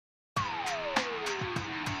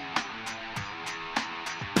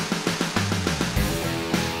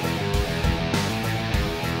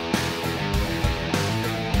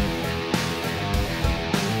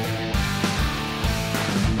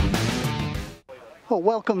Well,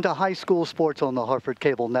 welcome to High School Sports on the Hartford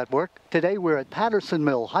Cable Network. Today we're at Patterson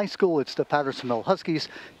Mill High School. It's the Patterson Mill Huskies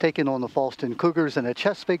taking on the Fallston Cougars in a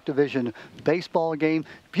Chesapeake Division baseball game.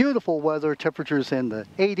 Beautiful weather, temperatures in the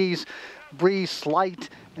 80s, breeze slight,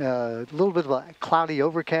 a little bit of a cloudy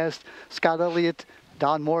overcast. Scott Elliott,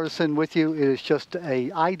 Don Morrison with you. It is just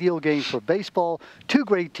an ideal game for baseball. Two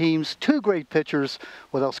great teams, two great pitchers.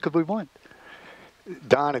 What else could we want?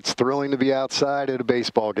 Don, it's thrilling to be outside at a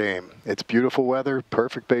baseball game. It's beautiful weather,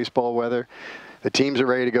 perfect baseball weather. The teams are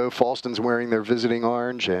ready to go. Fallston's wearing their visiting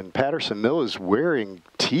orange, and Patterson Mill is wearing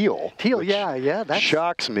teal. Teal, yeah. That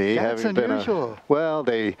shocks me. That's unusual. Well,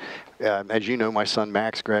 as you know, my son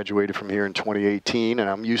Max graduated from here in 2018, and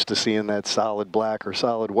I'm used to seeing that solid black or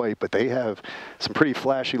solid white, but they have some pretty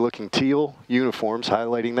flashy-looking teal uniforms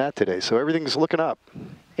highlighting that today. So everything's looking up.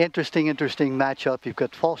 Interesting matchup. You've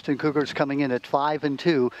got Fallston Cougars coming in at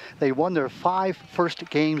 5-2. They won their 5 first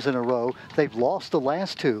games in a row. They've lost the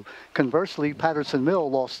last 2. Conversely, Patterson Mill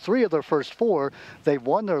lost 3 of their first 4. They've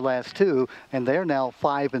won their last 2, and they're now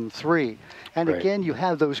 5-3. And right. Again, you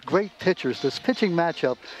have those great pitchers. This pitching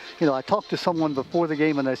matchup, you know, I talked to someone before the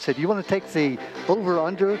game and I said, you want to take the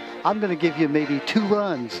over-under? I'm going to give you maybe 2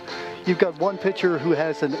 runs. You've got one pitcher who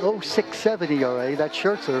has an 0.67 ERA, that's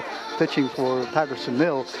Schertzer, pitching for Patterson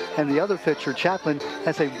Mill, and the other pitcher, Chapman,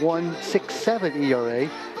 has a 1.67 ERA,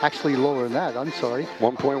 actually lower than that, I'm sorry.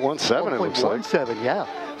 1.17 it looks like. 1.17, yeah.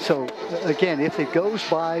 So, again, if it goes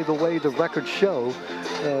by the way the records show,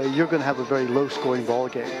 you're going to have a very low-scoring ball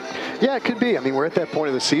game. Yeah, it could be. I mean, we're at that point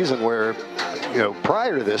of the season where, you know,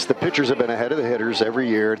 prior to this, the pitchers have been ahead of the hitters every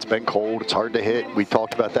year. It's been cold. It's hard to hit. We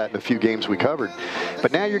talked about that in a few games we covered.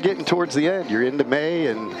 But now you're getting towards the end. You're into May,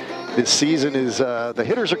 and this season is the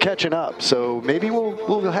hitters are catching up. So maybe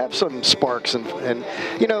we'll have some sparks. And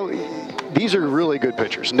you know, these are really good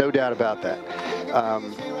pitchers, no doubt about that.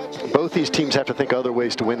 Both these teams have to think other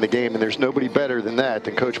ways to win the game, and there's nobody better than that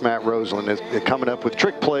than Coach Matt Roseland is coming up with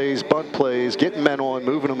trick plays, bunt plays, getting men on,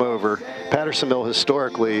 moving them over. Patterson Mill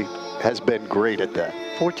historically has been great at that.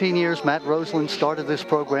 14 years, Matt Roseland started this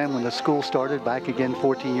program when the school started back again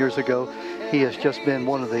 14 years ago. He has just been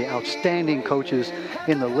one of the outstanding coaches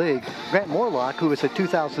in the league. Grant Morlock, who is a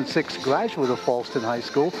 2006 graduate of Fallston High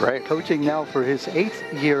School, right, coaching now for his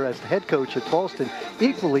 8th year as the head coach at Fallston,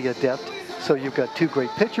 equally adept. So you've got 2 great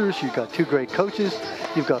pitchers, you've got 2 great coaches,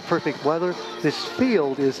 you've got perfect weather. This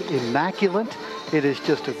field is immaculate. It is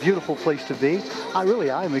just a beautiful place to be.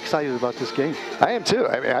 I'm excited about this game. I am too.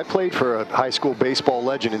 I mean, I played for a high school baseball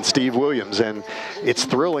legend in Steve Williams, and it's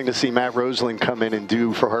thrilling to see Matt Roseland come in and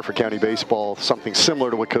do for Hartford County baseball something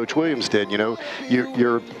similar to what Coach Williams did. You know,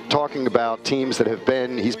 you're talking about teams that have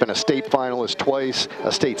he's been a state finalist twice,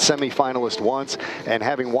 a state semifinalist once, and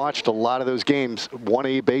having watched a lot of those games,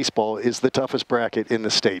 1A baseball is the toughest bracket in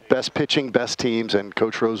the state. Best pitching, best teams, and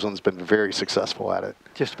Coach Roseland's been very successful at it.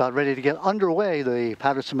 Just about ready to get underway. The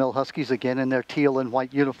Patterson Mill Huskies again in their teal and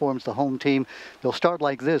white uniforms, the home team. They'll start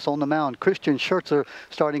like this on the mound. Christian Schertzer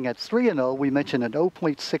starting at 3-0. We mentioned an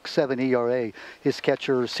 0.67 ERA. His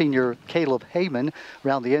catcher, senior Caleb Heyman.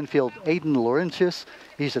 Around the infield, Aiden Laurentius.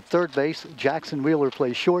 He's at third base. Jackson Wheeler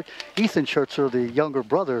plays short. Ethan Schertzer, the younger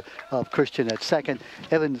brother of Christian, at second.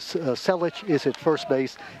 Evan Selich is at first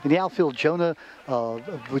base. In the outfield, Jonah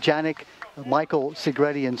Vujanik, Michael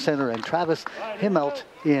Segretti in center, and Travis Himmelt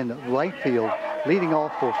in right field. Leading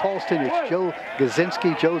off for Fallston, it's Joe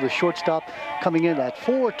Gazinski. Joe, the shortstop, coming in at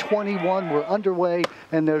 4:21. We're underway,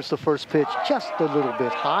 and there's the first pitch, just a little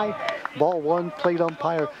bit high. Ball 1, plate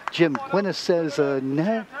umpire Jim Quinnis says,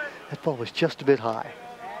 nah, that ball was just a bit high.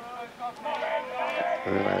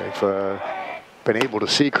 I've been able to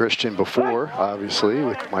see Christian before, obviously,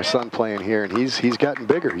 with my son playing here, and he's gotten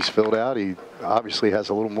bigger. He's filled out. He obviously has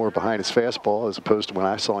a little more behind his fastball as opposed to when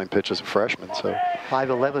I saw him pitch as a freshman. So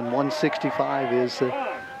 5'11", 165 is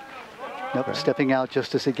stepping out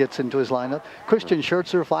just as he gets into his lineup. Christian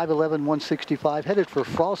Schertzer, 5'11", 165, headed for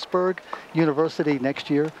Frostburg University next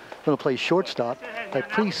year. Going to play shortstop. A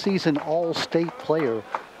preseason All-State player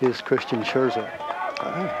is Christian Schertzer.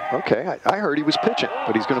 Okay, I heard he was pitching,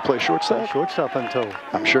 but he's going to play shortstop? Shortstop, I'm told.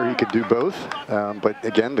 I'm sure he could do both, but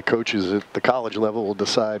again, the coaches at the college level will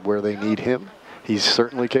decide where they need him. He's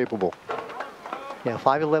certainly capable. Yeah,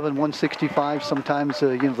 5'11", 165. Sometimes,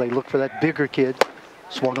 they look for that bigger kid.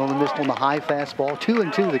 Swung on and missed on the high fastball.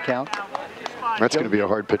 2-2 the count. That's going to be a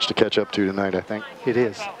hard pitch to catch up to tonight, I think. It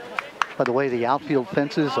is. By the way, the outfield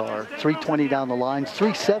fences are 320 down the lines,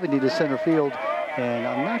 370 to center field. And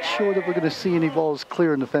I'm not sure that we're going to see any balls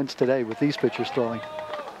clear in the fence today with these pitchers throwing.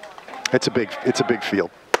 It's a big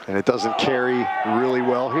field, and it doesn't carry really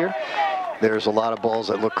well here. there's a lot of balls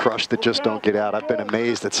that look crushed that just don't get out. I've been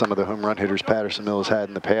amazed at some of the home run hitters Patterson Mill has had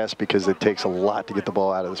in the past because it takes a lot to get the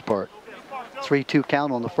ball out of this park. 3-2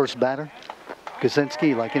 count on the first batter.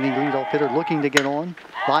 Kaczynski, like any leadoff hitter, looking to get on.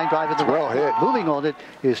 Line drive at the well hit. Moving on it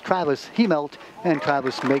is Travis Hemelt, and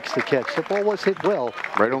Travis makes the catch. The ball was hit well.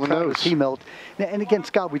 Right on the Travis nose. Hemelt. And again,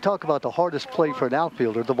 Scott, we talk about the hardest play for an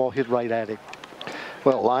outfielder. The ball hit right at it.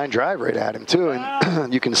 Well, line drive right at him, too.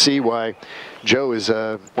 And you can see why Joe is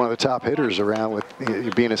one of the top hitters around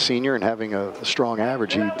with being a senior and having a strong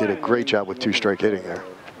average. He did a great job with two-strike hitting there.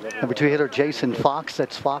 Number 2 hitter, Jason Fox.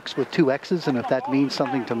 That's Fox with 2 X's, and if that means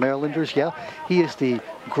something to Marylanders, yeah. He is the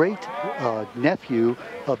great nephew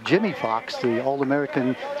of Jimmy Fox, the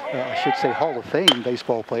All-American, I should say Hall of Fame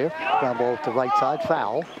baseball player. Ground ball at the right side,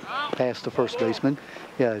 foul, past the first baseman.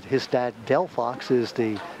 Yeah, his dad, Del Fox, is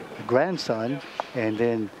the grandson, and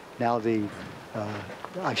then now the,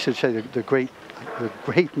 I should say the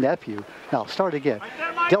great nephew. Now, start again.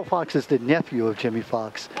 Del Fox is the nephew of Jimmy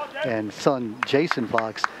Fox, and son Jason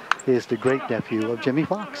Fox is the great nephew of Jimmy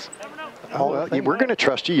Fox. Oh, well, we're going to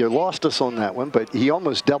trust you. You lost us on that one, but he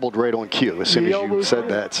almost doubled right on cue as soon as you said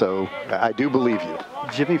that, so I do believe you.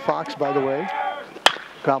 Jimmy Fox, by the way.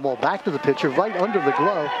 Ground ball back to the pitcher, right under the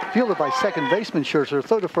glove, fielded by second baseman Scherzer,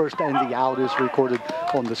 throw to first, and the out is recorded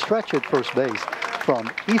on the stretch at first base from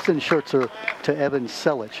Ethan Scherzer to Evan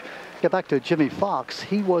Selich. Get back to Jimmy Fox.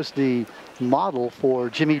 He was the model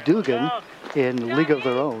for Jimmy Dugan in League of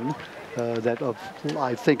Their Own.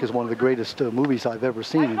 I think is one of the greatest movies I've ever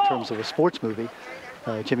seen in terms of a sports movie.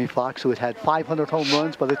 Jimmy Fox, who had had 500 home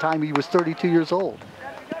runs by the time he was 32 years old.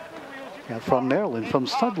 From Maryland, from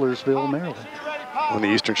Sudlersville, Maryland. On the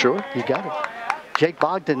Eastern Shore? You got it. Jake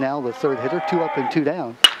Bogdan now, the third hitter, 2 up and 2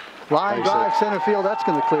 down. Line drive, center field, that's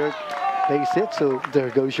going to clear it. Base hit, so there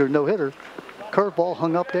goes your no-hitter. Curveball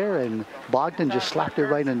hung up there, and Bogdan just slapped it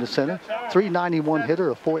right into center. 391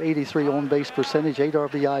 hitter, a 483 on-base percentage, 8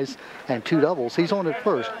 RBIs, and 2 doubles. He's on at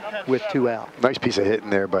first with 2 out. Nice piece of hitting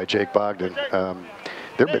there by Jake Bogdan.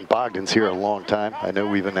 There have been Bogdans here a long time. I know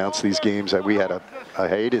we've announced these games that we had a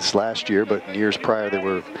hiatus last year, but in years prior they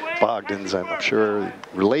were Bogdans. I'm sure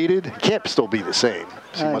related. He can't still be the same.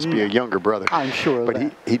 So he must be a younger brother. I'm sure.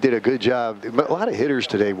 But he did a good job. But a lot of hitters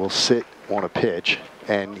today will sit on a pitch,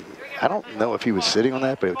 and I don't know if he was sitting on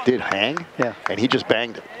that, but it did hang. Yeah. And he just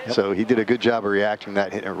banged it. Yep. So he did a good job of reacting to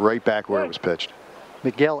that, hitting it right back where it was pitched.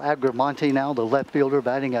 Miguel Agramonte now, the left fielder,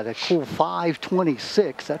 batting at a cool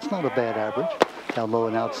 .526. That's not a bad average. Down low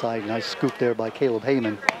and outside. Nice scoop there by Caleb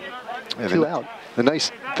Heyman. 2 out. The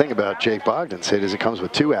nice thing about Jake Bogdan's hit is it comes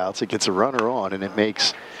with 2 outs. It gets a runner on, and it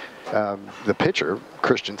makes the pitcher,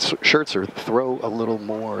 Christian Scherzer, throw a little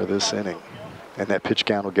more this inning. And that pitch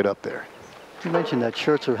count will get up there. You mentioned that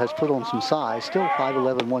Scherzer has put on some size. Still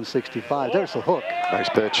 5'11", 165. There's the hook. Nice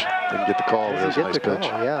pitch. Didn't get the call. There's a nice pitch.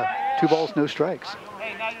 Yeah. 2 balls, no strikes.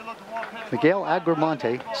 Miguel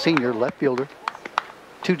Agramonte, senior left fielder.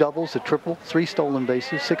 2 doubles, a triple, 3 stolen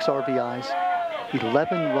bases, 6 RBIs,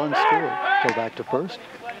 11 runs scored. Go back to first.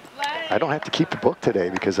 I don't have to keep the book today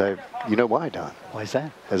because you know why, Don? Why is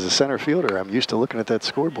that? As a center fielder, I'm used to looking at that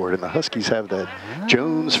scoreboard, and the Huskies have that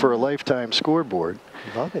Jones for a Lifetime scoreboard.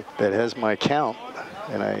 Love it. That has my count,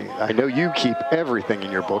 and I know you keep everything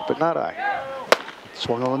in your book, but not I.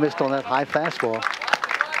 Swung on the mist on that high fastball.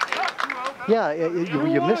 Yeah,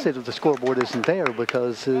 you miss it if the scoreboard isn't there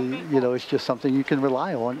because, it's just something you can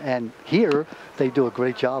rely on. And here, they do a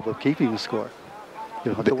great job of keeping the score. You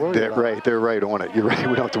don't have to worry about it. They're right on it. You're right.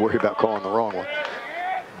 We don't have to worry about calling the wrong one.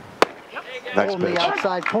 Nice on pitch. The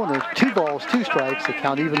outside corner, 2 balls, 2 strikes. The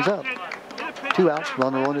count evens up. 2 outs,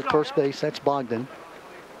 runner on at first base. That's Bogdan.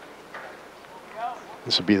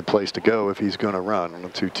 This would be the place to go if he's going to run on a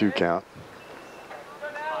 2-2 count.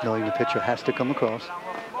 Knowing the pitcher has to come across.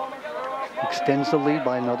 Extends the lead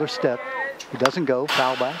by another step. He doesn't go.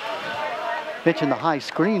 Foul back. Mentioned the high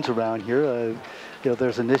screens around here.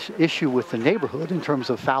 There's an issue with the neighborhood in terms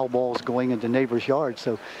of foul balls going into neighbors' yards.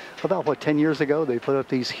 So about, 10 years ago, they put up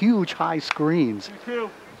these huge high screens. There'll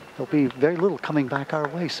be very little coming back our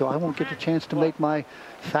way, so I won't get a chance to make my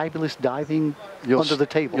fabulous diving under the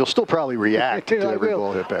table. You'll still probably react to every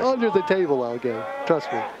ball hit back. Under the table I'll go.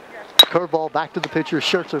 Trust me. Curveball back to the pitcher.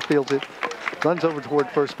 Scherzer fields it. Runs over toward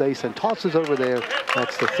first base and tosses over there.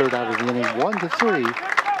 That's the 3rd out of the inning.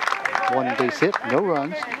 1-3. 1 base hit, no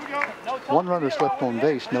runs. 1 runner's left on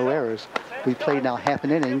base, no errors. We played now half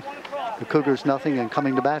an inning. The Cougars nothing, and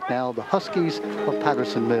coming to bat now, the Huskies of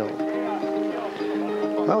Patterson Mill.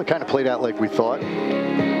 Well, it kind of played out like we thought.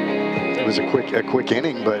 was a quick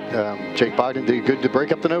inning, but Jake Bogdan did good to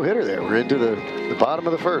break up the no-hitter there. We're into the bottom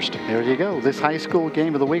of the first. There you go. This high school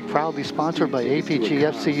game of the week proudly sponsored by APG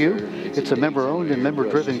FCU. It's a member-owned and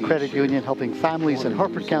member-driven credit union helping families in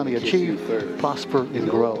Harford County achieve, prosper, and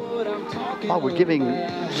grow. While we're giving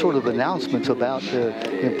sort of announcements about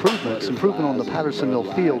improvement on the Patterson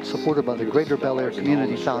Mill Field, supported by the Greater Bel Air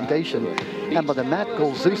Community Foundation and by the Matt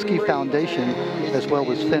Golczewski Foundation, as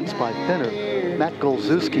well as Fence by Finner. Matt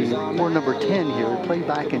Golczewski wore number 10 here, played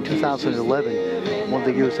back in 2011, one of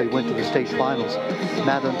the years they went to the state finals.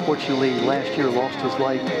 Matt, unfortunately, last year lost his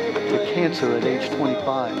life to cancer at age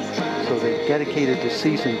 25, so they dedicated the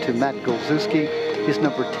season to Matt Golczewski. His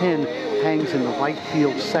number 10 hangs in the right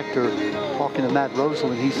field sector. Talking to Matt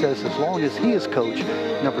Roseland, he says as long as he is coach,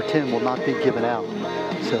 number 10 will not be given out.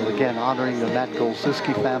 So again, honoring the Matt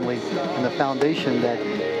Golczewski family and the foundation that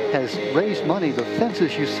has raised money. The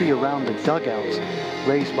fences you see around the dugouts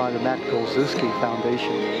raised by the Matt Golczewski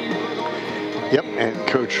Foundation. Yep, and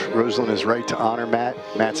Coach Roseland is right to honor Matt.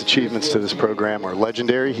 Matt's achievements to this program are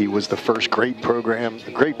legendary. He was the first great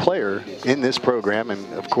player in this program,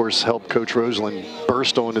 and of course helped Coach Roseland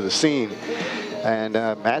burst onto the scene. And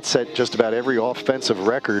Matt set just about every offensive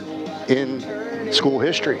record in school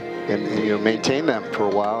history, and maintained them for a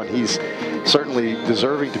while. And he's certainly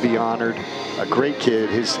deserving to be honored. A great kid.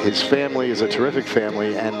 His family is a terrific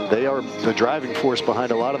family, and they are the driving force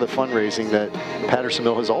behind a lot of the fundraising that Patterson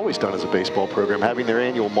Mill has always done as a baseball program, having their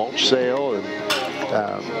annual mulch sale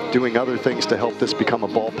and doing other things to help this become a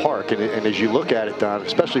ballpark. And as you look at it, Don,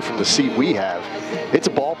 especially from the seat we have, it's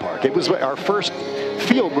a ballpark. It was our first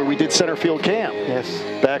field where we did center field camp. Yes.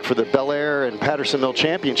 Back for the Bel Air and Patterson Mill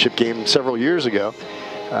championship game several years ago.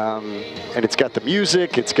 And it's got the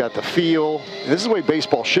music, it's got the feel. And this is the way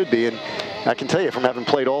baseball should be. And I can tell you, from having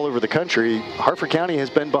played all over the country, Harford County has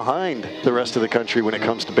been behind the rest of the country when it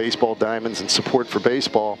comes to baseball diamonds and support for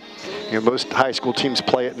baseball. Most high school teams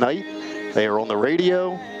play at night. They are on the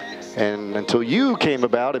radio. And until you came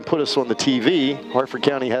about and put us on the TV, Harford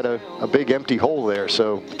County had a big empty hole there.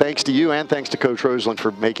 So thanks to you and thanks to Coach Roseland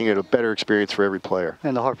for making it a better experience for every player.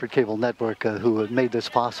 And the Harford Cable Network who made this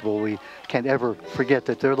possible. We can't ever forget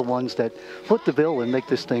that they're the ones that foot the bill and make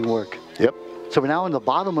this thing work. Yep. So we're now in the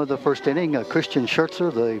bottom of the first inning. Christian Schertzer,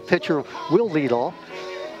 the pitcher, will lead off.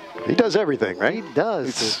 He does everything, right? He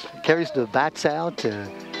does. Carries the bats out.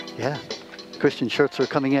 Yeah. Christian Schertzer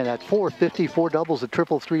coming in at 450, 4 doubles, a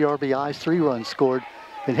triple, 3 RBIs, 3 runs scored.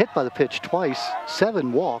 Been hit by the pitch twice,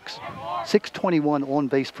 7 walks, 621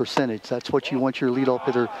 on-base percentage. That's what you want your leadoff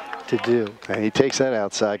hitter to do. And he takes that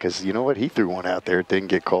outside because you know what? He threw one out there. It didn't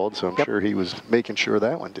get called, so I'm sure he was making sure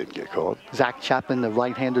that one didn't get called. Zach Chapman, the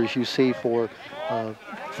right-handers you see for the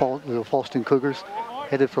Fallston Cougars,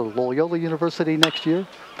 headed for Loyola University next year.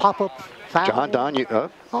 Pop-up foul. John Don,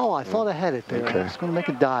 Oh, I thought I had it there. Okay. I was going to make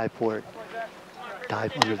a dive for it.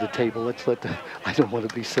 Dive under the table. I don't want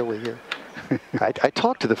to be silly here. I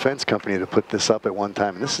talked to the fence company to put this up at one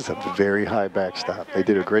time, and this is a very high backstop. They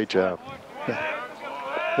did a great job. Yeah.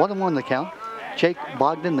 1-1 the count. Jake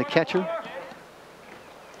Bogdan, the catcher.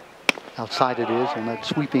 Outside it is on that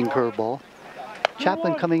sweeping curveball.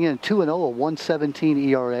 Chapman coming in 2-0, a 1.17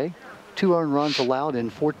 ERA. 2 earned runs allowed in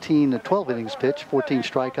 12 innings pitched, 14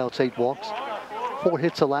 strikeouts, 8 walks. 4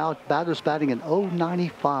 hits allowed. Batters batting an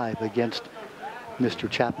 .095 against Mr.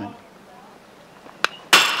 Chapman.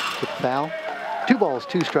 Took foul. 2 balls,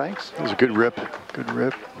 2 strikes. That was a good rip. Good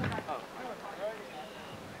rip.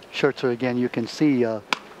 Schertzer, again, you can see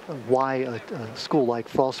why a school like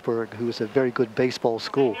Frostburg, who is a very good baseball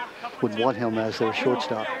school, would want him as their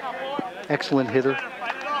shortstop. Excellent hitter,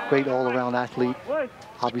 great all-around athlete.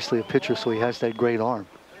 Obviously a pitcher, so he has that great arm.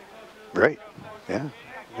 Right, yeah.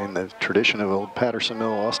 In the tradition of old Patterson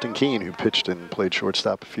Mill, Austin Keene, who pitched and played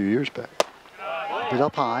shortstop a few years back. Get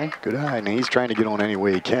up high. Good eye, and he's trying to get on any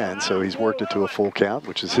way he can, so he's worked it to a full count,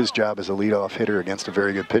 which is his job as a leadoff hitter against a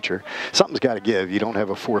very good pitcher. Something's got to give. You don't have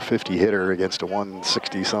a 450 hitter against a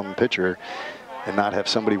 160-some pitcher and not have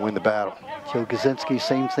somebody win the battle. Joe Gazinski,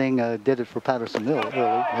 same thing, did it for Patterson Mill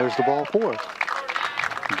early. There's the ball 4.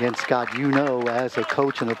 Again, Scott, as a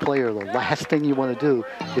coach and a player, the last thing you want to do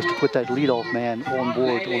is to put that leadoff man on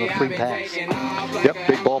board on a free pass. Yep,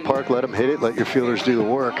 big ballpark, let them hit it, let your fielders do the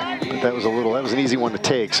work. But that was an easy one to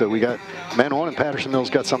take. So we got men on, and Patterson Mill's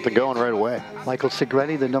got something going right away. Michael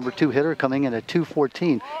Segretti, the number 2 hitter, coming in at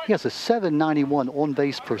 214. He has a 791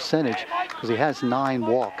 on-base percentage because he has 9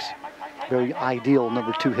 walks. Very ideal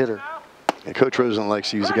number 2 hitter. And Coach Rosen likes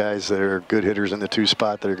to use guys that are good hitters in the 2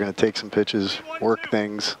 spot that are going to take some pitches, work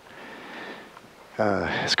things.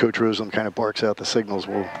 As Coach Rosen kind of barks out the signals,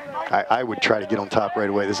 we'll I would try to get on top right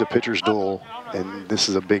away. This is a pitcher's duel, and this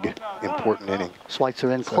is a big, important inning.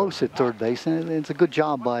 Schweitzer in close at third base, and it's a good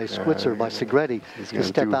job by Switzer, by Segretti, to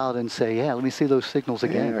step out and say, yeah, let me see those signals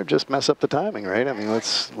again. Or just mess up the timing, right? I mean,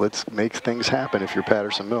 let's make things happen if you're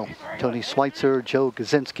Patterson Mill. Tony Schweitzer, Joe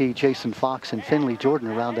Gazinski, Jason Fox, and Finley Jordan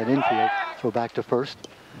around that infield. Throw back to first.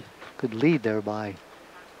 Good lead there by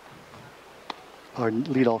our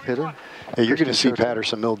leadoff hitter. Hey, you're going to see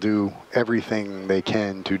Patterson Mill do everything they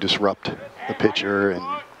can to disrupt the pitcher, and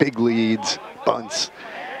big leads, bunts.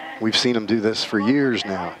 We've seen them do this for years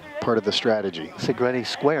now, part of the strategy. Segretti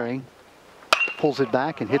squaring, pulls it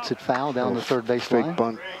back and hits it foul down the third base line.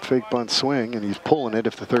 Fake bunt swing, and he's pulling it.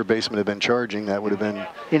 If the third baseman had been charging, that would have been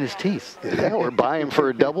in his teeth. Yeah, or buy him for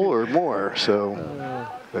a double or more. So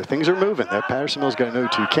things are moving. That Patterson Mill's got a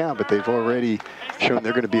 0-2 count, but they've already shown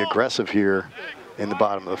they're going to be aggressive here in the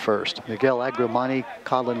bottom of the first. Miguel Agramani,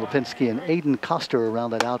 Colin Lipinski, and Aiden Custer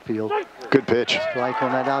around that outfield. Good pitch. Strike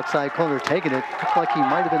on that outside corner, taking it. Looked like he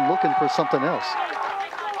might have been looking for something else.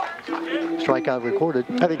 Strikeout recorded.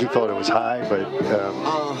 I think he thought it was high, but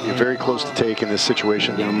you're very close to take in this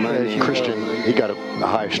situation. Christian, he got a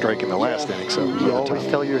high strike in the last inning, so you always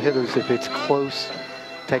tell your hitters if it's close,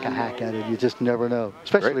 take a hack at it. You just never know,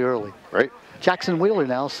 especially early. Right. Jackson Wheeler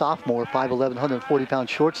now, sophomore, 5'11", 140-pound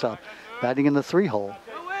shortstop, batting in the 3-hole.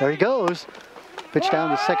 There he goes. Pitch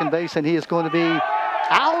down to second base, and he is going to be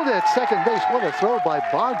out at second base. What a throw by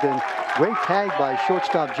Bogdan. Great tag by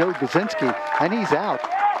shortstop Joe Gazinski, and he's out.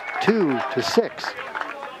 2-6.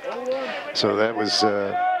 So that was,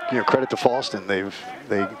 credit to Fallston.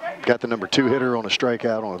 They got the number 2 hitter on a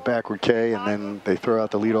strikeout on a backward K, and then they throw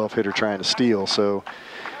out the leadoff hitter trying to steal. So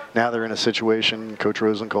now they're in a situation. Coach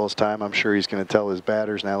Rosen calls time. I'm sure he's going to tell his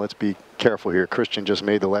batters, now let's be careful here. Christian just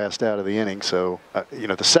made the last out of the inning, so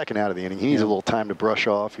the second out of the inning. He needs a little time to brush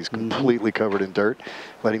off. He's completely covered in dirt.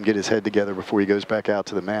 Let him get his head together before he goes back out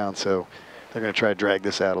to the mound. So they're going to try to drag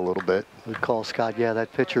this out a little bit. We call Scott,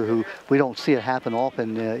 that pitcher who we don't see it happen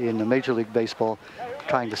often in the Major League Baseball,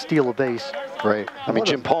 trying to steal a base. Right. I mean,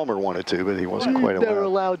 Jim Palmer wanted to, but he wasn't quite allowed. Never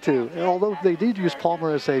allowed to. Although they did use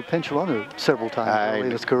Palmer as a pinch runner several times early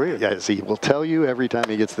in his career. Yes, he will tell you every time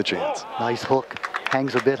he gets the chance. Nice hook.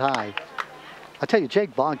 Hangs a bit high. I tell you,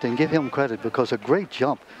 Jake Bogdan, give him credit, because a great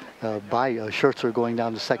jump by Schertzer going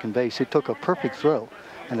down to second base. He took a perfect throw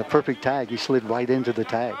and a perfect tag. He slid right into the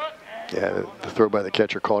tag. Yeah, the throw by the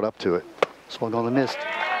catcher caught up to it. Swung on the missed.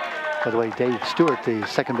 By the way, Dave Stewart, the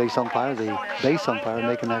second base umpire, the base umpire,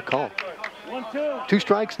 making that call. 2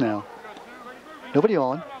 strikes now. Nobody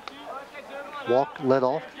on. Walk, led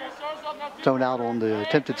off. Thrown out on the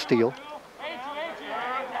attempted steal.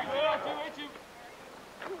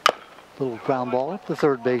 Little ground ball up the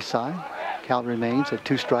third base side. Count remains at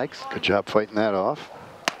 2 strikes. Good job fighting that off.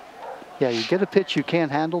 Yeah, you get a pitch you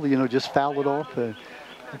can't handle, just foul it off.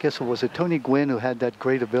 I guess it was Tony Gwynn who had that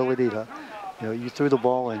great ability to, you threw the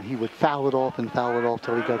ball and he would foul it off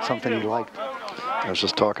till he got something he liked. I was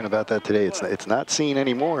just talking about that today. It's not seen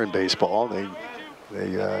anymore in baseball. They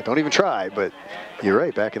don't even try, but you're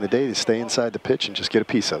right. Back in the day, they stay inside the pitch and just get a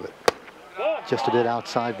piece of it. Just a bit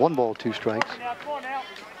outside. 1 ball, 2 strikes.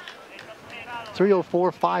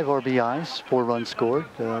 304, 5 RBIs, 4 runs scored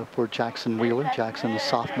for Jackson Wheeler. Jackson, the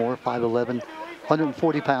sophomore, 5'11",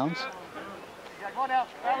 140 pounds.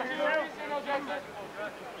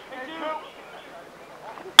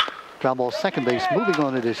 Ground ball second base. Moving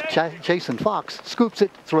on it is Jason Fox. Scoops it,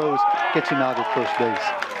 throws, gets him out at first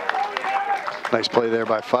base. Nice play there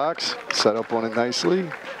by Fox. Set up on it nicely.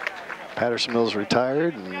 Patterson Mill's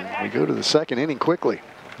retired, and we go to the second inning quickly.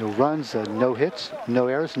 No runs, no hits, no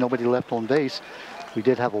errors, nobody left on base. We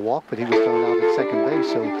did have a walk, but he was thrown out at second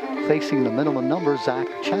base. So facing the minimum number, Zach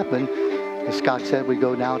Chapman, as Scott said, we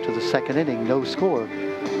go now to the second inning, no score.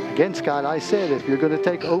 Again, Scott, I said if you're going to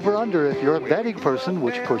take over-under, if you're a betting person,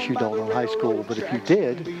 which of course you don't in high school, but if you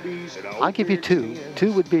did, I'll give you 2.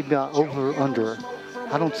 2 would be over-under.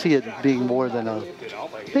 I don't see it being more than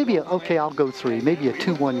okay, I'll go 3, maybe a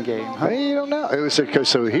 2-1 game. Huh? You don't know.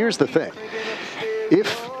 So here's the thing.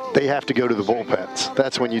 If they have to go to the bullpens,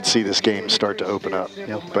 that's when you'd see this game start to open up.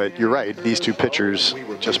 Yep. But you're right. These 2 pitchers,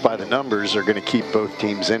 just by the numbers, are going to keep both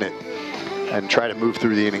teams in it and try to move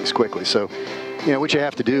through the innings quickly. So, what you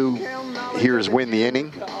have to do here is win the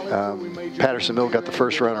inning. Patterson Mill got the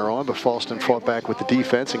first runner on, but Fallston fought back with the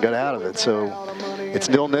defense and got out of it. So it's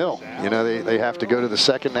 0-0. They have to go to the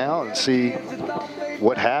second now and see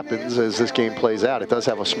what happens as this game plays out. It does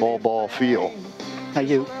have a small ball feel. Now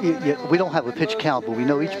we don't have a pitch count, but we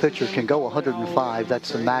know each pitcher can go 105. That's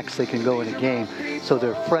the max they can go in a game. So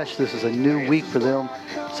they're fresh. This is a new week for them,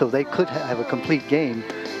 so they could have a complete game.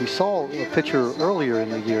 We saw a pitcher earlier in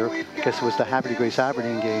the year, I guess it was the Happy Grace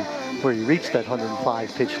Aberdeen game, where he reached that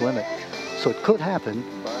 105 pitch limit. So it could happen.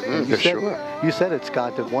 You said it,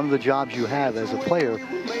 Scott, that one of the jobs you have as a player,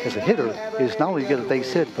 as a hitter, is not only get a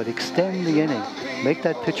base hit, but extend the inning, make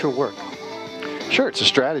that pitcher work. Sure, it's a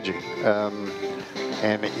strategy.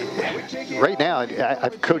 And right now,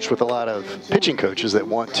 I've coached with a lot of pitching coaches that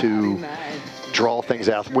want to draw things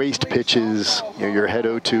out, waste pitches, you're ahead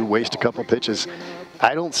 0-2, waste a couple pitches.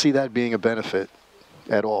 I don't see that being a benefit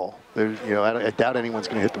at all. I doubt anyone's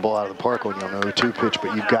going to hit the ball out of the park when you're on an 0-2 pitch,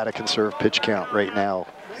 but you've got to conserve pitch count right now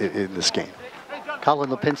in this game. Colin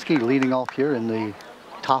Lipinski leading off here in the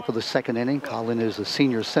top of the second inning. Colin is a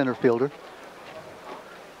senior center fielder.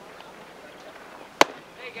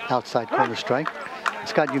 Outside corner strike.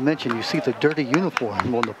 Scott, you mentioned you see the dirty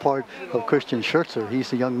uniform on the part of Christian Scherzer. He's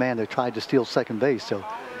the young man that tried to steal second base, so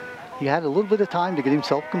he had a little bit of time to get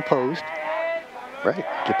himself composed. Right,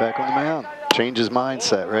 get back on the mound. Change his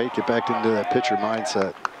mindset, right? Get back into that pitcher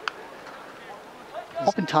mindset.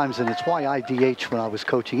 Oftentimes, and it's why I DH when I was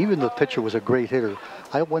coaching, even though the pitcher was a great hitter,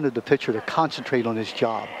 I wanted the pitcher to concentrate on his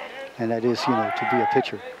job, and that is, to be a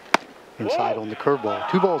pitcher. Inside on the curveball.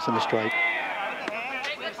 2 balls and a strike.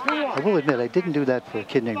 I will admit, I didn't do that for a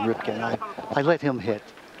kid named Ripken. I let him hit.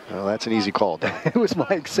 Well, that's an easy call. It was my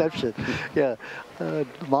exception. Yeah,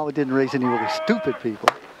 Mama didn't raise any really stupid people.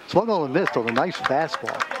 Swung on and missed on a nice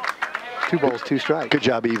fastball. 2 balls, 2 strikes. Good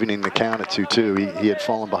job evening the count at 2-2. He had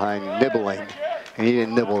fallen behind nibbling, and he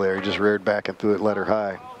didn't nibble there. He just reared back and threw it letter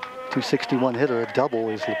high. 261 hitter, a double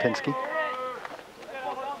is Lipinski.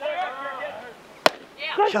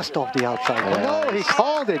 Just off the outside. Oh, no, he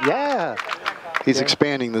called it, yeah. He's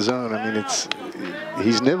expanding the zone. I mean,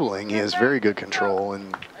 he's nibbling. He has very good control,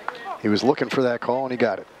 and he was looking for that call, and he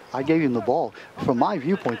got it. I gave him the ball. From my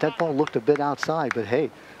viewpoint, that ball looked a bit outside, but hey,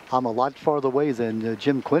 I'm a lot farther away than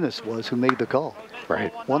Jim Quinnis was, who made the call.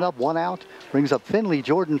 Right. 1 up, 1 out. Brings up Finley.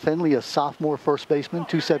 Jordan Finley, a sophomore first baseman,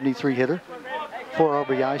 273 hitter. 4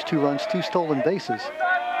 RBIs, 2 runs, 2 stolen bases.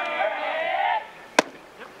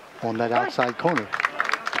 On that outside corner.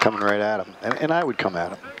 Coming right at him, and I would come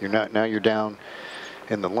at him. Now you're down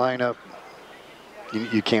in the lineup.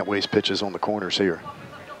 You can't waste pitches on the corners here.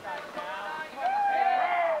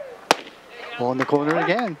 On the corner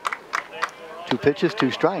again. 2 pitches, 2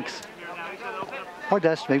 strikes. Hard to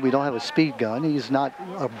estimate. We don't have a speed gun. He's not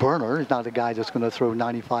a burner. He's not a guy that's going to throw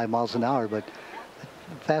 95 miles an hour, but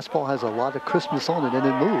the fastball has a lot of crispness on it, and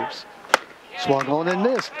it moves. Swung on and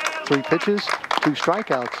missed. 3 pitches, 2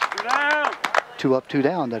 strikeouts. 2 up, 2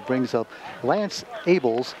 down. That brings up Lance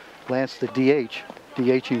Abels. Lance, the DH,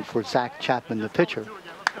 DHing for Zach Chapman, the pitcher.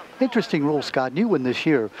 Interesting rule, Scott. New one this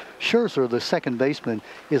year. Scherzer, the second baseman,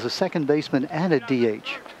 is a second baseman and a DH.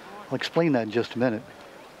 I'll explain that in just a minute.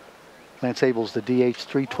 Lance Abels, the DH,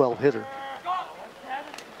 312 hitter.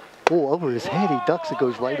 Oh, over his head, he ducks. It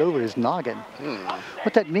goes right over his noggin.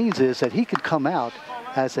 What that means is that he could come out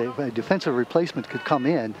as a defensive replacement, could come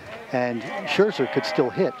in, and Scherzer could still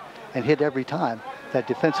hit. And hit every time. That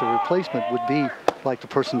defensive replacement would be like the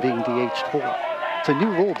person being DH'd for. It's a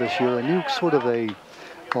new rule this year, a new sort of a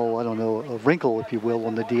wrinkle, if you will,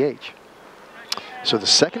 on the DH. So the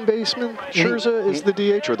second baseman, Scherzer, is the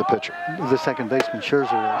DH or the pitcher? The second baseman,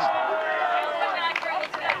 Scherzer is.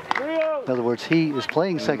 In other words, he is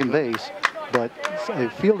playing second base, but a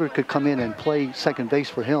fielder could come in and play second base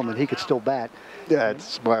for him, and he could still bat. Yeah,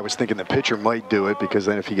 that's why I was thinking the pitcher might do it, because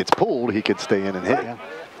then if he gets pulled, he could stay in and hit. Yeah.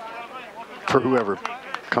 For whoever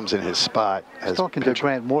comes in his spot. I was talking to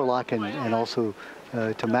Grant Morlock and also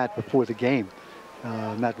to Matt before the game,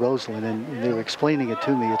 Matt Roseland, and they were explaining it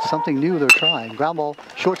to me. It's something new they're trying. Ground ball,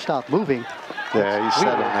 shortstop moving. Yeah, he's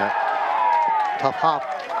set on that. Tough hop.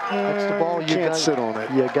 That's the ball. You can't sit on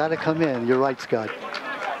it. You got to come in. You're right, Scott.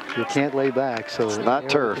 You can't lay back. So it's not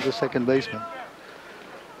turf. To the second baseman.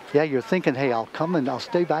 Yeah, you're thinking, hey, I'll come in. I'll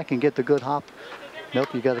stay back and get the good hop.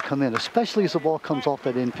 Nope, you got to come in, especially as the ball comes off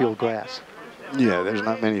that infield grass. Yeah, there's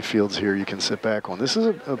not many fields here you can sit back on. This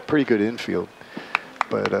is a pretty good infield,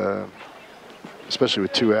 but especially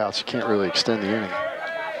with 2 outs, you can't really extend the inning.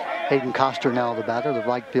 Hayden Koster now the batter, the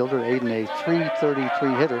right fielder. Hayden, a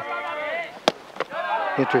 333 hitter.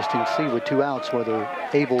 Interesting to see with 2 outs whether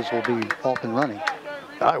Abels will be off and running.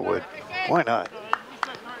 I would. Why not?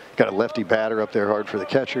 Got a lefty batter up there, hard for the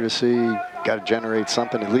catcher to see. Got to generate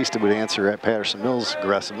something. At least it would answer at Patterson Mills'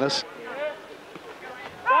 aggressiveness.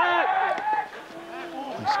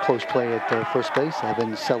 It's close play at first base.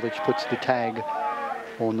 Evan Selich puts the tag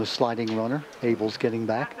on the sliding runner. Abel's getting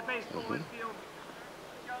back. You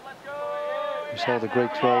saw the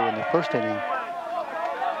great throw in the first inning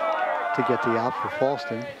to get the out for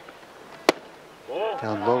Fallston.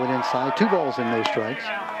 Down low and inside. 2 balls and no strikes.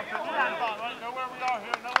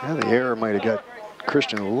 Yeah, the error might have got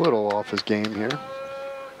Christian a little off his game here.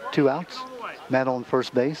 2 outs. Matt on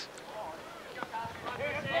first base.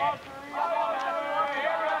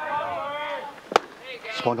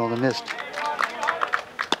 Swung on and missed.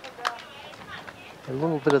 A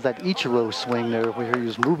little bit of that Ichiro swing there where he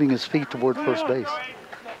was moving his feet toward first base.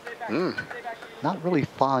 Not really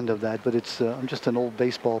fond of that, but it's I'm just an old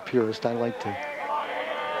baseball purist. I like to.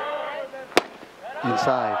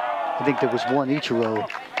 Inside. I think there was one Ichiro,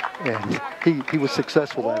 and he was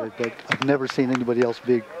successful at it, but I've never seen anybody else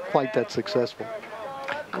be quite that successful.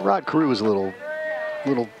 Rod Carew was a little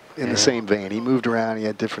in the same vein. He moved around. He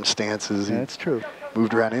had different stances. Yeah, that's true.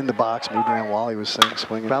 Moved around in the box, moved around while he was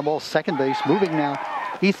swinging. Ground ball, second base, moving now.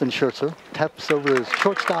 Ethan Schertzer taps over his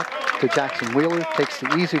shortstop to Jackson Wheeler, takes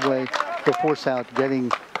the easy way for force out, getting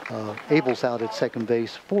Abels out at second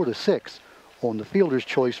base, 4-6. On the fielder's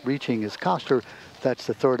choice, reaching is Koster. That's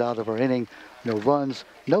the 3rd out of our inning. No runs,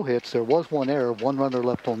 no hits. There was 1 error, 1 runner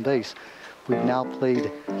left on base. We've now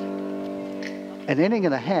played an inning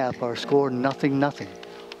and a half. Our score 0-0.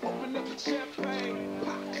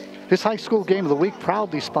 This high school game of the week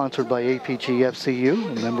proudly sponsored by APG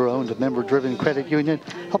FCU, a member-owned, member-driven credit union,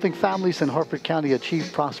 helping families in Harford County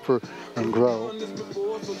achieve, prosper, and grow.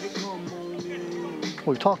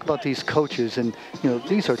 We talk about these coaches, and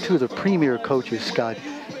these are 2 of the premier coaches, Scott.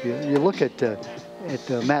 You look at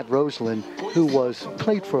Matt Roseland, who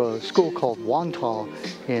played for a school called Wantagh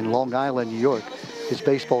in Long Island, New York. His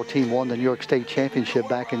baseball team won the New York State Championship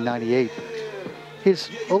back in '98. His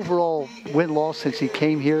overall win-loss since he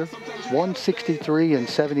came here, 163 and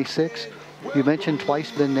 76. You mentioned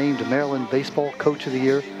twice been named Maryland Baseball Coach of the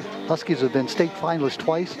Year. Huskies have been state finalists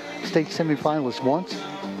twice, state semifinalists once.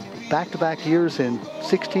 Back-to-back years in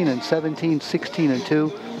 16 and 17, 16 and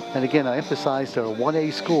 2. And again, I emphasize they're a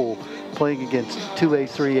 1A school playing against 2A,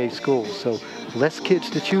 3A schools. So less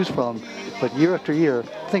kids to choose from. But year after year,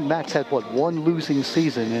 I think Matt's had, 1 losing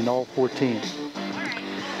season in all 14.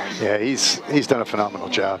 Yeah, he's done a phenomenal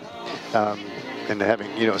job. And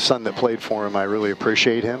having, a son that played for him, I really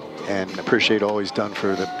appreciate him and appreciate all he's done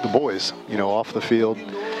for the boys, off the field.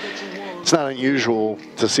 It's not unusual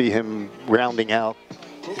to see him rounding out,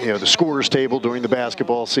 the scorers table during the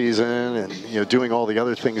basketball season and, doing all the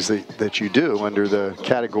other things that you do under the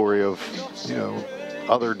category of,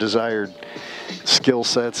 other desired skill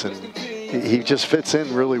sets. And he just fits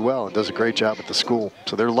in really well and does a great job at the school.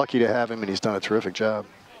 So they're lucky to have him, and he's done a terrific job.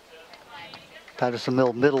 Patterson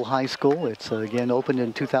Mill Middle High School. It's again opened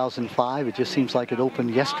in 2005. It just seems like it opened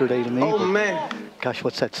yesterday to me. Oh, man. Gosh,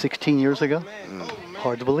 what's that, 16 years ago?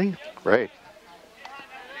 Hard to believe. Right.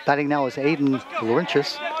 Batting now is Aiden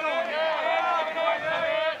Laurentius.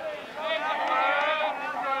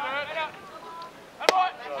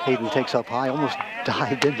 Aiden takes up high, almost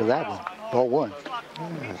dived into that one. Ball 1.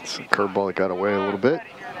 Yeah, it's a curveball that got away a little bit.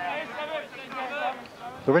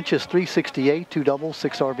 Laurentius 368, 2 doubles,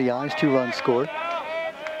 6 RBIs, 2 runs scored.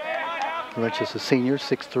 Laurentius, a senior,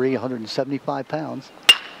 6'3", 175 pounds.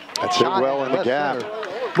 That's hit well in the gap.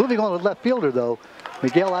 Center. Moving on to left fielder, though,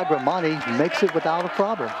 Miguel Agramani makes it without a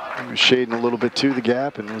problem. He was shading a little bit to the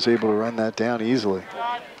gap and was able to run that down easily.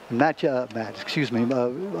 Matt, excuse me,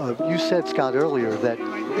 you said, Scott, earlier that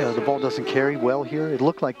the ball doesn't carry well here. It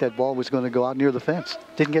looked like that ball was going to go out near the fence.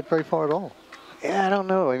 Didn't get very far at all. Yeah, I don't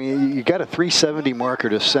know. I mean, you got a 370 marker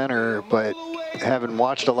to center, but having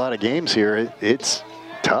watched a lot of games here, it's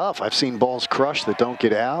tough. I've seen balls crushed that don't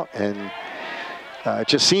get out, and it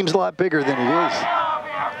just seems a lot bigger than it is.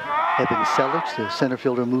 Evan Selich, the center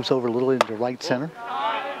fielder, moves over a little into right center.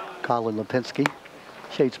 Colin Lipinski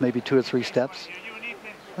shades maybe 2 or 3 steps.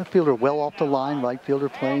 Left fielder well off the line. Right fielder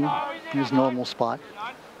playing his normal spot.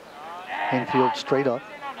 Infield straight up.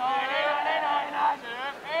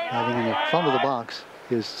 Batting in the front of the box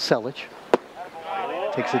is Selich.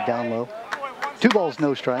 Takes it down low. 2 balls,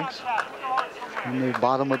 no strikes. In the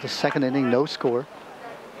bottom of the second inning, no score.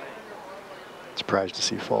 Surprised to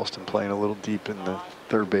see Fallston playing a little deep in the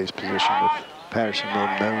third base position with Patterson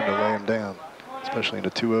known to lay him down, especially in a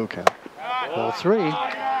 2-0 count. Ball 3.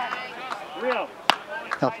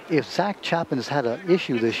 Now, if Zach Chapman's had an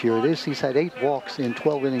issue this year, he's had 8 walks in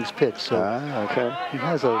 12 innings pitched. So okay. He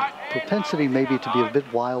has a propensity maybe to be a bit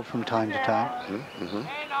wild from time to time.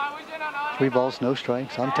 3 balls, no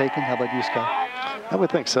strikes. I'm taking. How about you, Scott? I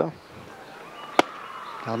would think so.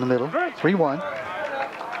 Down the middle, 3-1.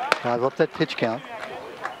 Drive up that pitch count.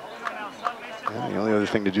 Yeah, the only other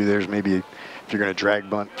thing to do there is maybe if you're going to drag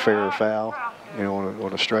bunt, fair or foul, you know,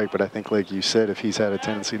 on a strike. But I think, like you said, if he's had a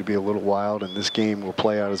tendency to be a little wild and this game will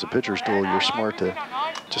play out as a pitcher's duel, you're smart to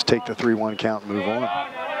just take the 3-1 count and move on.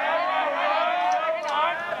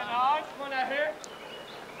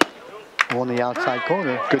 On the outside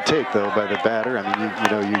corner. Good take, though, by the batter. I mean,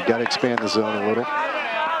 you know, you got to expand the zone a little.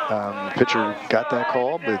 Pitcher got that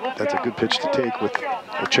call, but that's a good pitch to take with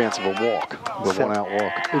a chance of a walk, the one-out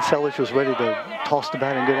walk. Selich was ready to toss the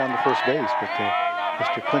bat and go down to first base, but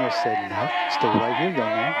Mr. Quinnis said, no, stay right here, young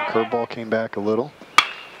man. Curveball came back a little.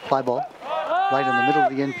 Fly ball, right in the middle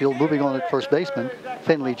of the infield, moving on at first baseman,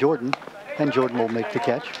 Finley Jordan, and Jordan will make the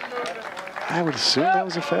catch. I would assume that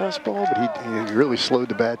was a fastball, but he really slowed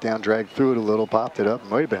the bat down, dragged through it a little, popped it up. It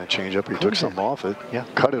might have been a changeup. He took something off it,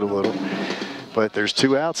 cut it a little. But there's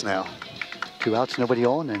 2 outs now. 2 outs, nobody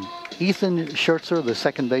on, and Ethan Schertzer, the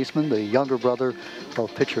second baseman, the younger brother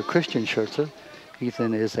of pitcher Christian Schertzer.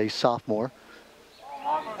 Ethan is a sophomore.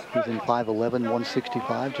 He's in 5'11",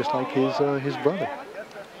 165, just like his brother.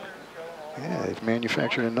 Yeah, they've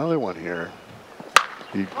manufactured another one here.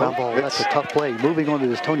 Ground ball, that's a tough play. Moving on to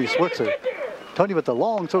this Tony Switzer. Tony with the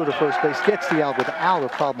long throw to first base, gets the out without a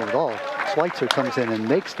problem at all. Schweitzer comes in and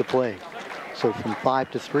makes the play. So from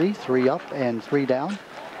 5-3, 3 up and 3 down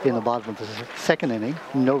in the bottom of the second inning.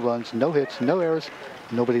 No runs, no hits, no errors,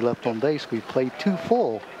 nobody left on base. We played 2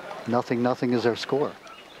 full. 0-0 is our score.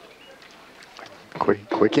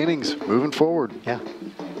 Quick innings, moving forward. Yeah,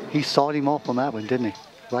 he sawed him off on that one, didn't he?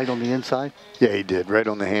 Right on the inside. Yeah, he did, right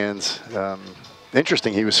on the hands.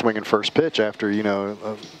 Interesting, he was swinging first pitch after, you know,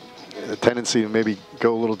 a tendency to maybe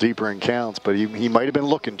go a little deeper in counts, but he might have been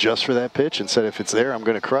looking just for that pitch and said, if it's there, I'm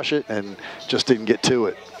going to crush it, and just didn't get to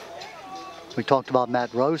it. We talked about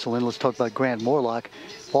Matt Roseland. Let's talk about Grant Morlock,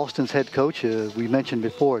 Fallston's head coach. We mentioned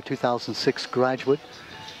before, 2006 graduate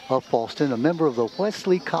of Fallston, a member of the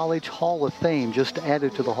Wesley College Hall of Fame, just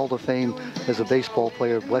added to the Hall of Fame as a baseball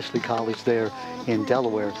player at Wesley College there in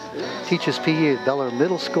Delaware. Teaches PE at Bel Air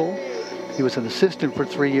Middle School. He was an assistant for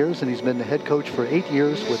 3 years, and he's been the head coach for 8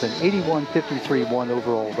 years with an 81-53-1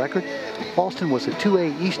 overall record. Fallston was a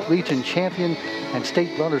 2A East Region champion and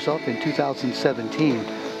state runners-up in 2017.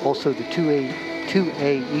 Also the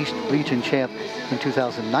 2A East Region champ in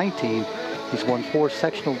 2019. He's won 4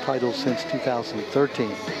 sectional titles since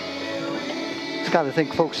 2013. It's got to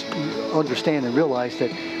think folks understand and realize that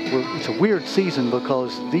it's a weird season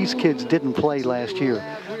because these kids didn't play last year.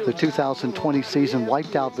 The 2020 season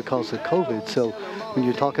wiped out because of COVID. So when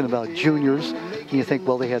you're talking about juniors, you think,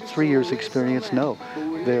 well, they had 3 years experience. No,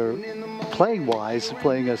 they're playing-wise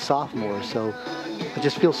playing as sophomores. So I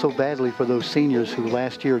just feel so badly for those seniors who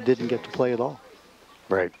last year didn't get to play at all.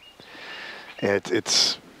 Right.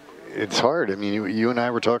 It's hard. I mean, you and I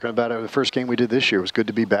were talking about it. The first game we did this year. It was good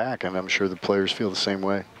to be back, and I'm sure the players feel the same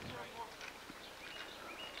way.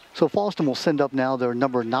 So Fallston will send up now their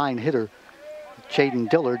number 9 hitter, Jaden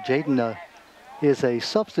Dillard. Jaden is a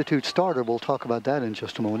substitute starter. We'll talk about that in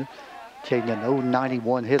just a moment. Jaden, an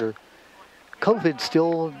 091 hitter. COVID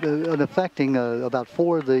still affecting about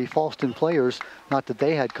 4 of the Fallston players. Not that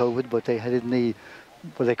they had COVID, but they had in the,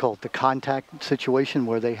 what they call it, the contact situation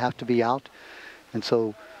where they have to be out. And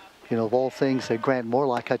so, you know, of all things that Grant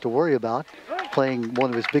Morlock had to worry about, playing one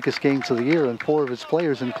of his biggest games of the year, and 4 of his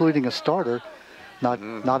players, including a starter,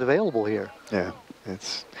 not available here. Yeah,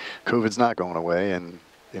 COVID's not going away, and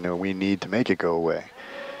you know we need to make it go away.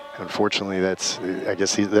 Unfortunately, I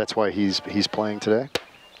guess that's why he's playing today.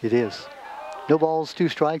 It is. No balls, 2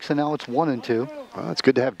 strikes, and now it's 1-2. Well, it's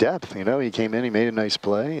good to have depth. You know, he came in, he made a nice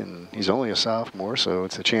play, and he's only a sophomore, so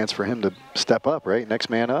it's a chance for him to step up. Right,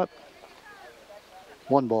 next man up.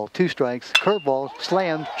 1 ball, 2 strikes, curveball,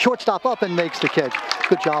 slammed, shortstop up and makes the catch.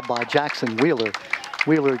 Good job by Jackson Wheeler.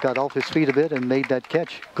 Wheeler got off his feet a bit and made that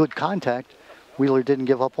catch. Good contact. Wheeler didn't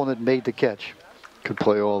give up on it, made the catch. Could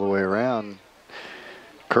play all the way around.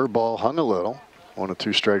 Curveball hung a little on a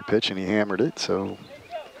 2-strike pitch, and he hammered it, so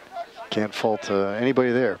can't fault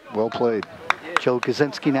anybody there. Well played. Joe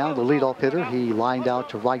Kaczynski now, the leadoff hitter. He lined out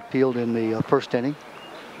to right field in the first inning.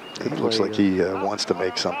 It looks like he wants to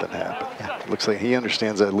make something happen. Yeah. Looks like he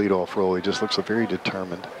understands that leadoff role. He just looks very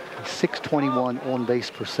determined. 621 on-base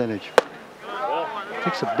percentage.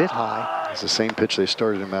 Takes a bit high. It's the same pitch they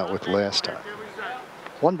started him out with last time.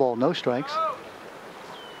 1 ball, no strikes.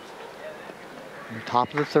 Top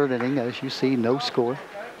of the 3rd inning, as you see, no score.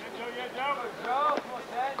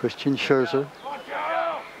 Christian Schertzer.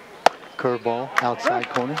 Curveball, outside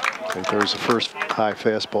corner. He throws the first high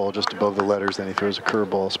fastball just above the letters, then he throws a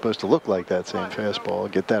curveball. It's supposed to look like that same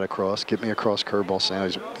fastball. Get that across. Get me across curveball. So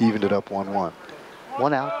he's evened it up 1-1.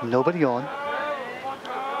 1 out, nobody on.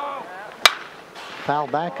 Foul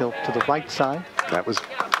back up to the right side. That was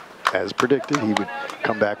as predicted. He would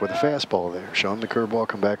come back with a fastball there. Show him the curveball,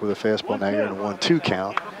 come back with a fastball. Now you're in a 1-2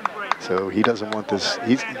 count. So he doesn't want this.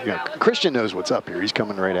 Christian knows what's up here. He's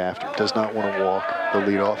coming right after. Does not want to walk the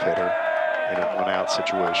leadoff hitter in a 1-out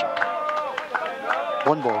situation.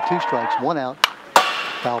 1 ball, 2 strikes, 1 out.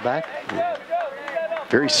 Foul back. Yeah.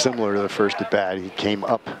 Very similar to the first at bat. He came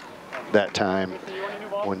up that time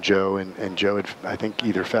when Joe and Joe had, I think,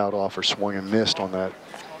 either fouled off or swung and missed on that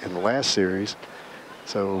in the last series.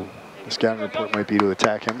 So the scouting report might be to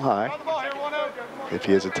attack him high if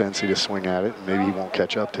he has a tendency to swing at it. Maybe he won't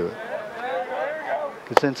catch up to it.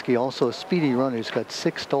 Kaczynski, also a speedy runner. He's got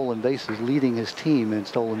 6 stolen bases, leading his team in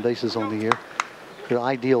stolen bases on the year. Their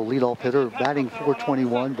ideal leadoff hitter, batting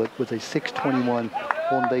 .421, but with a .621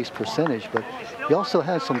 on-base percentage. But he also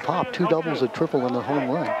has some pop, 2 doubles, a triple, and a home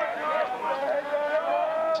run.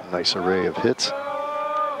 It's a nice array of hits.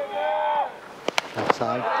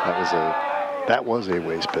 Outside. That was a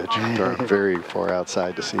waste pitch. Turned very far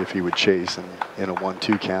outside to see if he would chase, and in a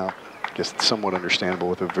 1-2 count, I guess somewhat understandable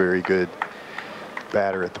with a very good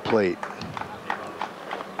batter at the plate.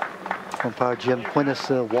 Umpire Jim Quintus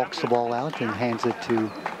walks the ball out and hands it to.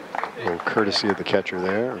 A little courtesy of the catcher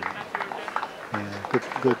there. Yeah,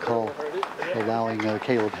 good call, allowing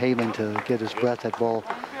Caleb Heyman to get his breath. That ball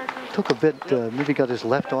took a bit, maybe got his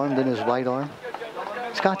left arm, then his right arm.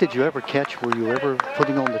 Scott, did you ever catch? Were you ever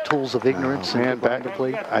putting on the tools of ignorance? Man, back, the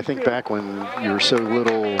plate? I think back when you were so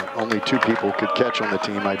little, only 2 people could catch on the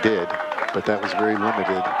team, I did. But that was very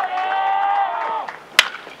limited.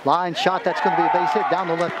 Line shot, that's going to be a base hit down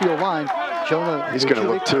the left field line. Jonah. He's going to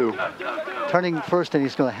look too. Turning first, and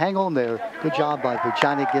he's going to hang on there. Good job by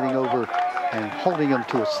Bujanic getting over and holding him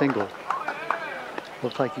to a single.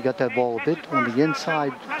 Looks like he got that ball a bit on the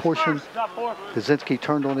inside portion. Kaczynski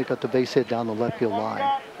turned on it, got the base hit down the left field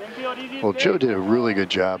line. Well, Joe did a really good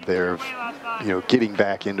job there of, getting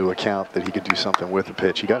back into account that he could do something with the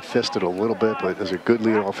pitch. He got fisted a little bit, but as a good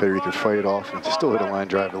leadoff hitter, he could fight it off and still hit a line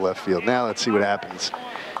drive to left field. Now let's see what happens.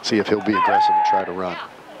 See if he'll be aggressive and try to run.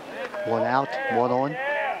 1 out, 1 on.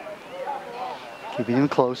 Keeping him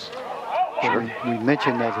close. Sure. We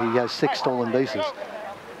mentioned that he has 6 stolen bases.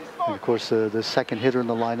 And of course, the second hitter in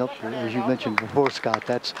the lineup, as you mentioned before, Scott,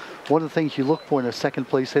 that's one of the things you look for in a second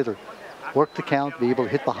place hitter. Work the count, be able to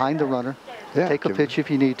hit behind the runner, take a pitch if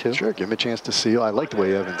you need to. Sure, give him a chance to seal. I like the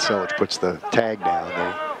way Evan Selich puts the tag down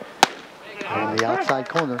there. On the outside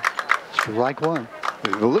corner, strike 1.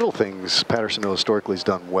 The little things Patterson historically has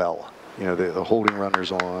done well. The holding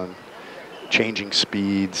runners on, changing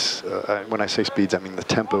speeds. When I say speeds, I mean the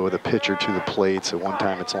tempo of the pitcher to the plate. So one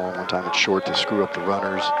time it's long, one time it's short to screw up the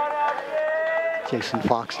runners. Jason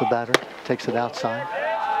Fox, the batter, takes it outside.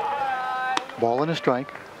 Ball and a strike.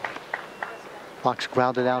 Fox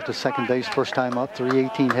grounded out to second base first time up,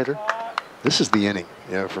 318 hitter. This is the inning,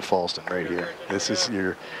 for Fallston right here.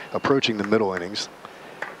 You're approaching the middle innings,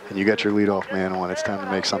 and you got your leadoff man on. It's time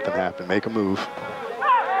to make something happen. Make a move.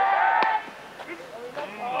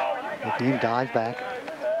 Making him dive back.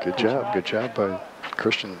 Good job by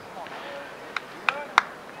Christian.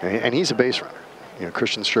 And he's a base runner.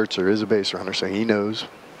 Christian Scherzer is a base runner, so he knows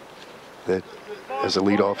that as a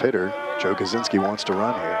leadoff hitter, Joe Kaczynski wants to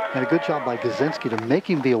run here. And a good job by Kaczynski to make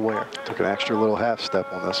him be aware. Took an extra little half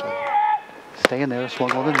step on this one. Staying there,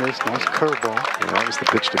 swung on and missed. Nice curveball. Yeah, that was the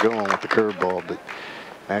pitch to go on with the curveball, but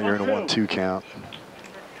now you're in a 1-2 count.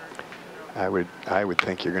 I would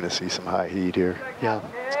think you're going to see some high heat here. Yeah.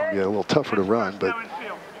 It's going to be a little tougher to run, but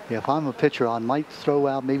yeah, if I'm a pitcher, I might throw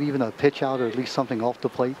out maybe even a pitch out or at least something off the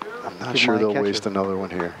plate. I'm not sure they'll waste another one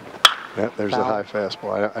here. There's the high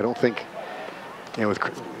fastball. I don't think,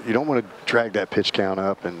 you don't want to drag that pitch count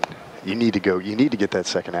up, and you need to get that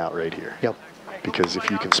second out right here. Yep. Because if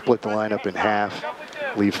you can split the lineup in half,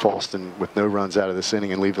 leave Fallston with no runs out of this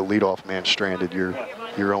inning and leave the leadoff man stranded,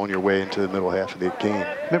 you're on your way into the middle half of the game.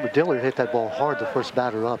 Remember, Dillard hit that ball hard the first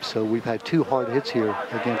batter up, so we've had 2 hard hits here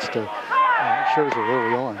against Scherzer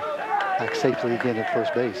early on. Back safely again at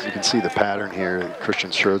first base. You can see the pattern here. Christian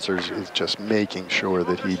Scherzer is just making sure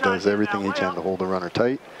that he does everything he can to hold the runner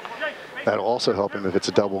tight. That'll also help him if it's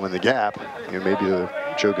a double in the gap. Maybe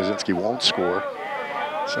Joe Kaczynski won't score.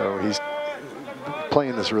 So he's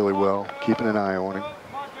playing this really well, keeping an eye on him.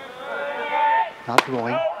 Not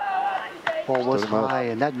going. Ball was high,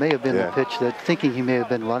 and that may have been the pitch that thinking he may have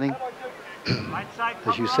been running.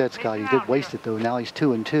 As you said, Scott, he did waste it though. Now he's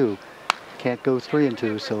 2-2. Can't go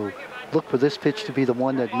 3-2. So look for this pitch to be the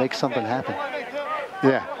one that makes something happen.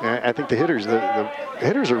 Yeah, I think the hitters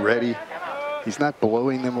are ready. He's not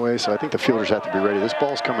blowing them away, so I think the fielders have to be ready. This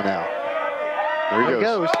ball's coming out. There he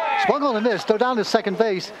goes. Swung on a miss. Throw down to second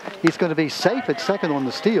base. He's going to be safe at second on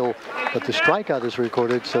the steal, but the strikeout is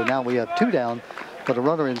recorded. So now we have 2 down, but a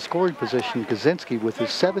runner in scoring position. Kaczynski with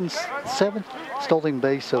his seventh stolen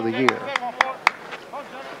base of the year.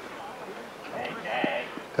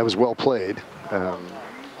 That was well played.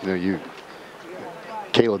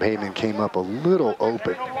 Caleb Heyman came up a little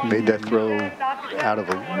open, made that throw out of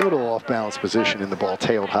a little off-balance position, and the ball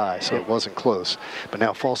tailed high, so it wasn't close. But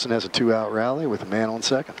now Fallston has a 2-out rally with a man on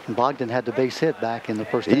second. And Bogdan had the base hit back in the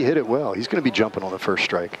first inning. He hit it well. He's going to be jumping on the first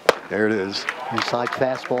strike. There it is. Inside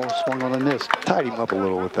fastball, swung on a miss. Tied him up a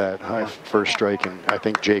little with that high first strike, and I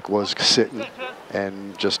think Jake was sitting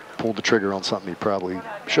and just pulled the trigger on something he probably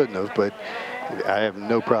shouldn't have, but I have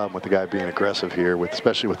no problem with the guy being aggressive here,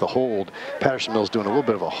 especially with the hold. Patterson Mill's doing a little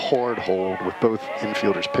bit of a hard hold with both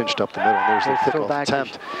infielders pinched up the middle. And there's the kickoff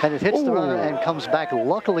attempt. And it hits the runner and comes back.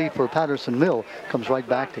 Luckily for Patterson Mill, comes right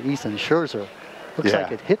back to Ethan Scherzer. Looks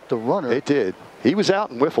like it hit the runner. It did. He was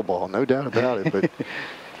out in wiffle ball, no doubt about it.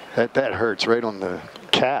 But that hurts right on the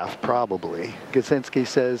calf, probably. Kaczynski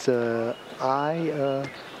says,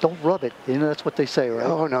 don't rub it. You know, that's what they say, right?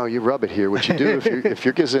 Oh, no, you rub it here. What you do if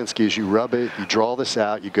you're Kaczynski is you rub it, you draw this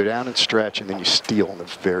out, you go down and stretch, and then you steal on the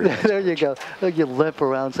very next There you go. You limp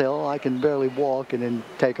around and say, oh, I can barely walk, and then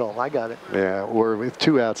take off. I got it. Yeah, or with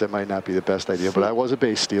 2 outs, that might not be the best idea, but I was a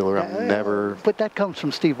base stealer. I'm never... But that comes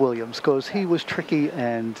from Steve Williams, because he was tricky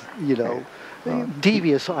and,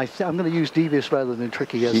 devious. I'm going to use devious rather than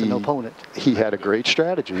tricky as an opponent. He had a great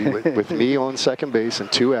strategy with me on second base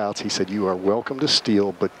and 2 outs. He said, you are welcome to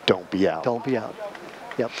steal, but don't be out. Don't be out.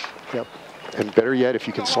 Yep. And better yet, if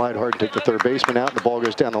you can slide hard and take the third baseman out and the ball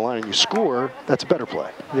goes down the line and you score, that's a better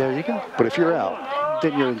play. There you go. But if you're out,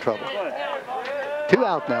 then you're in trouble. 2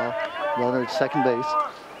 out now. Runner at second base.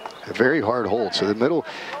 A very hard hold. So the middle,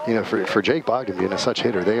 for Jake Bogdan being a such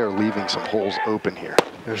hitter, they are leaving some holes open here.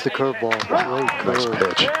 There's the curveball. Great curve. Nice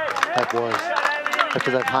pitch. That was.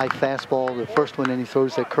 After that high fastball, the first one, and he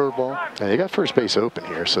throws that curveball. Now, they got first base open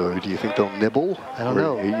here, so do you think they'll nibble? I don't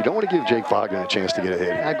know. You don't want to give Jake Bogdan a chance to get a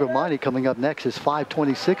hit. Agramani coming up next is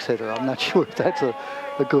 526 hitter. I'm not sure if that's a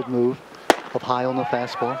good move. Up high on the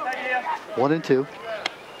fastball. 1 and 2.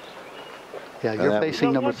 Yeah, you're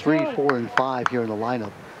facing number 3, 4, and 5 here in the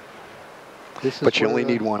lineup. But you only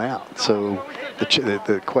need 1 out. So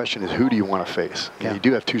the question is, who do you want to face? You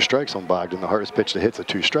do have 2 strikes on Bogdan. The hardest pitch to hit's a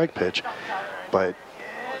 2-strike pitch. But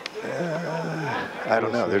I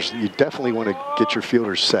don't know. You definitely want to get your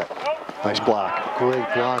fielders set. Nice block. Great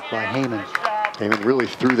block by Heyman. Heyman really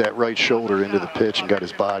threw that right shoulder into the pitch and got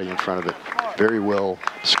his body in front of it. Very well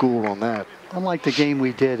schooled on that. Unlike the game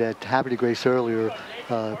we did at Happy Grace earlier,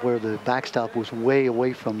 where the backstop was way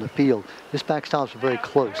away from the field, this backstop's very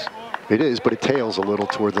close. It is, but it tails a little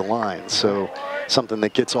toward the line. So something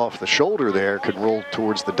that gets off the shoulder there could roll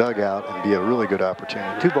towards the dugout and be a really good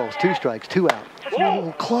opportunity. 2 balls, 2 strikes, 2 out.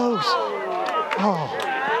 Oh, close. Oh,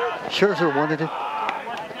 Scherzer wanted it.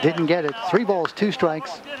 Didn't get it. 3 balls, 2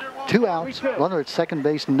 strikes, 2 outs. Runner at second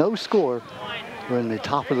base, no score. We're in the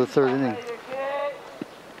top of the 3rd inning.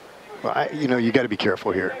 Well, you got to be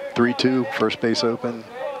careful here. 3-2, first base open.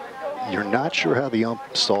 You're not sure how the ump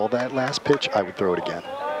saw that last pitch. I would throw it again.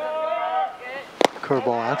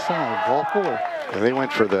 Curveball outside, ball 4. And they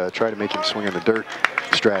went for the try to make him swing in the dirt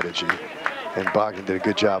strategy, and Bogdan did a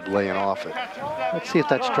good job laying off it. Let's see if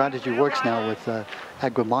that strategy works now with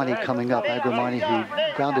Agramani coming up. Agramani,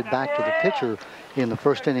 who grounded back to the pitcher in the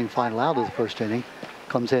 1st inning, final out of the 1st inning,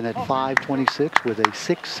 comes in at 526 with a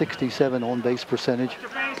 .667 on-base percentage.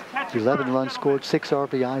 11 runs scored, 6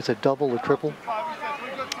 RBIs, a double, a triple.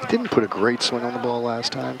 He didn't put a great swing on the ball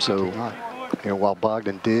last time, so while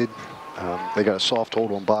Bogdan did, they got a soft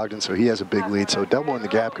hold on Bogdan, so he has a big lead. So a double in the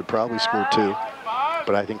gap could probably score 2.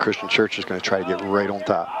 But I think Christian Church is going to try to get right on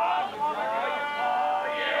top.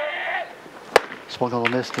 Swung on a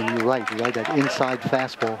miss, and you're right, that inside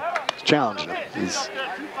fastball. He's challenging him.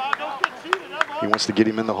 He wants to get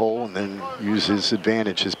him in the hole and then use his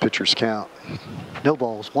advantage, his pitcher's count. No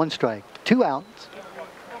balls, 1 strike, 2 outs.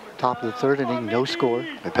 Top of the 3rd inning, no score.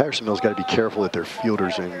 And Patterson Mill's got to be careful that their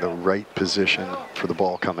fielders are in the right position for the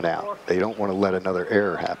ball coming out. They don't want to let another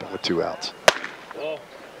error happen with 2 outs.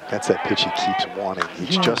 That's that pitch he keeps wanting.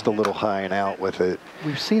 He's just a little high and out with it.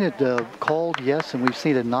 We've seen it called, yes, and we've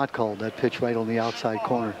seen it not called, that pitch right on the outside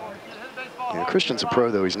corner. Christian's a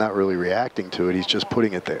pro, though. He's not really reacting to it. He's just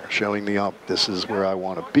putting it there, showing the ump, this is where I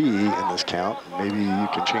want to be in this count. Maybe you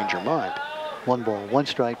can change your mind. 1 ball, 1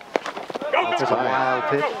 strike. That's a wild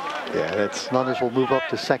pitch. Yeah, that's... Runners will move up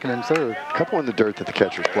to 2nd and 3rd. A couple in the dirt that the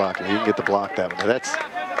catcher's blocking. He can get the block that one.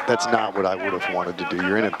 That's not what I would have wanted to do.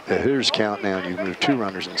 You're in a hitter's count now, and you move 2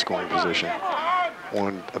 runners in scoring position.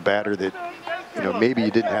 on a batter that, you know, maybe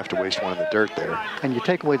you didn't have to waste one in the dirt there. And you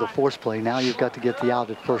take away the force play. Now you've got to get the out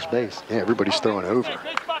at first base. Yeah, everybody's throwing over.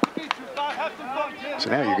 So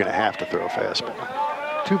now you're going to have to throw a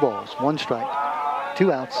fastball. 2 balls, 1 strike,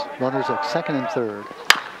 2 outs. Runners at second and third.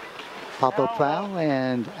 Pop-up foul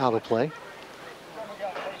and out of play.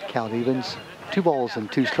 Count evens. 2 balls and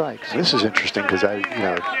 2 strikes. This is interesting because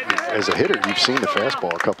as a hitter, you've seen the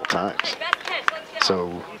fastball a couple times.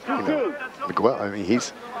 So, you know, Miguel, I mean,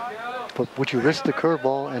 But would you risk the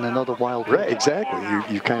curveball and another wild pitch? right, exactly.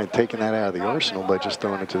 You've kind of taken that out of the arsenal by just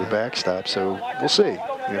throwing it to the backstop. So we'll see.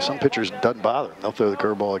 You know, some pitchers doesn't bother them. They'll throw the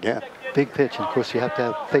curveball again. Big pitch, and of course you have to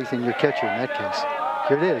have faith in your catcher in that case.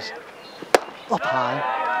 Here it is. Up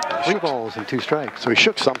high. 3 balls and 2 strikes. So he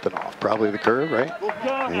shook something off, probably the curve, right?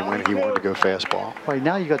 And he wanted to go fastball. Right,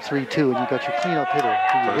 now you got 3-2, and you got your cleanup hitter.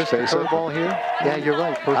 Do you risk the curveball here? Yeah, you're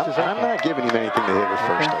right. First is I'm not giving him anything to hit with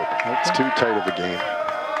first open. Okay. It's too tight of a game.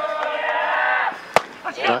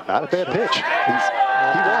 Not a bad pitch.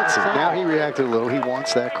 He wants it. Now he reacted a little. He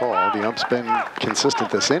wants that call. The ump's been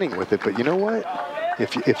consistent this inning with it. But you know what?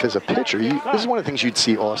 If as a pitcher, this is one of the things you'd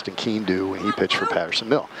see Austin Keene do when he pitched for Patterson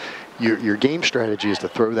Mill. Your game strategy is to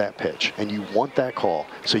throw that pitch, and you want that call,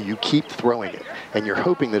 so you keep throwing it. And you're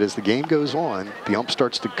hoping that as the game goes on, the ump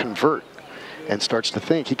starts to convert and starts to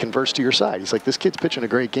think. He converts to your side. He's like, this kid's pitching a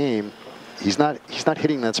great game. He's not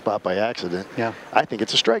hitting that spot by accident. Yeah. I think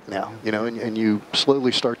it's a strike now, you know, and you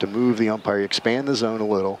slowly start to move the umpire, you expand the zone a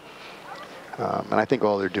little. And I think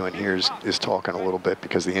all they're doing here is talking a little bit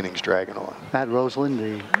because the inning's dragging on. Matt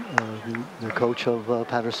Roseland, the coach of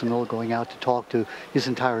Patterson Mill, going out to talk to his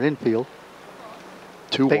entire infield.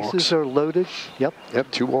 2 Bases walks. are loaded. Yep.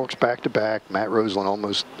 2 walks back to back. Matt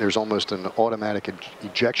Roseland there's almost an automatic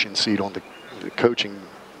ejection seat on the coaching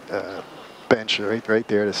bench right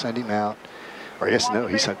there to send him out. Or yes, no,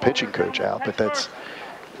 he sent pitching coach out, but that's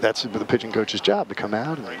the pitching coach's job, to come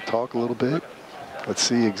out and talk a little bit. Let's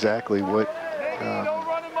see exactly what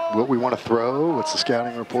we want to throw. What's the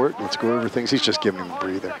scouting report? Let's go over things. He's just giving him a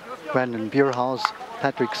breather. Brandon Bierhaus,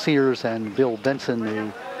 Patrick Sears, and Bill Benson,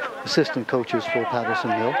 the assistant coaches for Patterson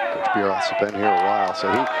Mill. Coach Bierhaus has been here a while, so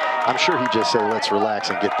I'm sure he just said, let's relax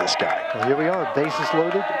and get this guy. Well, here we are, bases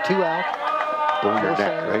loaded, 2 out. Blow your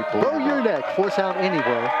neck, right? Blow your neck. Force out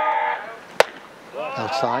anywhere.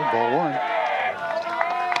 Outside, ball 1.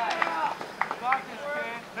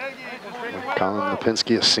 Colin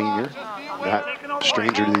Lipinski, a senior, not a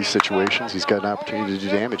stranger to these situations. He's got an opportunity to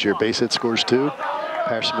do damage here. Base hit, scores 2.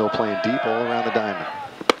 Patterson Mill playing deep all around the diamond.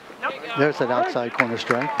 There's that outside corner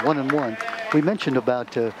strike, 1-1. We mentioned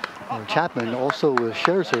about Chapman. Also,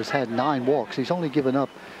 Scherzer has had 9 walks. He's only given up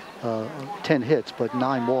 10 hits, but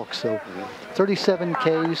 9 walks. So 37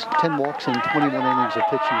 Ks, 10 walks, and 21 innings of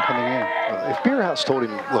pitching coming in. If Bierhaus told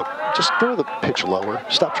him, look, just throw the pitch lower.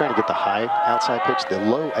 Stop trying to get the high outside pitch, the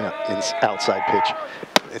low outside pitch.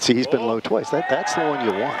 And see, he's been low twice. That's the one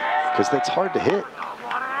you want, because that's hard to hit.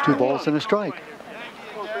 2 balls and a strike.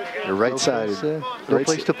 The right side. No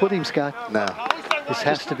place to put him, Scott. No. This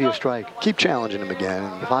has to be a strike. Keep challenging him again.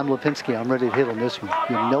 If I'm Lipinski, I'm ready to hit on this one.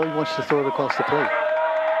 You know he wants to throw it across the plate.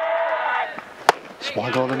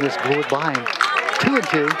 Swung on and this, blew it by him.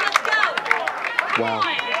 2-2. Wow.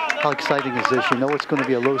 How exciting is this? You know it's going to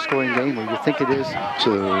be a low-scoring game, or you think it is.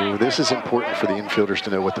 So this is important for the infielders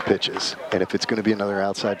to know what the pitch is. And if it's going to be another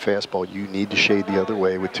outside fastball, you need to shade the other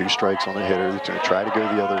way with 2 strikes on the hitter. He's going to try to go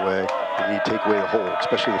the other way. You need to take away the hole,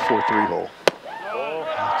 especially the 4-3 hole.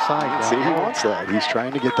 Outside. See, he wants that. He's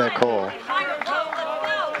trying to get that call.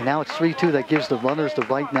 And now it's 3-2. That gives the runners the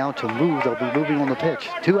right now to move. They'll be moving on the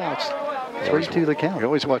pitch. 2 outs. 3-2 the count. You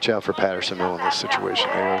always watch out for Patterson Mill in this situation.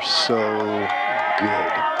 They are so good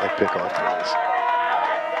at pickoff plays.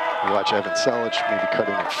 You watch Evan Selich maybe cut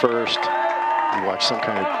in at first. You watch some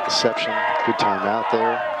kind of deception. Good time out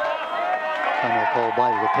there. Timeout called by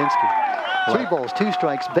Lipinski. 3 balls, 2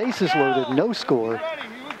 strikes, bases loaded, no score.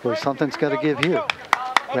 Boy, something's got to give here.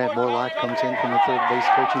 Brad Morlock comes in from the third base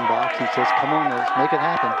coaching box. He says, come on, let's make it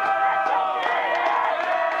happen.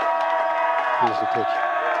 Here's the pitch.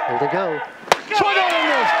 There they go. Swung on and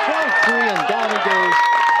miss. Strike 3, and down he goes.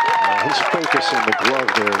 His focus on the glove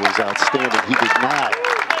there was outstanding. He did not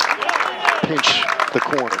pinch the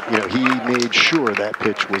corner. You know, he made sure that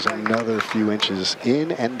pitch was another few inches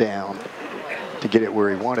in and down to get it where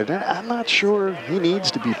he wanted. And I'm not sure he needs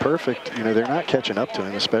to be perfect. You know, they're not catching up to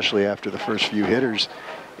him, especially after the first few hitters,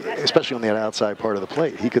 especially on that outside part of the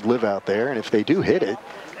plate. He could live out there, and if they do hit it,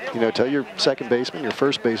 you know, tell your second baseman, your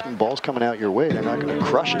first baseman, ball's coming out your way. They're not going to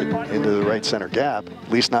crush it into the right center gap, at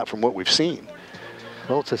least not from what we've seen.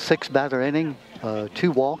 Well, it's a 6-batter inning,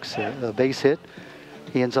 2 walks, a base hit.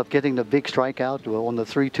 He ends up getting the big strikeout on the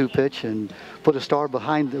 3-2 pitch and put a star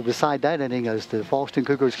beside that inning as the Fallston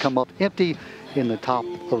Cougars come up empty in the top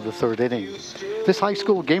of the 3rd inning. This high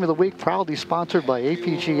school game of the week proudly sponsored by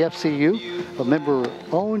APG FCU, a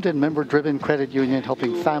member-owned and member-driven credit union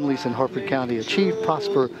helping families in Harford County achieve,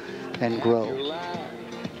 prosper, and grow.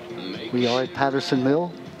 We are at Patterson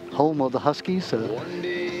Mill, home of the Huskies.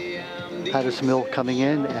 Patterson Mill coming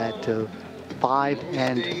in at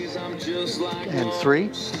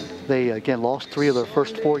 5-3. They again lost 3 of their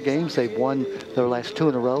first 4 games. They've won their last 2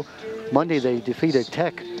 in a row. Monday they defeated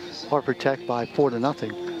Harford Tech by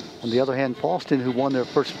 4-0. On the other hand, Fallston, who won their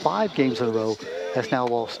first 5 games in a row, has now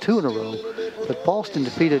lost 2 in a row. But Fallston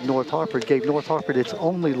defeated North Harford, gave North Harford its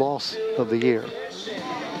only loss of the year.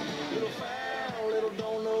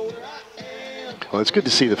 Well, it's good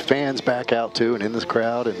to see the fans back out too and in this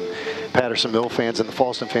crowd, and Patterson Mill fans and the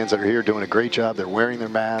Fallston fans that are here doing a great job. They're wearing their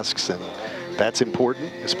masks, and that's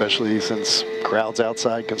important, especially since crowds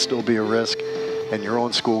outside can still be a risk in your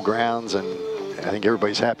own school grounds. And I think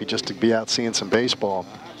everybody's happy just to be out seeing some baseball.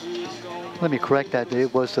 Let me correct that.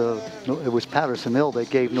 It was Patterson Mill that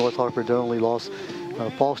gave North Harford their only loss.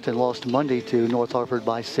 Fallston lost Monday to North Harford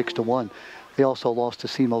by 6-1. They also lost to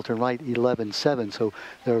C. Moulton Wright 11-7. So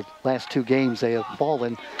their last 2 games they have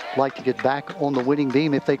fallen. Like to get back on the winning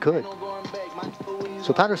beam if they could.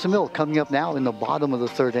 So Patterson Mill coming up now in the bottom of the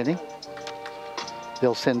 3rd inning.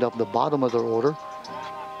 They'll send up the bottom of their order.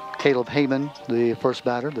 Caleb Heyman, the first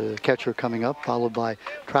batter, the catcher coming up, followed by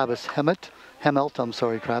Travis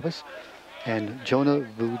Travis, and Jonah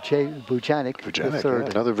Vujanic, the third. Yeah,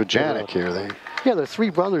 another Vujanic here. Yeah, they're 3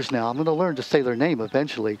 brothers now. I'm going to learn to say their name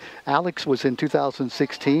eventually. Alex was in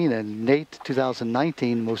 2016, and Nate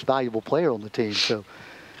 2019, most valuable player on the team. So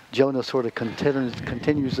Jonah sort of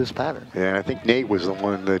continues this pattern. Yeah, I think Nate was the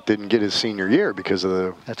one that didn't get his senior year because of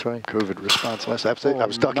the COVID response last time. I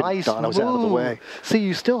was ducking Don. I was out of the way. See,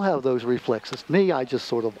 you still have those reflexes. Me, I just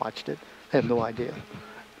sort of watched it. I have no idea.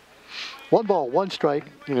 1 ball, 1 strike.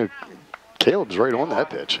 You know, Caleb's right on that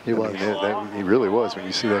pitch. He was. He really was when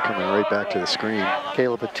you see that coming right back to the screen.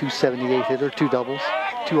 Caleb, a .278 hitter, 2 doubles,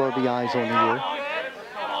 2 RBIs on the year.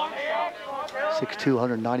 6'2",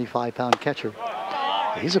 195-pound catcher.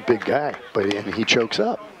 He's a big guy, but he chokes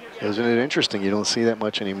up. Isn't it interesting? You don't see that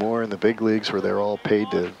much anymore in the big leagues where they're all paid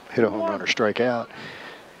to hit a home run or strike out.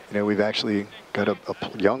 You know, we've actually got a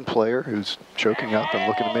young player who's choking up and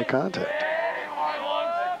looking to make contact.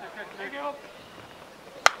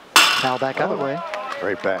 Foul back out of the way.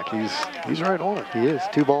 Right back. He's right on it. He is.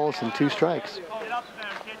 2 balls and 2 strikes.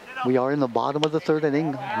 We are in the bottom of the 3rd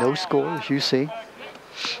inning. No score, as you see.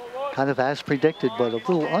 Kind of as predicted, but a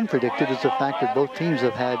little unpredicted is the fact that both teams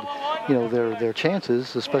have had, you know, their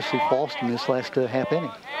chances, especially Fallston this last half inning.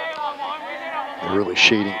 They're really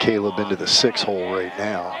shading Caleb into the 6 hole right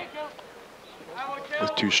now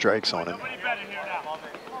with 2 strikes on him.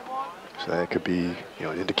 So that could be, you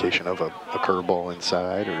know, an indication of a curveball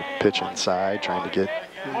inside or pitch inside, trying to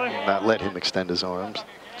not let him extend his arms.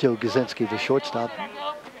 Joe Gazinski, the shortstop,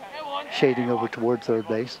 shading over toward 3rd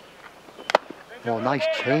base. Well, nice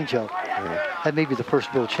changeup. Yeah. That may be the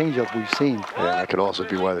first real changeup we've seen. Yeah, that could also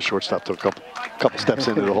be why the shortstop took a couple steps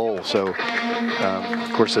into the hole. So,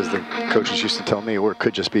 of course, as the coaches used to tell me, or it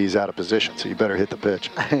could just be he's out of position, so you better hit the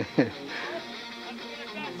pitch.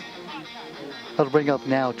 I'll bring up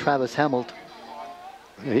now Travis Hamilton.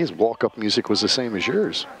 Yeah, his walk-up music was the same as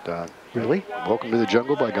yours, Don. Really? Welcome to the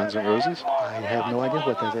Jungle by Guns N' Roses. I have no idea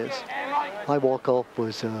what that is. My walk-up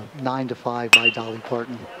was 9 to 5 by Dolly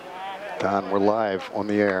Parton. Don, we're live on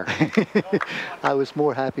the air. I was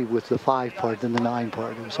more happy with the 5 part than the 9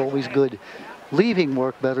 part. It was always good leaving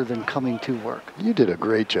work better than coming to work. You did a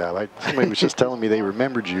great job. Somebody was just telling me they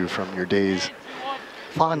remembered you from your days.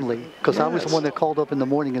 Fondly, because I was the one that called up in the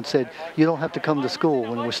morning and said, you don't have to come to school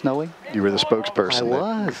when it was snowing. You were the spokesperson. I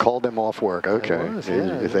was. That called them off work. Okay. I was,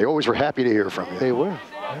 yeah. They always were happy to hear from you. They were.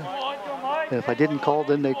 Yeah. And if I didn't call,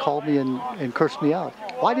 then they called me and cursed me out.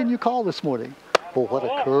 Why didn't you call this morning? Oh, what a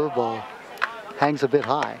curveball. Hangs a bit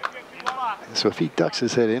high. So if he ducks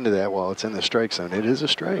his head into that while it's in the strike zone, it is a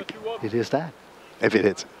strike. It is that. If it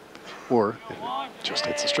hits it. Or if it just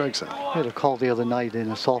hits the strike zone. I had a call the other night in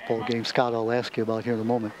a softball game, Scott, I'll ask you about here in a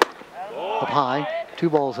moment. Up high, 2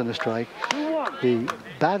 balls and a strike. The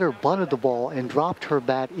batter bunted the ball and dropped her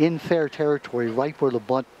bat in fair territory right where the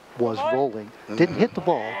bunt was rolling. Didn't hit the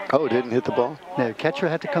ball. Oh, didn't hit the ball? No, the catcher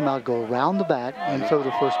had to come out, go around the bat, and throw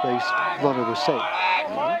the first base runner was safe.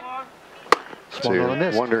 So you're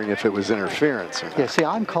wondering if it was interference or not. Yeah, see,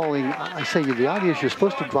 I'm calling, I say the idea is you're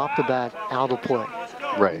supposed to drop the bat out of play.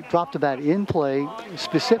 Right. Dropped the bat in play,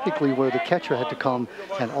 specifically where the catcher had to come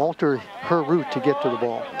and alter her route to get to the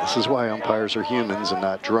ball. This is why umpires are humans and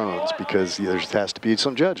not drones, because there has to be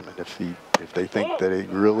some judgment. If they think that it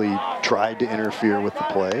really tried to interfere with the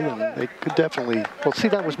play, then they could definitely. Well, see,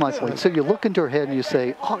 that was my point. So you look into her head and you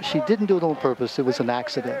say, oh, she didn't do it on purpose. It was an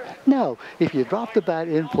accident. No, if you drop the bat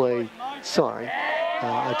in play, sorry.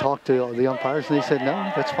 I talked to the umpires and they said,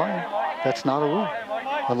 no, that's fine. That's not a rule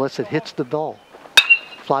unless it hits the ball.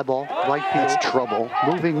 Fly ball, right field. That's trouble.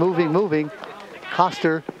 Moving.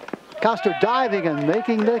 Coster diving and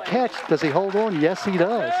making the catch. Does he hold on? Yes, he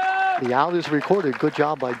does. The out is recorded. Good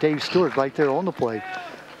job by Dave Stewart right there on the play.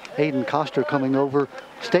 Hayden Coster coming over,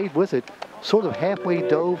 stayed with it. Sort of halfway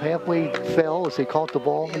dove, halfway fell as he caught the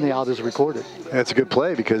ball, and the out is recorded. That's a good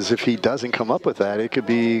play, because if he doesn't come up with that, it could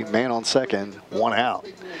be man on second, 1 out.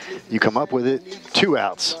 You come up with it, 2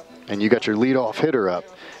 outs, and you got your leadoff hitter up,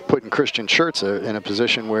 putting Christian Scherzer in a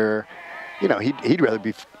position where, you know, he'd rather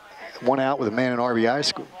be 1 out with a man in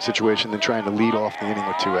RBI situation than trying to lead off the inning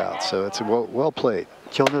with 2 outs. So it's well played.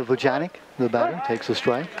 Jonah Vujanik, the batter, takes a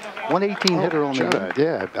strike. 118 hitter on the year.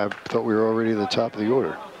 Yeah, I thought we were already at the top of the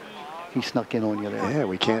order. He snuck in on you there. Yeah,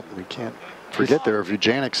 we can't forget there are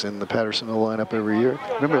Vujanics in the Patterson lineup every year.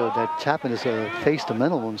 Remember that Chapman has faced a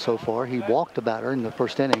minimum so far. He walked the batter in the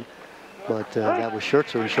first inning, but that was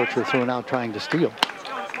Scherzer, and Scherzer thrown out trying to steal.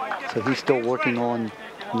 So he's still working on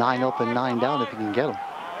 9 up and 9 down if he can get them.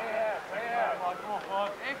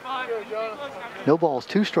 No balls,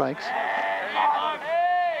 2 strikes.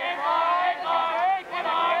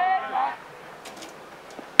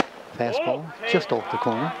 Fastball just off the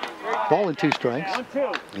corner. Ball and 2 strikes.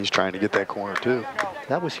 He's trying to get that corner too.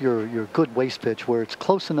 That was your good waste pitch, where it's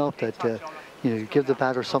close enough that you give the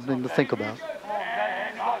batter something to think about.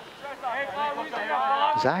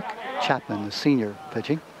 Zach Chapman, the senior,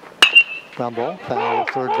 pitching. Ground ball, foul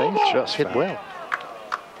third base. Just hit foul. well.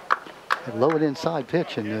 A low and inside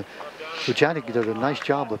pitch, and Vujanik did a nice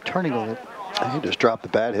job of turning on it. He just dropped the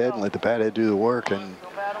bat head and let the bat head do the work, and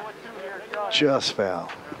just foul.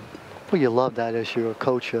 Well, you love that as you're a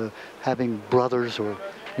coach, having brothers or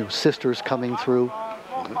sisters coming through.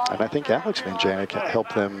 And I think Alex Vujanik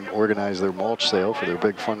helped them organize their mulch sale for their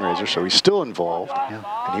big fundraiser, so he's still involved. Yeah.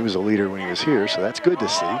 And he was a leader when he was here, so that's good to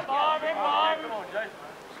see.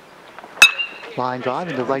 Line drive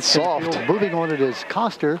in the right center field. Moving on it is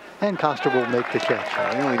Coster, and Coster will make the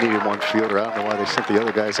catch. They only needed 1 fielder. I don't know why they sent the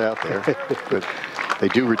other guys out there, but they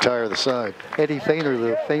do retire the side. Eddie Feiner,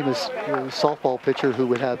 the famous softball pitcher who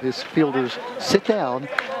would have his fielders sit down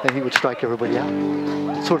and he would strike everybody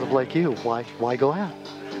out. Sort of like you. Why go out?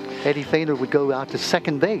 Eddie Feiner would go out to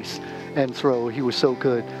second base and throw. He was so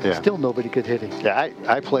good. Yeah. Still nobody could hit him. Yeah,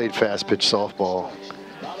 I played fast pitch softball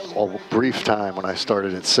a brief time when I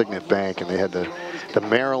started at Signet Bank, and they had the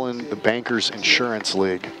Maryland, the Bankers Insurance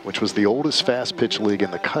League, which was the oldest fast pitch league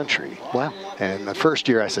in the country. Wow. And the first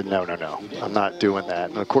year I said, no, I'm not doing that.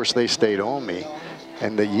 And of course they stayed on me.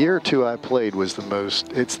 And the year or 2 I played was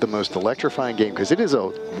it's the most electrifying game, because it is a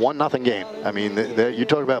 1-0 game. I mean, you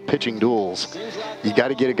talk about pitching duels. You got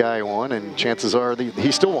to get a guy on, and chances are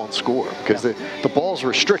he still won't score, because the ball's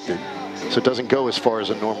restricted. So it doesn't go as far as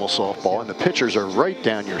a normal softball, and the pitchers are right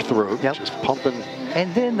down your throat, just pumping.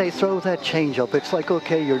 And then they throw that changeup. It's like,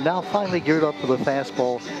 okay, you're now finally geared up for the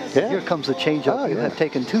fastball. Yeah. Here comes the changeup. You have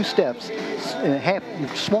taken 2 steps,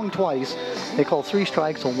 you've swung twice. They call 3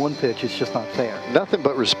 strikes on 1 pitch. It's just not fair. Nothing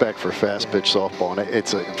but respect for fast pitch softball, and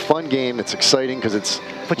it's a fun game. It's exciting because it's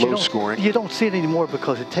low scoring. You don't see it anymore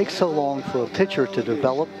because it takes so long for a pitcher to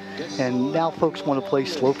develop. And now folks want to play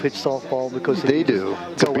slow pitch softball because they do.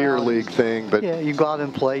 It's a beer league thing, but yeah, you go out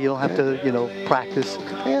and play. You don't have to, practice.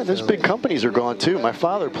 Yeah, those big companies are gone too. My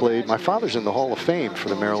father played. My father's in the Hall of Fame for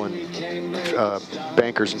the Maryland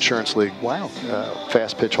Bankers Insurance League. Wow.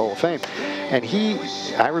 Fast pitch Hall of Fame, and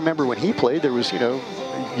I remember when he played, there was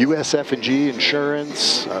USF&G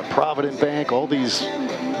Insurance, Provident Bank, all these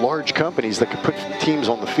large companies that could put teams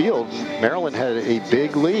on the field. Maryland had a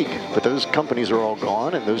big league, but those companies are all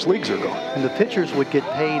gone and those leagues are gone. And the pitchers would get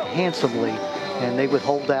paid handsomely, and they would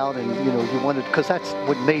hold out, and you wanted, because that's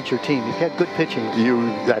what made your team. You had good pitching.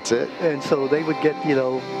 That's it. And so they would get,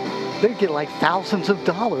 they'd get like thousands of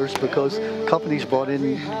dollars because companies brought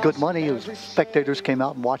in good money. Spectators came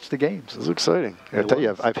out and watched the games. It was exciting. I tell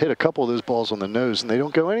you, I've hit a couple of those balls on the nose, and they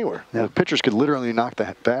don't go anywhere. Yeah. The pitchers could literally knock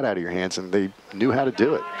the bat out of your hands, and they knew how to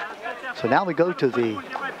do it. So now we go to the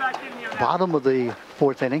bottom of the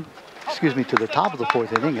 4th inning. Excuse me, to the top of the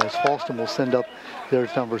 4th inning, as Fallston will send up their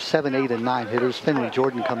number 7, 8, and 9 hitters. Finley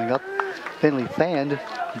Jordan coming up. Finley fanned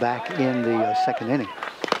back in the 2nd inning.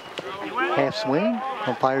 Half swing.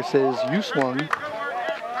 Umpire says you swung.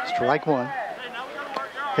 Strike one.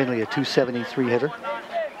 Finley, a 273 hitter.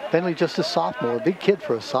 Finley just a sophomore, a big kid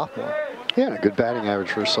for a sophomore. Yeah, a good batting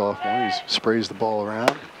average for a sophomore. He sprays the ball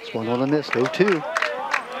around. Swung on a miss, 0-2.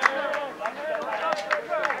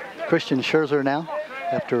 Christian Scherzer now,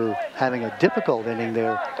 after having a difficult inning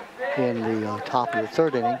there in the top of the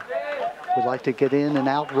third inning, would like to get in and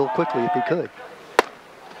out real quickly if he could.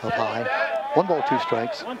 Up high. 1 ball, 2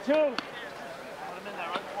 strikes. 1-2.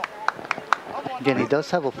 Again, he does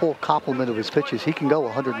have a full complement of his pitches. He can go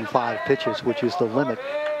 105 pitches, which is the limit.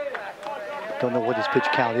 Don't know what his pitch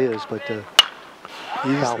count is, but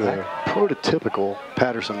he's the prototypical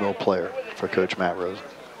Patterson Mill player for Coach Matt Rosen.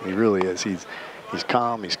 He really is. He's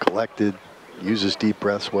calm, he's collected, uses deep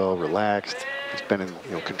breaths well, relaxed. He's been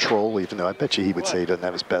in control, even though I bet you he would say he doesn't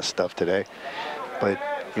have his best stuff today. But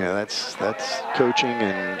that's coaching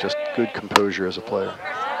and just good composure as a player.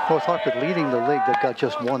 North Hartford leading the league. They've got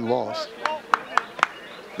just 1 loss.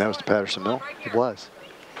 That was to Patterson Mill. It was.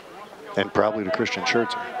 And probably to Christian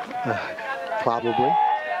Scherzer. Probably.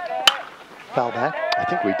 Foul back. I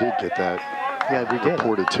think we did get that we did.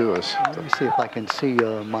 Reported to us. Let me see if I can see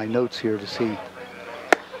my notes here to see.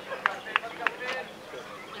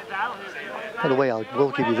 By the way, I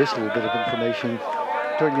will give you this little bit of information.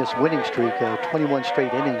 During this winning streak, 21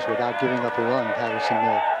 straight innings without giving up a run, Patterson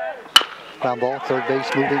Mill. Ground ball, third base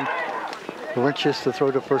moving. Laurentius to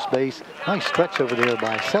throw to first base. Nice stretch over there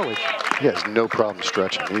by Selich. He has no problem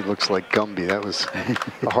stretching. He looks like Gumby. That was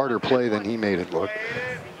a harder play than he made it look.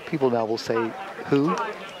 People now will say, who?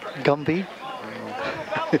 Gumby?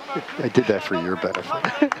 I did that for your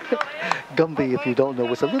benefit. Gumby, if you don't know,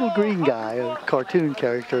 was a little green guy, a cartoon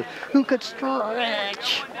character who could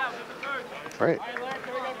stretch. Right.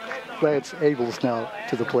 Lance Abels now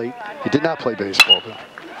to the plate. He did not play baseball, but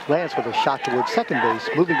Lance with a shot towards second base,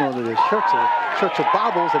 moving on to the Scherzer. Scherzer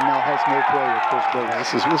bobbles and now has no play at first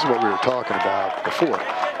base. This is what we were talking about before.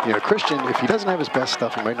 Christian, if he doesn't have his best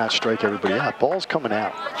stuff, he might not strike everybody out. Ball's coming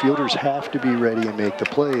out. Fielders have to be ready and make the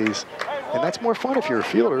plays. And that's more fun if you're a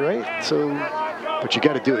fielder, right? But you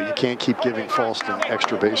got to do it. You can't keep giving Fallston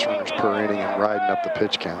extra base runners per inning and riding up the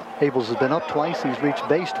pitch count. Abels has been up twice. He's reached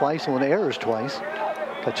base twice on errors twice.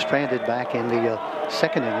 Got stranded back in the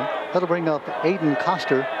second inning. That'll bring up Aiden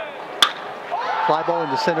Coster. Fly ball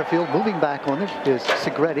into center field. Moving back on it is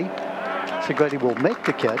Segretti. Segretti will make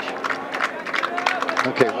the catch.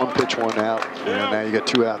 Okay, 1 pitch, 1 out. Now you got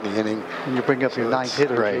 2 out in the inning. And you bring up your 9th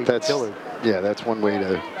hitter, right? Dillard. Yeah, that's one way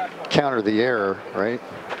to counter the error, right?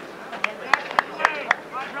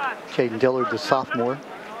 Caden Dillard, the sophomore,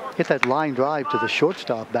 hit that line drive to the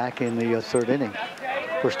shortstop back in the third inning.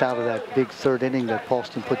 First out of that big third inning that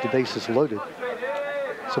Fallston put the bases loaded.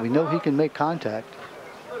 So we know he can make contact.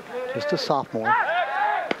 Just a sophomore.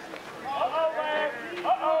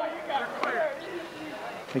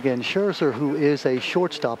 Again, Scherzer, who is a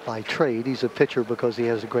shortstop by trade, he's a pitcher because he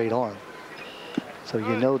has a great arm. So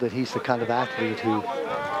you know that he's the kind of athlete who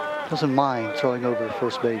doesn't mind throwing over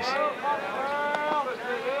first base.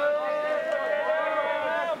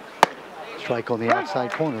 Strike on the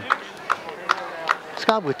outside corner.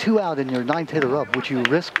 Scott, with 2 out and your 9th hitter up, would you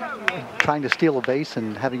risk trying to steal a base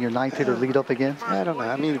and having your 9th hitter lead up again? I don't know.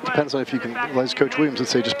 I mean, it depends on if you can, as Coach Williams would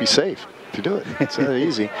say, just be safe if you do it. It's that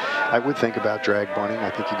easy. I would think about drag bunting. I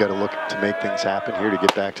think you got to look to make things happen here to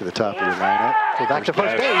get back to the top of your lineup. Go back to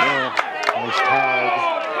first base. Nice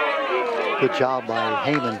tag. Good job by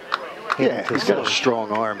Heyman. Yeah, he's got a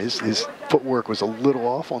strong arm. His footwork was a little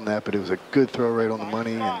off on that, but it was a good throw right on the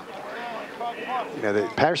money.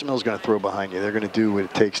 And Patterson Mill's going to throw behind you. They're going to do what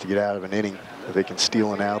it takes to get out of an inning. If they can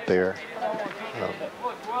steal an out there.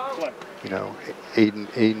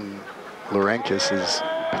 Aiden Laurenkis is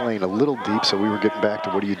playing a little deep, so we were getting back to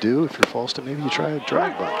what do you do if you're Fallston? Maybe you try a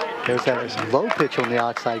drag bunt. There's that low pitch on the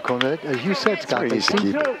outside corner. As you said, Scott, they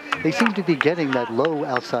seem to be getting that low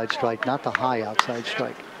outside strike, not the high outside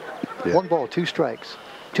strike. Yeah. 1 ball, 2 strikes,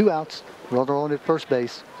 2 outs, runner on at first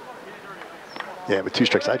base. Yeah, with 2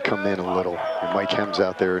 strikes, I'd come in a little. And Mike Hem's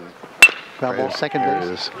out there. And ground ball, second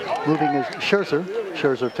base. Moving is Scherzer.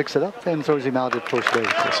 Scherzer picks it up and throws him out at first base.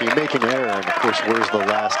 So you make an error, and of course, where's the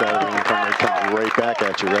last out of the inning? It comes right back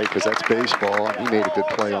at you, right? Because that's baseball, and he made a good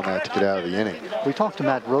play on that to get out of the inning. We talked to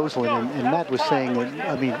Matt Roseland, and Matt was saying,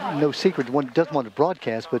 I mean, no secret, one doesn't want to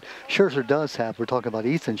broadcast, but Scherzer does have, we're talking about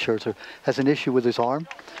Ethan Scherzer, has an issue with his arm.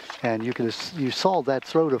 And you saw that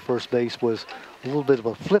throw to first base was a little bit of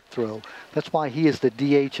a flip throw. That's why he is the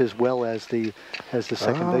DH as well as the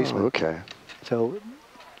second baseman. Okay. So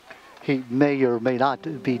he may or may not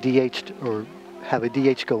be DH'd or have a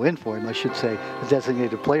DH go in for him, I should say, a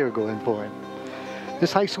designated player go in for him.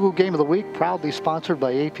 This high school game of the week proudly sponsored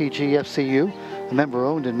by APG FCU. a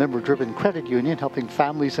member-owned and member-driven credit union helping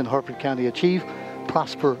families in Harford County achieve,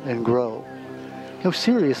 prosper, and grow. No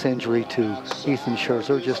serious injury to Ethan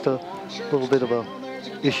Scherzer, just a little bit of a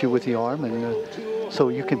issue with the arm, and so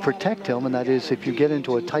you can protect him, and that is if you get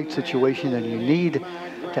into a tight situation and you need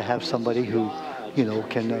to have somebody who, you know,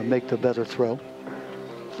 can make the better throw.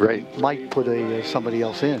 Right. Might put somebody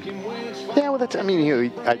else in. Yeah, well, that's, I mean, you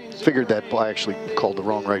know, I figured that I actually called the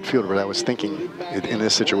wrong right fielder, but I was thinking in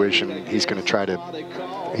this situation, he's going to try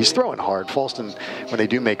to, he's throwing hard. Fallston, when they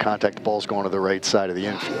do make contact, the ball's going to the right side of the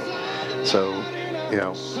infield. So, you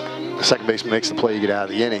know, the second baseman makes the play, you get out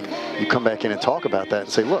of the inning, you come back in and talk about that and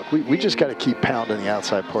say, look, we just got to keep pounding the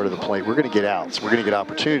outside part of the plate. We're going to get outs. We're going to get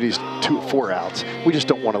opportunities, 4 outs. We just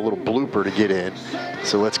don't want a little blooper to get in.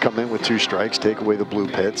 So let's come in with 2 strikes, take away the blue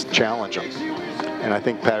pits, challenge them. And I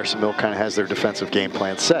think Patterson Mill kind of has their defensive game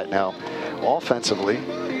plan set. Now, offensively,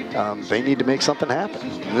 they need to make something happen.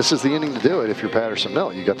 And this is the inning to do it if you're Patterson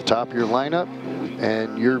Mill. You got the top of your lineup,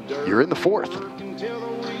 and you're in the 4th.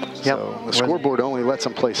 Yep. So the scoreboard only lets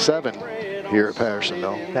them play 7 here at Patterson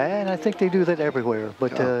Mill. And I think they do that everywhere,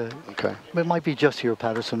 but okay. It might be just here at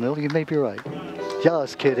Patterson Mill. You may be right.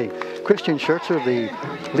 Just kidding. Christian Scherzer, the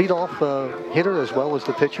leadoff hitter as well as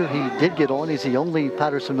the pitcher. He did get on. He's the only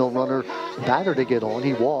Patterson Mill runner batter to get on.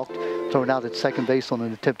 He walked, thrown out at second base on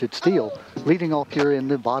an attempted steal. Leading off here in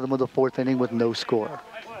the bottom of the 4th inning with no score.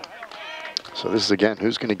 So this is, again,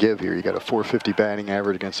 who's going to give here? You got a 450 batting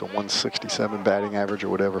average against a 167 batting average or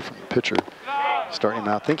whatever from the pitcher. Starting him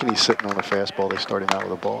out, thinking he's sitting on a fastball. They start him out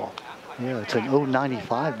with a ball. Yeah, it's an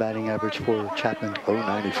 0.95 batting average for Chapman.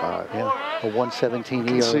 0.95. Yeah, a 117 ERA.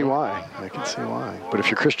 I can see why. I can see why. But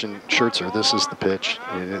if you're Christian Scherzer, this is the pitch.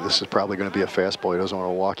 This is probably going to be a fastball. He doesn't want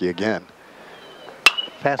to walk you again.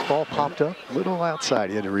 Fastball popped up. A little outside.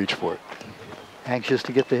 He had to reach for it. Anxious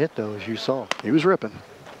to get the hit, though, as you saw. He was ripping.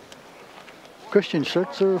 Christian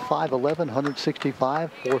Scherzer, 5'11",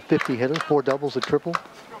 165, 450 hitter, 4 doubles, a triple.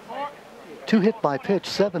 2 hit by pitch,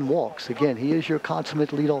 7 walks. Again, he is your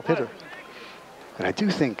consummate leadoff hitter. And I do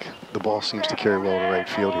think the ball seems to carry well to right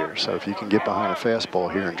field here. So if you can get behind a fastball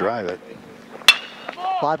here and drive it.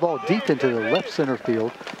 Fly ball deep into the left center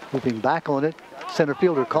field. Moving back on it. Center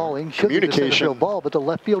fielder calling. Should be the center field ball, but the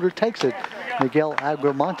left fielder takes it. Miguel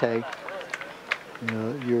Agramonte.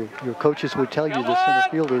 Your coaches would tell you the center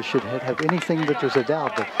fielder should have anything but there's a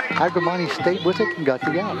doubt, but Agramonte stayed with it and got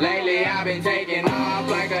the out.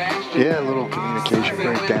 Yeah, a little communication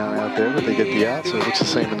breakdown out there, but they get the out, so it looks the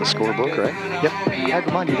same in the scorebook, right? Yep.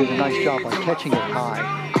 Agramonte did a nice job on catching it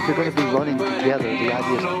high. If you're going to be running together, the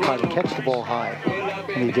idea is to try to catch the ball high,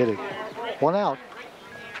 and he did it. 1 out.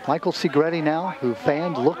 Michael Segretti now, who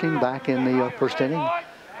fanned looking back in the 1st inning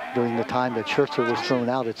during the time that Scherzer was thrown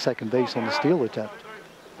out at second base on the steal attempt.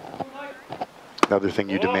 Another thing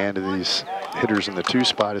you demand of these hitters in the 2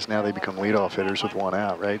 spot is now they become leadoff hitters with 1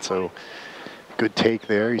 out, right? So good take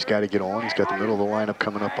there. He's got to get on. He's got the middle of the lineup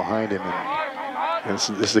coming up behind him. And this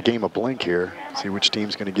is a game of blink here. See which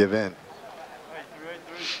team's going to give in.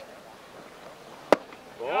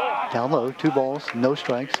 Down low, 2 balls, no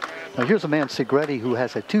strikes. Now here's a man, Segretti, who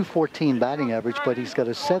has a 214 batting average, but he's got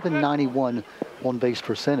a 791 on-base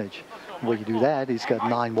percentage. Well, you do that, he's got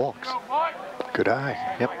 9 walks. Good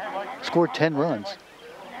eye. Yep. Scored 10 runs.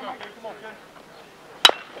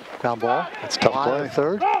 Ground ball. That's a tough play.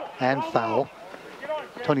 3rd and foul.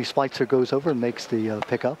 Tony Schweitzer goes over and makes the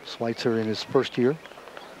pickup. Schweitzer in his 1st year.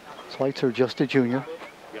 Schweitzer just a junior.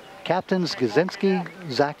 Captains Gazinski,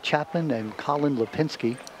 Zach Chapman, and Colin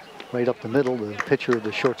Lipinski. Right up the middle, the pitcher,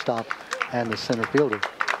 the shortstop, and the center fielder.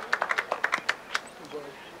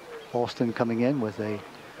 Fallston coming in with a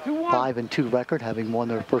 5-2 record, having won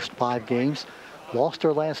their first 5 games. Lost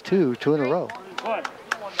their last 2 in a row.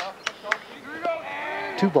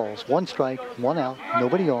 2 balls, 1 strike, 1 out,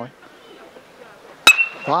 nobody on.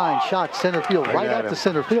 Fine shot, center field, right at the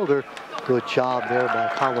center fielder. Good job there by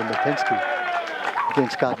Colin Lipinski. Again,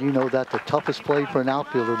 Scott, you know that the toughest play for an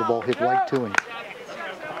outfielder, the ball hit right to him.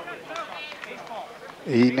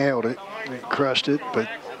 He nailed it. He crushed it, but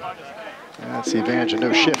that's the advantage of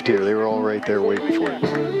no shift here. They were all right there waiting for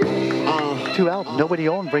it. 2 out, nobody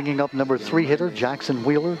on, bringing up number 3 hitter, Jackson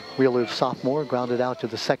Wheeler. Wheeler's sophomore, grounded out to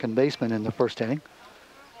the second baseman in the 1st inning.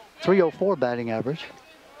 304 batting average.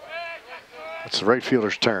 It's the right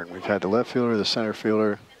fielder's turn. We've had the left fielder, the center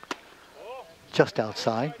fielder. Just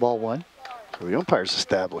outside, ball 1. So the umpires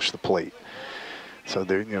established the plate. So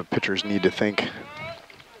pitchers need to think.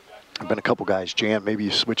 There've been a couple guys jammed. Maybe you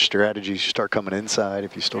switch strategies. You start coming inside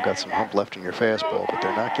if you still got some hump left in your fastball, but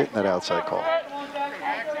they're not getting that outside call.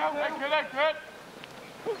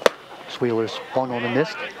 Wheeler's one on a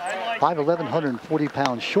missed. 5'11",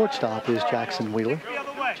 140-pound shortstop is Jackson Wheeler,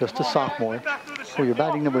 just a sophomore. So you're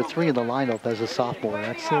batting number 3 in the lineup as a sophomore.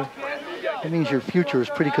 That means your future is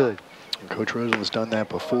pretty good. Coach Rosen's done that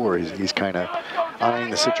before. He's kind of eyeing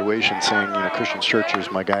the situation, saying, you know, Christian Schertzer's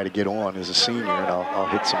my guy to get on as a senior, and I'll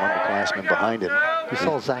hit some underclassmen behind him. You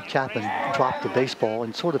saw Zach Chapman drop the baseball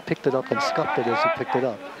and sort of picked it up and scuffed it as he picked it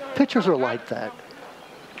up. Pitchers are like that.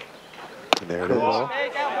 And there it is.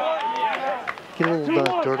 Get a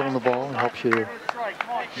little dirt on the ball and helps you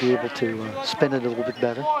be able to spin it a little bit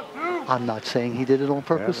better. I'm not saying he did it on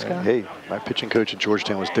purpose, Scott. Hey, my pitching coach at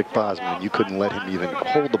Georgetown was Dick Bosman, and you couldn't let him even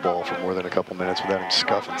hold the ball for more than a couple minutes without him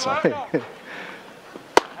scuffing something.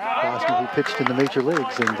 Bosman, who pitched in the major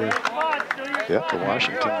leagues, and yeah, the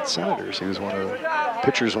Washington Senators. He was one of the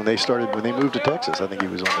pitchers when they moved to Texas. I think he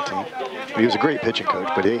was on the team. He was a great pitching coach,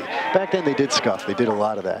 but back then they did scuff. They did a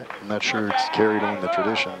lot of that. I'm not sure it's carried on the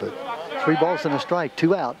tradition, but 3 balls and a strike,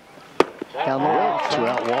 2 out. Down the line. 2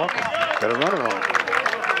 out walk. Got a runner on.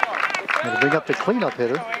 Going to bring up the cleanup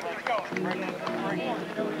hitter.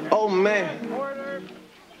 Oh man.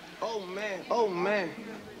 Oh man. Oh man.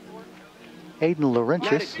 Aiden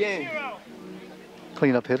Laurentius,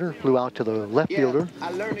 cleanup hitter, flew out to the left fielder,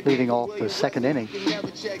 leading off the 2nd inning.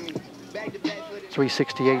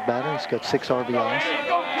 368 batter, he's got 6 RBIs.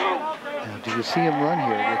 Now, do you see him run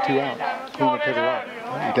here with 2 out? Cleanup hitter up.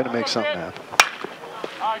 Well, you got to make something happen.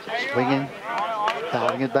 Swinging,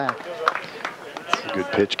 fouling it back. It's a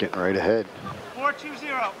good pitch, getting right ahead.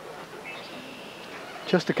 4-2-0.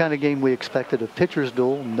 Just the kind of game we expected, a pitcher's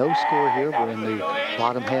duel. No score here. We're in the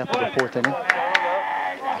bottom half of the 4th inning.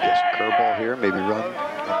 I guess a curveball here, maybe run on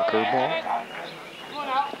the curveball.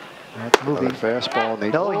 That's moving. Another fastball.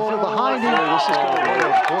 And No, he's behind him. This is going to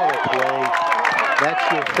what a play. That's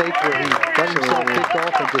your fake where he got himself picked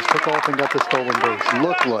off and just took off and got the stolen base.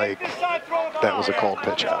 Looked like that was a called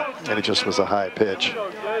pitch out, and it just was a high pitch.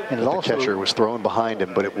 And the catcher was throwing behind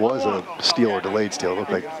him, but it was a steal or delayed steal. It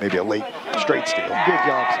looked like maybe a late straight steal. Good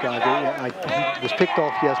job, Scott. He was picked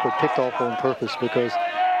off, yes, but picked off on purpose because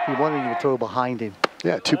he wanted him to throw behind him.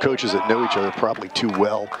 Yeah, 2 coaches that know each other probably too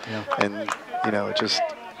well, and you know, it just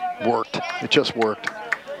worked. It just worked.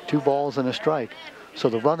 2 balls and a strike. So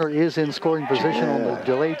the runner is in scoring position on the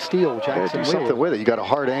delayed steal. Jackson do something with it. You got a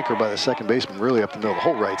hard anchor by the second baseman, really up the middle. The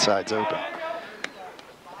whole right side's open.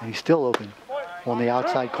 And he's still open on the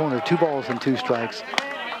outside corner. 2 balls and 2 strikes.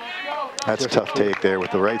 That's a tough take there.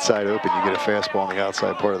 With the right side open, you get a fastball on the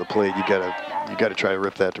outside part of the plate. You got to try to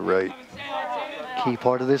rip that to right. Key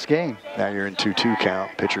part of this game. Now you're in 2-2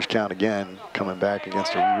 count. Pitchers count again, coming back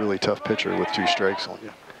against a really tough pitcher with 2 strikes on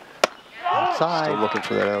you. Outside. Still looking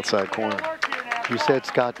for that outside corner. You said,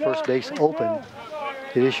 Scott, first base open.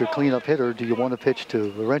 It is your cleanup hitter. Do you want to pitch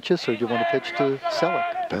to Laurentius or do you want to pitch to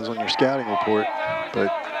Selleck? Depends on your scouting report,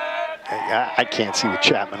 but I can't see with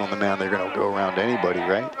Chapman on the mound they're going to go around to anybody,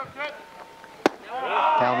 right?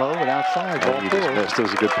 Down low and outside. Ball You 4. just missed. It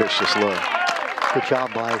was a good pitch, just low. Good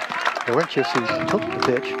job by Laurentius, who took the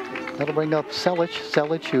pitch. That'll bring up Selleck.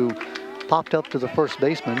 Selleck, who popped up to the first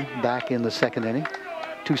baseman back in the 2nd inning.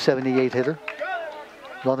 278 hitter.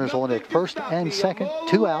 Runners on at first and second,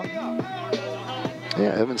 2 out.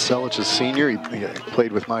 Yeah, Evan Selleck is senior. He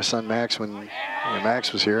played with my son Max when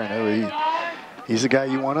Max was here. I know he's the guy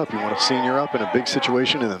you want up. You want a senior up in a big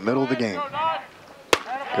situation in the middle of the game.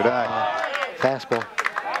 Good eye. Fastball.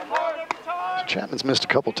 So Chapman's missed a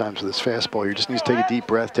couple times with his fastball. You just need to take a deep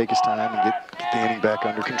breath, take his time, and get the inning back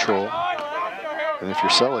under control. And if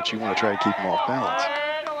you're Selleck, you want to try to keep him off balance.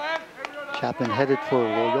 Chapman headed for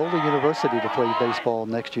Loyola University to play baseball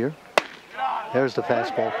next year. There's the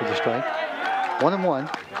fastball for the strike. 1-1.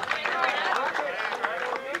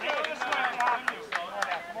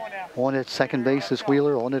 On at second base is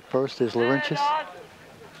Wheeler. On at first is Laurentius.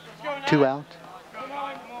 2 out.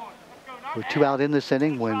 We're 2 out in this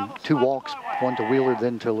inning when 2 walks, 1 to Wheeler,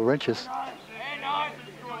 then to Laurentius.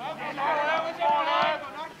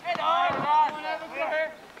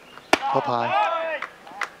 Up high.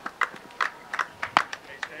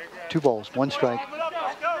 2 balls, 1 strike.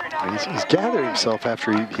 He's gathered himself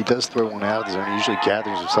after he does throw one out of the zone. He usually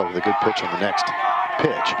gathers himself with a good pitch on the next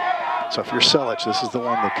pitch. So if you're Selleck, this is the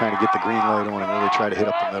one to kind of get the green light on and really try to hit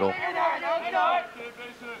up the middle.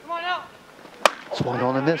 Swung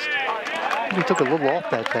on and missed. He took a little off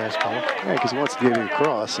that fastball. Yeah, because he wants to get it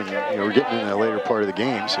across, and we're getting in the later part of the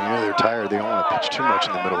game, so they're tired. They don't want to pitch too much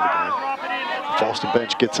in the middle of the game. Fallston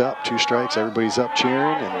bench gets up, 2 strikes, everybody's up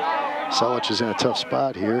cheering, and Selleck is in a tough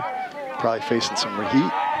spot here, probably facing some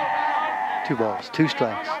heat. 2 balls, 2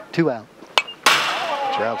 strikes, 2 out.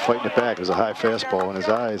 Job fighting it back. It was a high fastball in his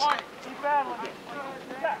eyes.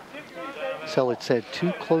 Selleck said,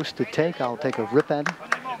 too close to take. I'll take a rip at it.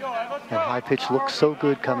 That high pitch looks so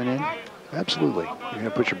good coming in. Absolutely. You're going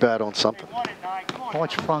to put your bat on something. I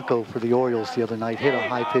watched Franco for the Orioles the other night hit a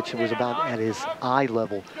high pitch that was about at his eye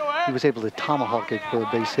level. He was able to tomahawk it for a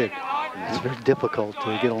base hit. It's very difficult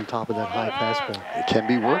to get on top of that high fastball. It can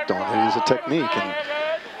be worked on. It is a technique,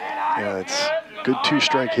 and it's good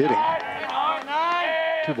two-strike hitting.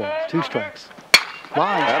 2 balls, 2 strikes.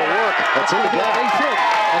 Line. That'll work. That's it. Base hit.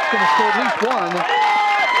 That's going to score at least 1.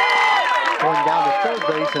 Going down to third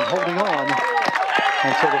base and holding on.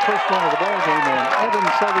 And so the first run of the ball game, and Evan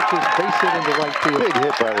Selleck's base hit into right field. Big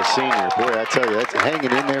hit by the senior. Boy, I tell you, that's hanging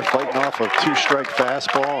in there, fighting off a two-strike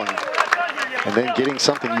fastball, and then getting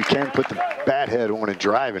something you can put the bat head on and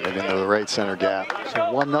driving it into the right center gap. So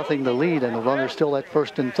 1-0 the lead, and the runner's still at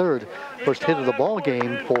first and third. First hit of the ball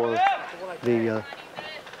game for the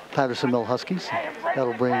Patterson Mill Huskies.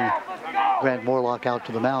 That'll bring Grant Morlock out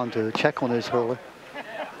to the mound to check on his hurler.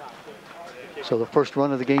 So the first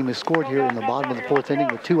run of the game is scored here in the bottom of the 4th inning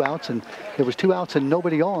with 2 outs, and there was 2 outs and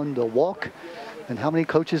nobody on. The walk, and how many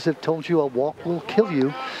coaches have told you a walk will kill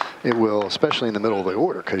you? It will, especially in the middle of the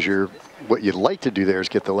order, because what you'd like to do there is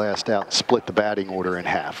get the last out and split the batting order in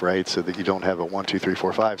half, right? So that you don't have a 1, 2, 3,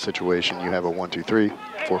 4, 5 situation. You have a 1, 2, 3,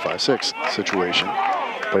 4, 5, 6 situation.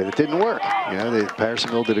 But it didn't work.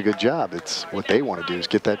 Patterson Mill did a good job. It's what they want to do is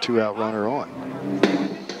get that 2-out runner on.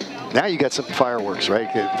 Now you got some fireworks, right?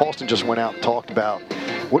 Fallston just went out and talked about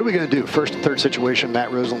what are we going to do? First and third situation,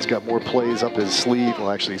 Matt Roseland's got more plays up his sleeve. Well,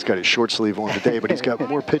 actually, he's got his short sleeve on today, but he's got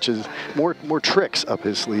more pitches, more tricks up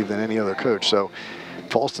his sleeve than any other coach. So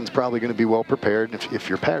Fallston's probably going to be well prepared. If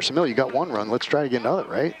you're Patterson Mill, you got 1 run. Let's try to get another,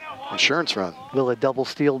 right? Insurance run. Will a double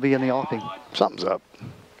steal be in the offing? Something's up.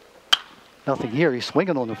 Nothing here. He's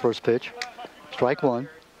swinging on the first pitch. Strike 1.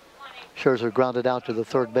 Scherzer grounded out to the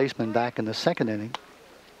third baseman back in the 2nd inning.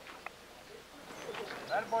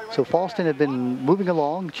 So Fallston had been moving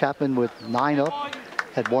along. Chapman with 9 up,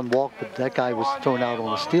 had 1 walk, but that guy was thrown out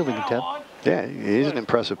on a stealing attempt. Yeah, he's an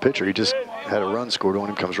impressive pitcher. He just had a run scored on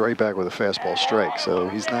him, comes right back with a fastball strike. So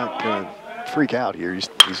he's not going to freak out here.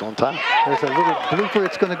 He's on top. There's a little blooper.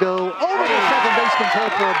 It's going to go over the second baseman's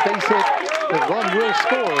head for a base hit. The run will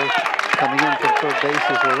score. Coming in from third base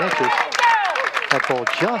is Laurentius. That ball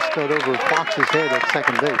just got over Fox's head at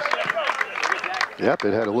second base. Yep,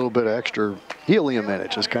 it had a little bit of extra helium in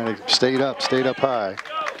it. Just kind of stayed up high.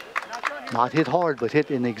 Not hit hard, but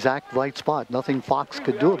hit in the exact right spot. Nothing Fox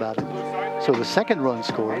could do about it. So the second run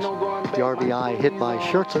scores. The RBI hit by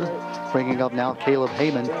Scherzer, bringing up now Caleb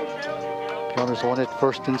Heyman. Runners on at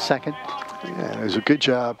first and second. Yeah, it was a good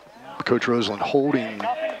job, Coach Roseland, holding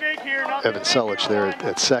Evan Selleck there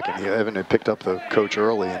at second. Evan had picked up the coach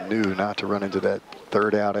early and knew not to run into that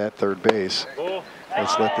third out at third base.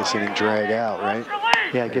 Let's let this inning drag out, right?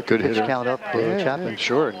 Yeah, get the pitch count up for Chapman.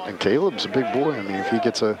 Sure, and Caleb's a big boy. I mean, if he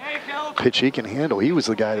gets a pitch he can handle, he was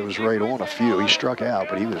the guy that was right on a few. He struck out,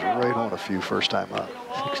 but he was right on a few first time up.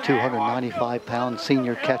 6'2", 195-pound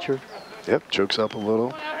senior catcher. Yep, chokes up a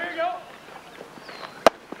little.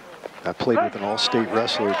 I played with an all-state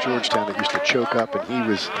wrestler at Georgetown that used to choke up,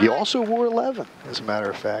 and he also wore 11, as a matter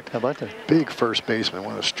of fact. How about that? Big first baseman,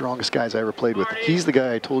 one of the strongest guys I ever played with. He's the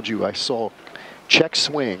guy I told you I saw check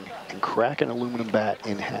swing and crack an aluminum bat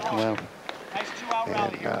in half. Wow.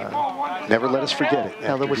 And never let us forget it.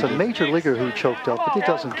 Now, there was a major leaguer who choked up, but it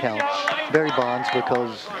doesn't count. Barry Bonds,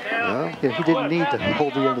 because he didn't need to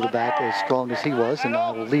hold the end of the bat as strong as he was, and I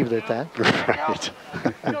will leave it at that. Right.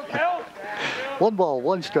 1 ball,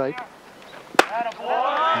 1 strike.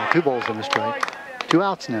 Now 2 balls and a strike. 2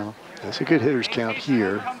 outs now. That's a good hitter's count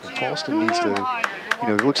here. And Fallston needs to,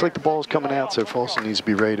 it looks like the ball's coming out, so Fallston needs to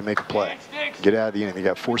be ready to make a play. Get out of the inning. They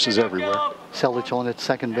got forces everywhere. Selleck on at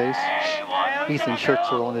second base. Ethan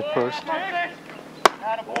Scherzer on at first.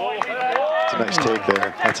 It's a nice take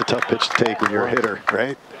there. That's a tough pitch to take when you're a hitter,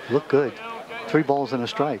 right? Look good. 3 balls and a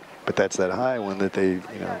strike. But that's that high one that they,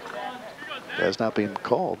 has not been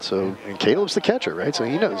called. So, and Caleb's the catcher, right? So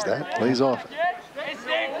he knows that. Plays off it.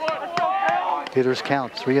 Hitters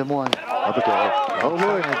count 3-1. Up it goes. Oh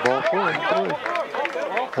boy. Ball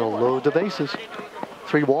 4. They'll load the bases.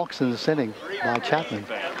 3 walks in this inning by Chapman.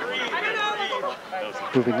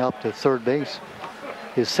 Moving up to third base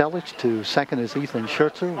is Selleck. To second is Ethan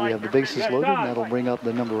Scherzer. We have the bases loaded, and that'll bring up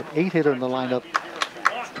the number 8 hitter in the lineup,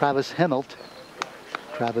 Travis Hemelt.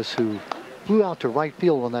 Travis, who flew out to right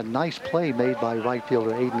field on that nice play made by right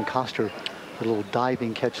fielder Aiden Coster. A little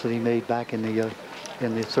diving catch that he made back in the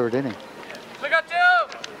third inning. We got 2.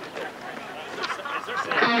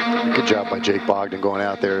 Good job by Jake Bogdan going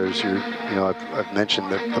out there. As I've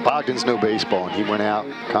mentioned that the Bogdan's no baseball, and he went out,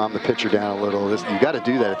 calmed the pitcher down a little. You got to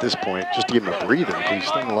do that at this point, just to give him a breather, because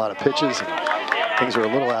he's throwing a lot of pitches, and things are a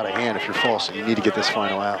little out of hand. If you're Fallston, you need to get this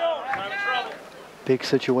final out. Big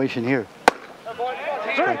situation here.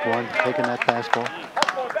 Strike one, taking that fastball.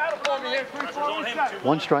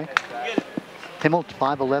 1 strike. Himmel,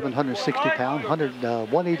 5'11", 160 pound,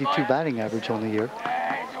 182 batting average on the year.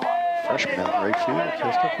 Freshman out in right field.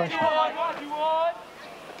 Just a freshman.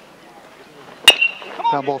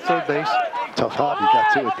 Ground ball, third base. Tough hop, he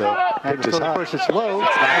got to it though. And the throw to first is low.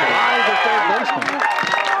 By the third baseman.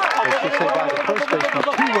 I should say by the first baseman. 2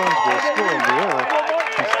 runs will score in the error.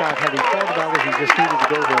 And Scott, having thought about it, he just needed to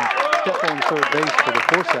go over and step on third base for the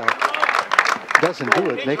force out. Doesn't do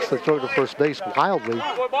it. Makes the throw to first base wildly,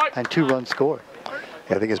 and 2 runs score.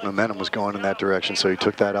 Yeah, I think his momentum was going in that direction, so he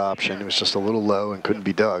took that option. It was just a little low and couldn't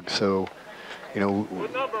be dug. So,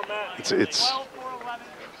 it's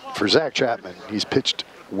for Zach Chapman. He's pitched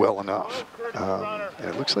well enough, and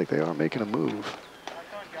it looks like they are making a move.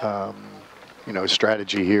 His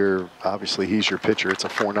strategy here, obviously, he's your pitcher. It's a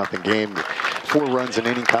 4-0 game. 4 runs an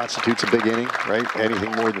inning constitutes a big inning, right?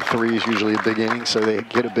 Anything more than 3 is usually a big inning, so they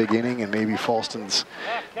get a big inning, and maybe Fallston's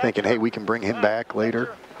thinking, hey, we can bring him back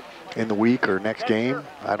later in the week or next game.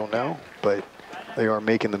 I don't know, but they are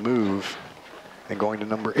making the move and going to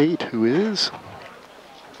number 8, who is?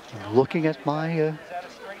 Looking at my,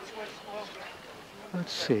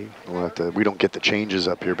 let's see. We'll have to, we don't get the changes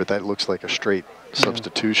up here, but that looks like a straight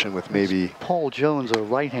substitution with maybe Paul Jones, a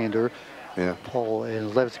right-hander. Yeah. Paul, an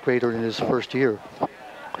 11th grader in his first year.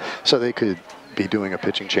 So they could be doing a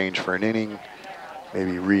pitching change for an inning,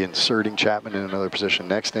 maybe reinserting Chapman in another position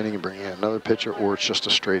next inning and bringing in another pitcher, or it's just a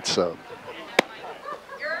straight sub.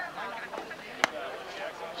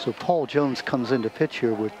 So Paul Jones comes in to pitch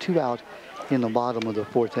here with 2 out in the bottom of the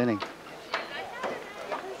 4th inning.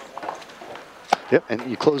 Yep, and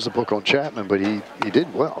you close the book on Chapman, but he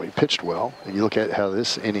did well. He pitched well. And you look at how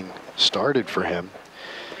this inning started for him.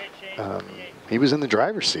 He was in the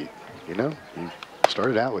driver's seat, He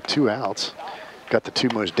started out with 2 outs. Got the 2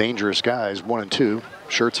 most dangerous guys, 1 and 2,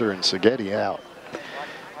 Schertzer and Seghetti out.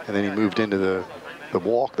 And then he moved into the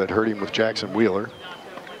walk that hurt him with Jackson Wheeler.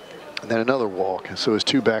 And then another walk. So his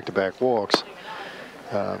 2 back-to-back walks.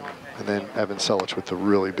 And then Evan Selich with the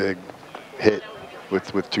really big hit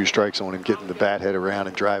with 2 strikes on him, getting the bat head around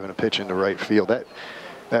and driving a pitch into right field.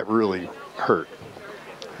 That really hurt.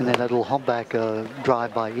 And then that little humpback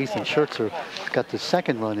drive by Ethan Schertzer got the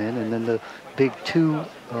 2nd run in, and then the big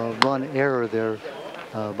 2-run error there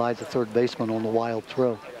by the third baseman on the wild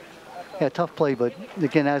throw. Yeah, tough play, but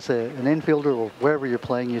again, as an infielder or wherever you're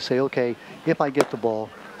playing, you say, okay, if I get the ball,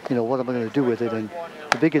 what am I going to do with it? And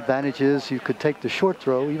the big advantage is you could take the short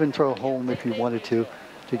throw, even throw home if you wanted to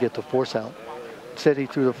get the force out. Instead, he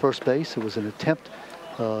threw to first base. It was an attempt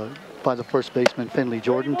by the first baseman, Finley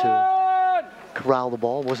Jordan, to corral the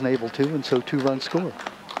ball. Wasn't able to, and so 2 runs score.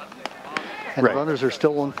 And right. The runners are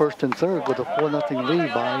still on 1st and 3rd with a 4-0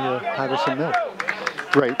 lead by Patterson Mill.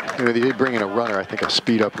 Right. They did bring in a runner, I think a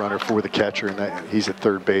speed-up runner for the catcher, and he's at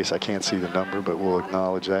 3rd base. I can't see the number, but we'll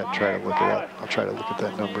acknowledge that and try to look it up. I'll try to look at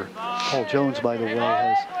that number. Paul Jones, by the way,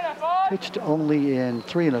 has pitched only in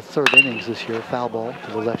 3 1/3 innings this year. Foul ball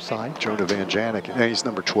to the left side. Jonah Van Janik, and he's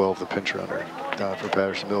number 12, the pinch runner for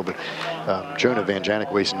Patterson Mill. But Jonah Van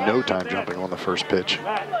Janik wastes no time jumping on the first pitch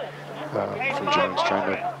from Jones,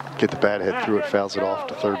 trying to get the bat head through it, fouls it off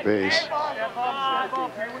to 3rd base.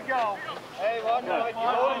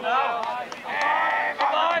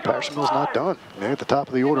 Patterson Mill's not done. They're at the top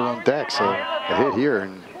of the order on deck, so a hit here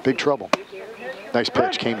and big trouble. Nice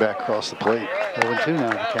pitch, came back across the plate. 0-2 now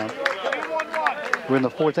to count. We're in the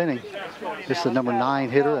 4th inning. This is the number 9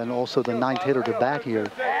 hitter and also the 9th hitter to bat here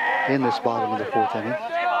in this bottom of the 4th inning.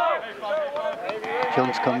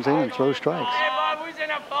 Jones comes in and throws strikes.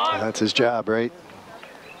 That's his job, right?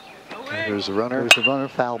 There's the runner. There's the runner,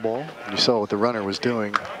 foul ball. You saw what the runner was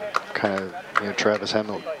doing. Kind of, Travis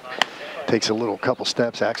Hemmel takes a couple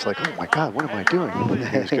steps, acts like, oh my God, what am I doing?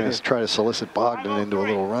 He's going to try to solicit Bogdan into a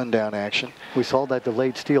little rundown action. We saw that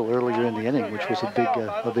delayed steal earlier in the inning, which was a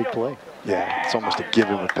big play. Yeah, it's almost a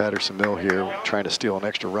given with Patterson Mill here, trying to steal an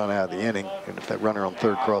extra run out of the inning. And if that runner on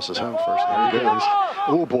 3rd crosses home first, there he goes.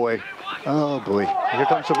 Oh boy, oh boy. Here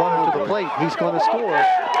comes the runner to the plate. He's going to score.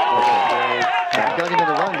 He got him in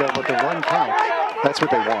the run, but the run counts. That's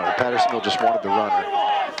what they wanted. Patterson Mill just wanted the runner.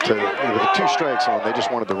 With the 2 strikes on, they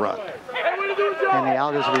just wanted the run. And the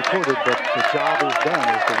out is recorded, but the job is done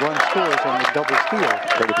as the run scores on the double steal.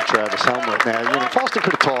 Credit to Travis Helmut. Now, Fallston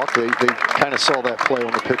could have talked. They kind of saw that play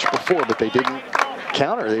on the pitch before, but they didn't.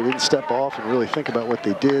 counter. They didn't step off and really think about what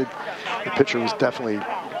they did. The pitcher was definitely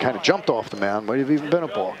kind of jumped off the mound. Might have even been a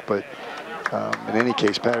balk, but in any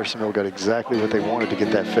case, Pattersonville got exactly what they wanted to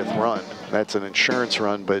get that 5th run. That's an insurance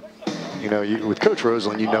run, but you know, with Coach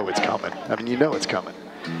Roseland, you know it's coming. I mean, you know it's coming.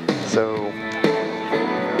 So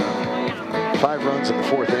 5 runs in the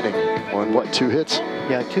 4th inning on what, 2 hits?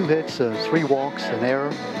 Yeah, 2 hits, 3 walks, an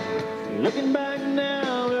error.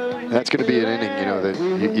 That's going to be an inning, you know, that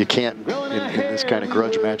you can't, in this kind of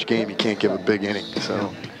grudge match game, you can't give a big inning.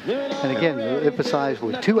 So. And again, emphasize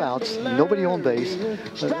with 2 outs, nobody on base,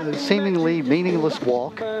 seemingly meaningless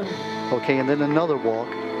walk, okay, and then another walk.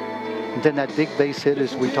 And then that big base hit,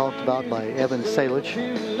 as we talked about, by Evan Salich,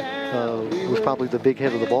 was probably the big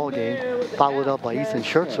hit of the ball game, followed up by Ethan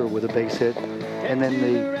Schertzer with a base hit. And then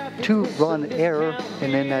the 2-run error,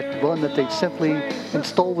 and then that run that they simply, and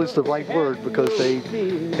stole is the right word because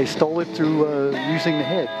they stole it through using the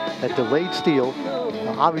head. That delayed steal.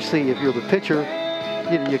 Obviously, if you're the pitcher,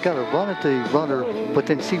 you got to run at the runner, but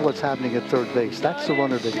then see what's happening at third base. That's the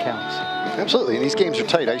runner that counts. Absolutely, and these games are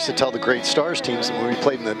tight. I used to tell the great Stars teams when we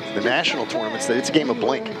played in the national tournaments that it's a game of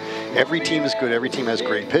blink. Every team is good. Every team has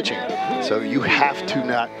great pitching. So you have to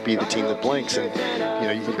not be the team that blinks. And you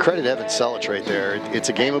know, you can credit Evan Selich right there. It's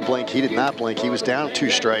a game of blink. He did not blink. He was down 2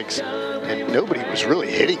 strikes, and nobody was really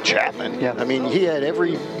hitting Chapman. Yeah. I mean, he had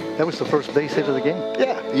every. That was the first base hit of the game.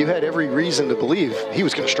 Yeah, you had every reason to believe he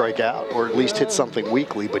was going to strike out or at least hit something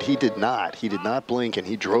weakly, but he did not. He did not blink, and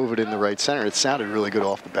he drove it in the right center. It sounded really good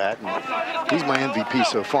off the bat, and he's my MVP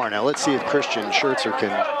so far. Now let's see if Christian Schertzer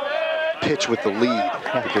can pitch with the lead,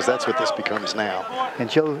 because that's what this becomes now. And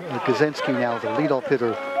Joe Kaczynski now, the leadoff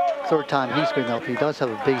hitter, 3rd time he's been up. He does have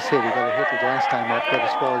a base hit. He got a hit the last time up, got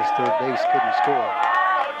as far as 3rd base, couldn't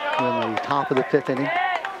score. In the top of the 5th inning.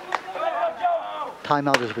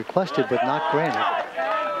 Timeout is requested, but not granted.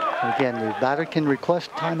 And again, the batter can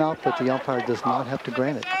request timeout, but the umpire does not have to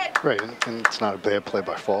grant it. Right, and it's not a bad play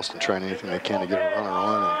by Fallston, trying anything they can to get a runner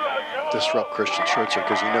on and disrupt Christian Schertzer,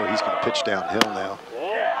 because you know he's going to pitch downhill now.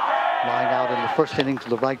 Line out in the 1st inning to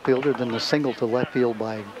the right fielder, then the single to left field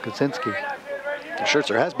by Kaczynski. And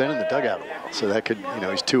Schertzer has been in the dugout a while, so that could, you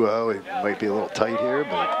know, he's 2-0. It might be a little tight here,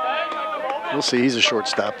 but we'll see. He's a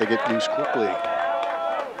shortstop. They get loose quickly.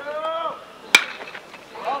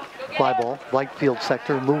 Fly ball, right field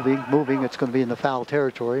sector, moving. It's going to be in the foul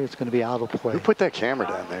territory. It's going to be out of play. Who put that camera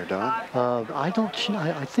down there, Don?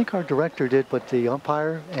 I think our director did, but the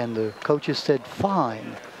umpire and the coaches said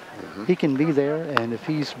fine. He can be there, and if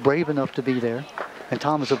he's brave enough to be there, and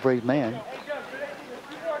Tom is a brave man.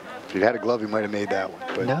 If he'd had a glove, he might have made that one.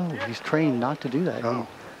 But no, he's trained not to do that. Oh.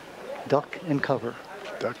 Duck and cover.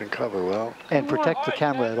 Duck and cover, well. And protect the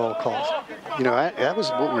camera at all costs. You know, that was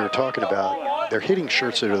what we were talking about. They're hitting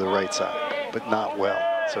Schertzer to the right side, but not well.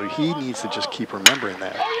 So he needs to just keep remembering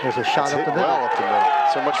that. There's a shot up the middle. Well up the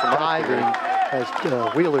middle. So much for diving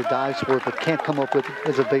as Wheeler dives for it, but can't come up with it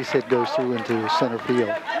as a base hit goes through into center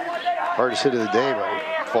field. Hardest hit of the day by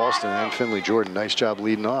Fallston and Finley Jordan. Nice job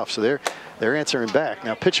leading off. So they're answering back.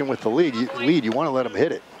 Now pitching with the lead, you want to let them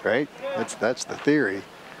hit it, right? That's the theory,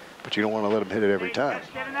 but you don't want to let them hit it every time.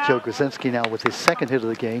 Joe Kaczynski now with his 2nd hit of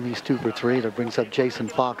the game. He's 2 for 3. That brings up Jason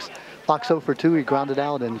Fox. Fox 0 for 2. He grounded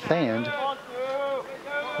out and fanned.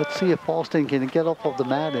 Let's see if Fallston can get up off the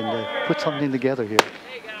mat and put something together here.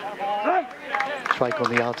 Strike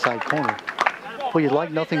on the outside corner. Well, you'd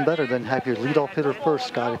like nothing better than have your leadoff hitter first,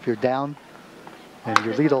 Scott, if you're down. And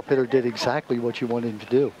your leadoff hitter did exactly what you wanted him to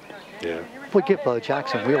do. Yeah. We'll give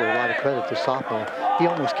Jackson Wheeler a lot of credit, the sophomore. He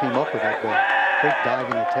almost came up with that ball. Great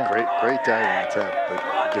diving attempt. Great diving attempt, but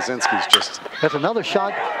Kaczynski's just... That's another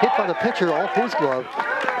shot hit by the pitcher off his glove.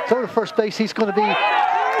 Throw to first base, he's going to be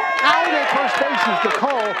out at first base is the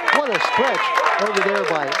call. What a stretch over there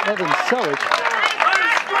by Evan Selich.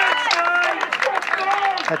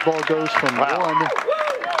 That ball goes from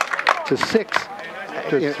 1 to 6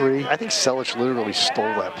 to 3. I think Selich literally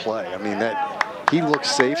stole that play. I mean, he looked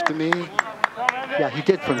safe to me. Yeah, he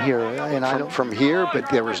did from here. And from here, but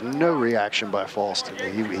there was no reaction by Fallston.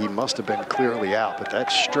 He must have been clearly out, but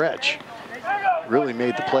that stretch really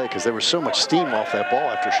made the play because there was so much steam off that ball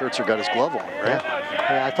after Schertzer got his glove on, right?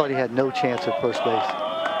 Yeah, I thought he had no chance at first base.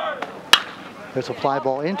 There's a fly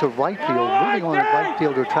ball into right field. Moving on to right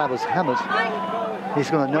fielder Travis Hemmett. He's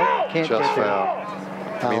going to can't just get there.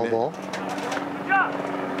 Foul. Foul ball.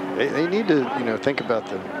 They need to, think about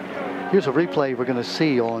the... Here's a replay we're going to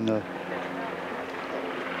see on...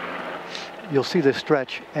 You'll see this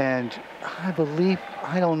stretch, and I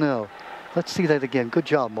don't know. Let's see that again. Good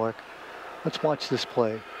job, Mark. Let's watch this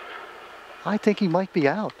play. I think he might be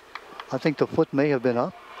out. I think the foot may have been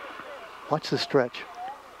up. Watch the stretch.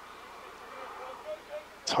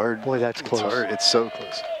 It's hard. Boy, that's close. It's hard. It's so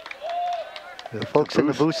close. The folks in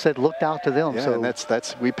the booth said looked out to them. Yeah, so and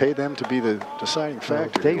that's we pay them to be the deciding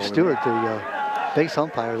factor. Dave Stewart, the base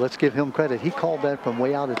umpire, let's give him credit. He called that from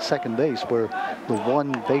way out at second base, where the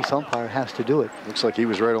one base umpire has to do it. Looks like he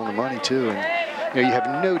was right on the money too. And you know, you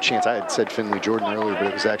have no chance. I had said Finley Jordan earlier, but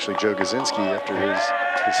it was actually Joe Gazinski after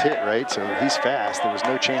his hit, right? So he's fast. There was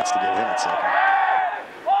no chance to get him at second.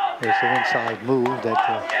 There's an inside move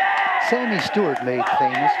that Sammy Stewart made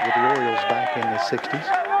famous with the Orioles back in the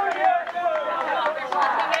 60s.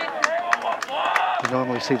 You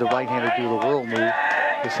normally see the right-hander do the whirl move.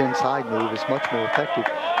 This inside move is much more effective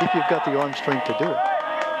if you've got the arm strength to do it.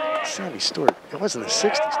 Sammy Stewart, it wasn't the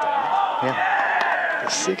 60s, though. Yeah. The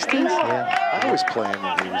 60s? Yeah. I was playing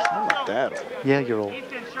when he was, I'm not that old. Yeah, you're old.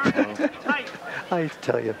 I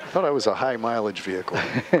tell you. I thought I was a high mileage vehicle.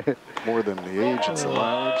 More than the age, it's the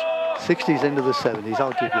mileage. 60s into the 70s,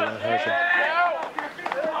 I'll give you that,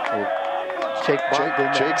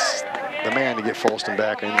 How's Jake's the man to get Fallston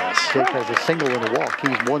back in this. Jake has a single and a walk.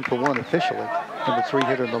 He's 1 for 1 officially. Number 3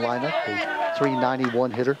 hitter in the lineup, a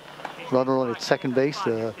 .391 hitter. Runner on at second base.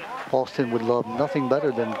 Fallston would love nothing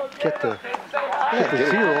better than get the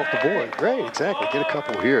zero off the board. Right, exactly. Get a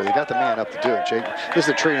couple here. They got the man up to do it, Jake. This is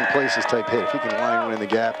a trading places type hit. If he can line one in the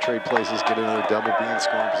gap, trade places, get another double, be in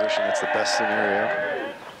scoring position, that's the best scenario.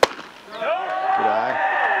 Good eye.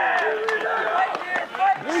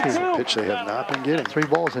 It's a pitch they have not been getting. 3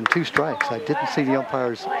 balls and 2 strikes. I didn't see the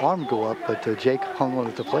umpire's arm go up, but Jake hung on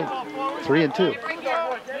at the plate. 3 and 2.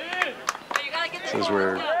 This is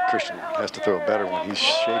where Christian has to throw a better one. He's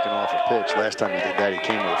shaking off a pitch. Last time he did that, he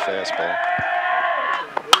came with a fastball.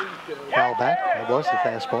 Foul back. That was the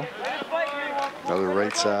fastball. Another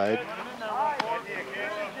right side.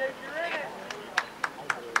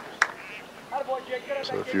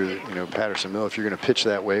 So if you're, Patterson Mill, if you're going to pitch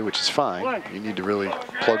that way, which is fine, you need to really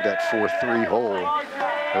plug that 4-3 hole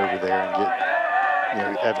over there and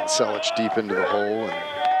get, Evan Selich deep into the hole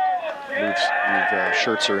and move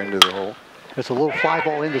Schertzer into the hole. There's a little fly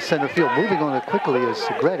ball into center field. Moving on it quickly is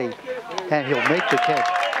Segretti, and he'll make the catch.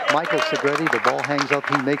 Michael Segretti, the ball hangs up,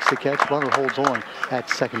 he makes the catch. Runner holds on at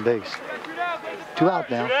second base. 2 out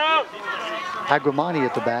now. Agramani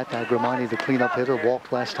at the bat. Agramani, the cleanup hitter,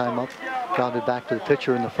 walked last time up. Grounded back to the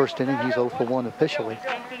pitcher in the first inning. He's 0 for 1 officially.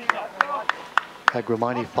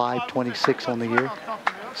 Agramani 5.26 on the year.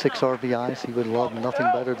 6 RBIs. He would love nothing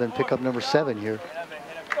better than pick up number 7 here.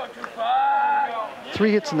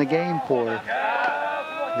 3 hits in the game for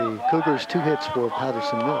the Cougars, 2 hits for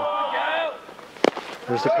Patterson Mill.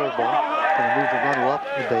 There's the curveball. Going to move the runner up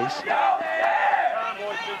the base.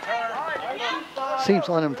 Seems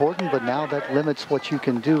unimportant, but now that limits what you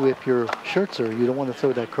can do if you're Schertzer. You don't want to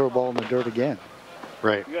throw that curveball in the dirt again.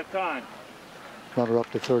 Right. You got time. Runner up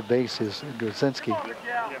to third base is Grzinski.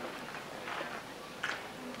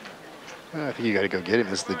 I think you got to go get him.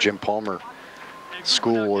 This is the Jim Palmer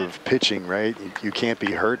school of pitching, right? You can't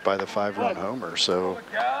be hurt by the 5-run homer, so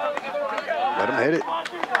let him hit it.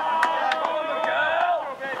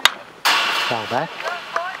 Foul back.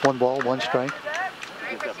 1 ball, 1 strike.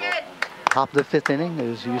 Top of the 5th inning,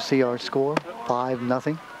 as you see our score,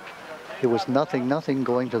 5-0. It was 0-0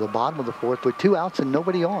 going to the bottom of the 4th with 2 outs and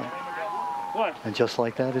nobody on. And just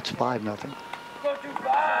like that, it's 5-0.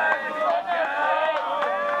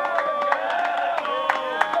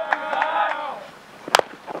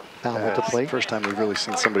 Foul at the plate. First time we've really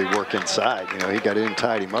seen somebody work inside. He got in,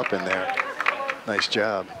 tied him up in there. Nice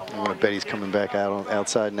job. I want to bet he's coming back out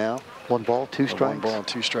outside now. 1 ball, 2 strikes. 1 ball and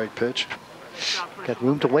 2 strike pitch. Got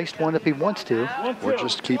room to waste 1 if he wants to. Or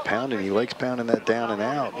just keep pounding. He likes pounding that down and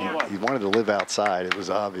out. He wanted to live outside. It was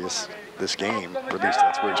obvious this game, or at least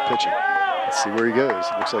that's where he's pitching. Let's see where he goes.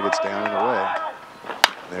 It looks like it's down and away.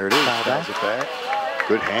 There it is. Fouls it back.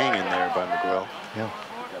 Good hang in there by Miguel. Yeah.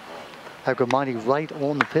 Agramani right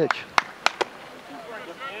on the pitch.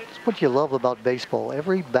 That's what you love about baseball.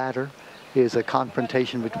 Every batter is a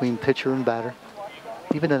confrontation between pitcher and batter.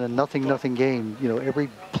 Even in a 0-0 game, every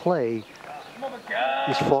play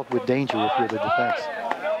is fraught with danger if you're the defense.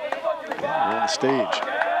 We're on the stage.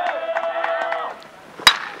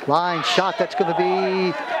 Line shot, that's going to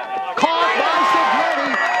be caught by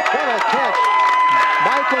Segretti. What a catch.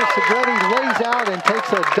 Michael Segretti lays out and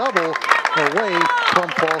takes a double away from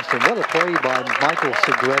Fallston. What a play by Michael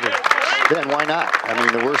Segretti. Yeah, and why not? I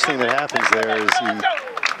mean, the worst thing that happens there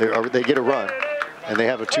is they get a run, and they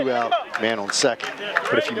have a 2-out man on second.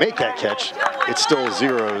 But if you make that catch, it's still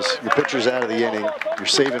zeros. Your pitcher's out of the inning. You're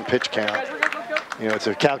saving pitch count. It's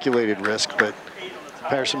a calculated risk, but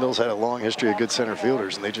Patterson Mills had a long history of good center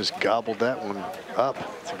fielders, and they just gobbled that one up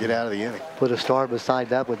to get out of the inning. Put a star beside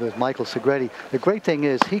that with Michael Segretti. The great thing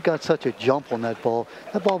is he got such a jump on that ball.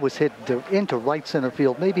 That ball was hit into right center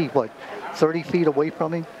field, maybe, what, 30 feet away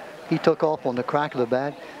from him. He took off on the crack of the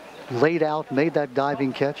bat, laid out, made that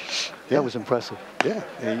diving catch. Yeah. That was impressive. Yeah,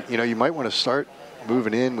 and, you know, you might want to start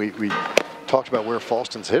moving in. We talked about where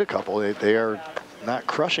Fallston's hit a couple. They are not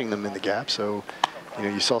crushing them in the gap, so, you know,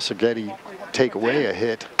 you saw Segretti take away a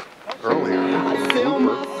hit earlier.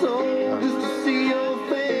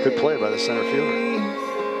 Good play by the center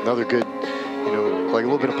fielder. Another good, you know, like a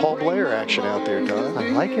little bit of Paul Blair action out there, Don. I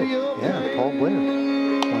like it. Yeah, Paul Blair.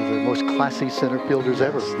 One of the most classy center fielders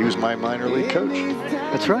ever. He was my minor league coach.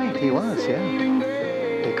 That's right, he was, yeah.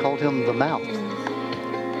 They called him the mouth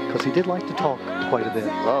because he did like to talk quite a bit.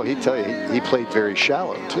 Oh, he'd tell you, he played very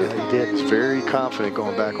shallow, too. Yeah, he did. He was very confident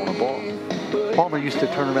going back on the ball. Palmer used to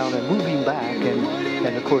turn around and move him back,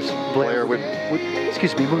 and of course Blair would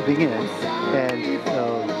excuse me, moving in, and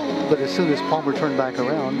but as soon as Palmer turned back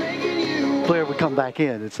around, Blair would come back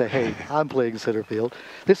in and say, "Hey, I'm playing center field."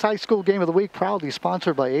 This high school game of the week proudly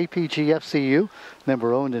sponsored by APG-FCU,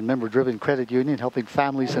 member-owned and member-driven credit union, helping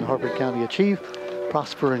families in Harford County achieve,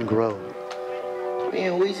 prosper, and grow.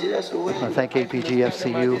 I thank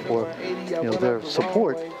APG-FCU for their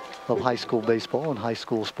support of high school baseball and high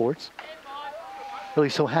school sports. Really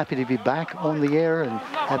so happy to be back on the air and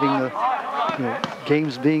having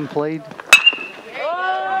games being played.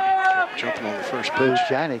 Jumping on the first pitch.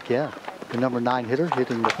 Janik, yeah. The number 9 hitter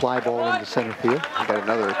hitting the fly ball into center field. He got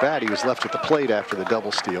another at bat. He was left at the plate after the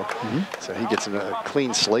double steal. So he gets a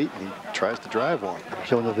clean slate and he tries to drive one.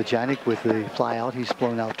 Jonah Vajanik with the fly out. He's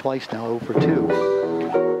blown out twice now, 0 for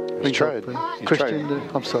 2. He's tried.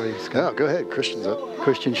 I'm sorry. Scott. No, go ahead. Christian's up.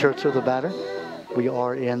 Christian Schertzer, the batter. We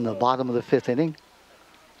are in the bottom of the 5th inning.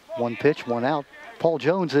 1 pitch, 1 out. Paul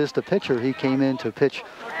Jones is the pitcher. He came in to pitch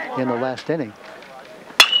in the last inning.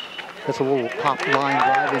 That's a little pop line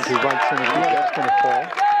drive into right center field. That's going to fall.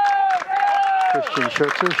 Christian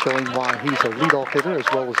Schertzer showing why he's a leadoff hitter as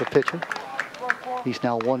well as a pitcher. He's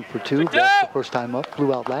now 1 for 2. That's the first time up.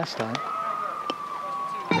 Blew out last time.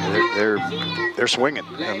 They're swinging.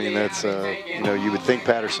 I mean, that's you would think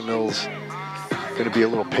Patterson Mills going to be a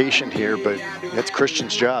little patient here, but that's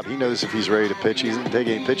Christian's job. He knows if he's ready to pitch. He doesn't take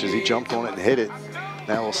any pitches. He jumped on it and hit it.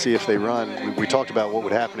 Now we'll see if they run. We talked about what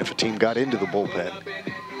would happen if a team got into the bullpen.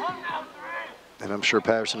 And I'm sure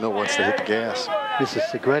Patterson Mill wants to hit the gas. This is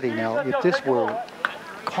Segretti. Now, if this were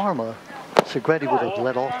Karma, Segretti would have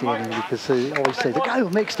let off the inning because they always say, the guy who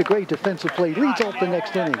makes the great defensive play leads off the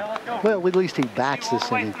next inning. Well, at least he bats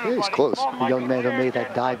this inning. Yeah, he's close. The young man who made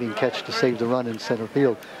that diving catch to save the run in center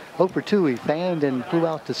field. 0 for 2, he fanned and flew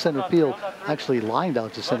out to center field. Actually lined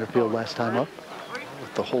out to center field last time up.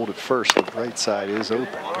 With the hold at first, the right side is open.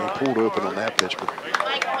 He pulled open on that pitch, but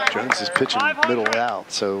Jones is pitching middle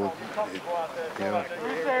out. So,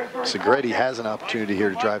 Segretti has an opportunity here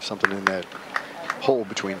to drive something in that hole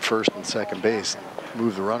between first and second base and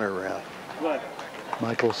move the runner around.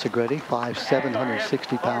 Michael Segretti, 5'7",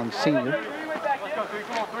 160-pound senior.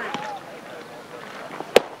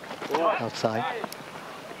 Outside.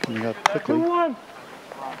 Coming up quickly.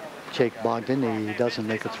 Jake Bogdan, he doesn't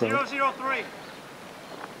make a throw.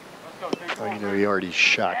 Oh, he already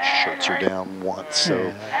shot Schertzer down once, so.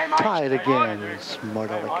 Yeah. Try it again, smart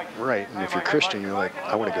aleck. Right, and if you're Christian, you're like,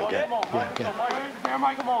 I want to go get it. Yeah.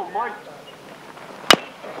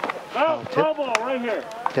 Foul tip.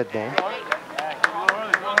 Dead ball.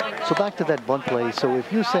 So back to that bunt play. So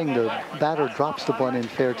if you're saying the batter drops the bunt in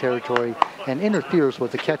fair territory and interferes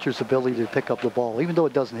with the catcher's ability to pick up the ball, even though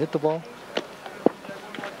it doesn't hit the ball,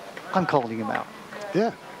 I'm calling him out.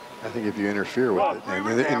 Yeah, I think if you interfere with it, and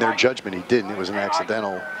in their judgment he didn't. It was an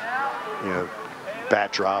accidental,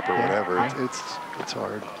 bat drop or whatever. It's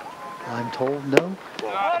hard. I'm told no.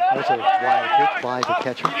 That's a wild pitch by the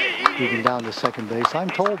catcher, moving down to second base. I'm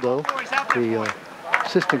told, though, the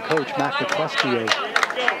assistant coach, Matt McCluskey of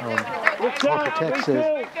Architect,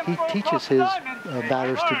 says he teaches his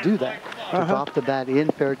batters to do that, to drop the bat in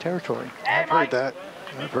fair territory. I've heard that.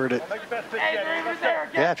 I've heard it.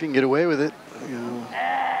 Yeah, if you can get away with it.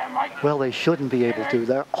 Well, they shouldn't be able to.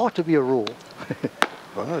 There ought to be a rule.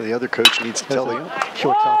 Well, the other coach needs to tell the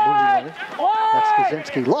shortstop moving on it. That's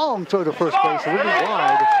Kaczynski. Long throw to first base, a little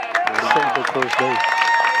wide. Saved at first base.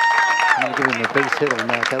 I'm going to give him a base hit on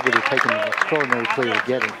that. That would have taken an extraordinary play to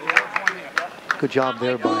get it. Good job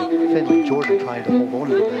there by Finley Jordan trying to hold on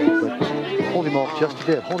to the bag, but hold him off just a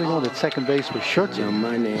bit. Holding on at second base was Schertzer.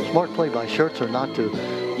 Smart play by Schertzer not to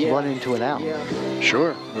run into an out.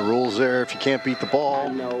 Sure, the rule's there. If you can't beat the ball,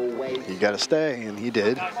 you got to stay, and he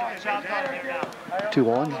did. 2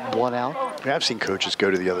 on, 1 out. I've seen coaches go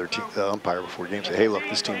to the other umpire before games and say, hey, look,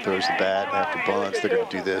 this team throws the bat after bunts. They're going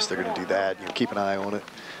to do this. They're going to do that. You know, keep an eye on it.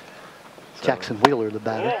 So. Jackson Wheeler, the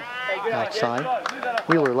batter, outside.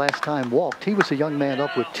 Wheeler last time walked. He was a young man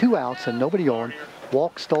up with 2 outs and nobody on.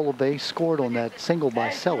 Walked, stole a base, scored on that single by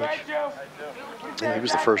Selich. Yeah, he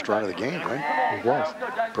was the first run of the game, right? He was.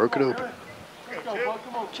 Broke it open.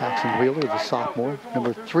 Jackson Wheeler, the sophomore,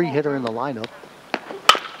 number 3 hitter in the lineup.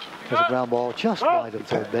 Has a ground ball just wide of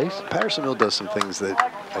third base. Pattersonville does some things that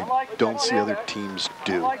I don't see other teams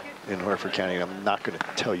do in Harford County. And I'm not going to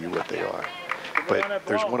tell you what they are. But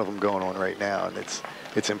there's one of them going on right now, and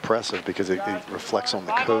it's impressive because it reflects on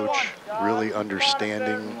the coach really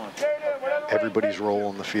understanding everybody's role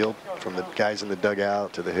on the field, from the guys in the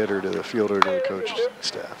dugout to the hitter to the fielder to the coach's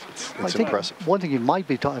staff. It's impressive. One thing you might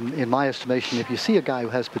be talking, in my estimation, if you see a guy who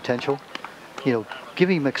has potential, you know, give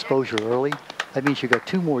him exposure early. That means you got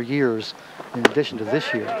 2 more years in addition to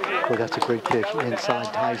this year. Well, that's a great pitch.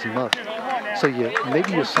 Inside ties him up. So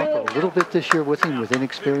maybe you suffer a little bit this year with him with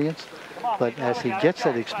inexperience, but as he gets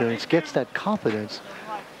that experience, gets that confidence,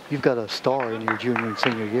 you've got a star in your junior and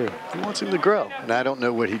senior year. He wants him to grow. And I don't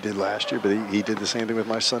know what he did last year, but he did the same thing with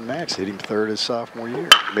my son Max. Hit him 3rd his sophomore year.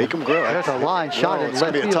 Make him grow. That's a line shot in left field. It's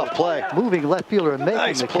going to be a tough play. Moving left fielder and making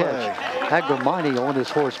nice the play. catch. Agramani on his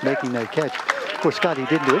horse making that catch. Of course, Scott, he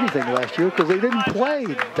didn't do anything last year because they didn't play.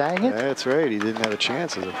 Dang it. That's right. He didn't have a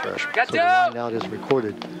chance as a freshman. So the line out is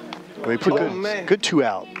recorded. Well, he put good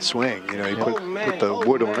 2-out swing. You know, he put the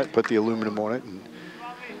wood on it, put the aluminum on it, and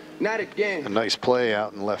not again. A nice play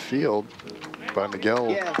out in left field by Miguel,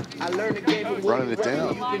 running it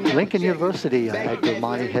down. Lincoln University,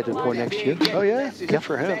 Agramani headed for next year. Oh yeah, good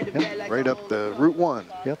for him. Yep. Right up the Route 1.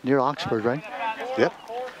 Yep, near Oxford, right? Yep.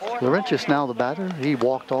 Laurentius now the batter. He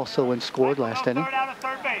walked also and scored last inning.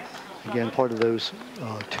 Again, part of those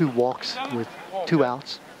 2 walks with 2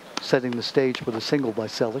 outs, setting the stage for the single by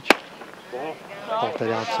Selich. Off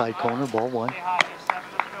that outside corner, ball 1.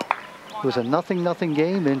 It was a 0-0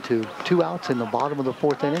 game into 2 outs in the bottom of the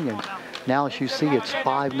 4th inning, and now as you see, it's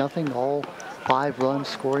 5-0. All 5 runs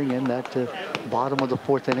scoring in that bottom of the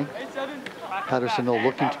 4th inning. Pattersonville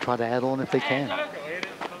looking to try to add on if they can.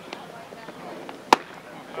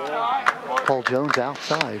 Paul Jones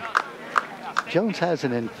outside. Jones has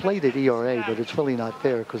an inflated ERA, but it's really not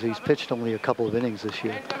fair because he's pitched only a couple of innings this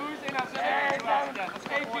year.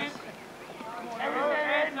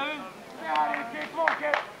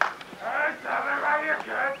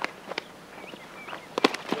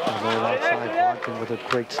 Outside, Ogden with a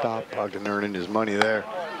great stop. Ogden earning his money there.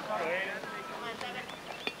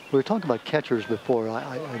 We were talking about catchers before.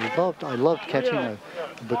 I loved catching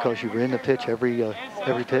because you were in the pitch every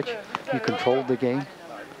pitch. You controlled the game,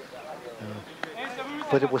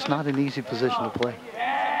 but it was not an easy position to play.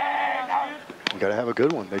 You got to have a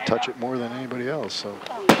good one. They touch it more than anybody else. So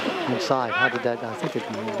inside, how did that? I think it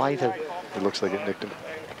might have. It looks like it nicked him.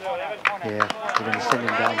 Yeah, they're going to send him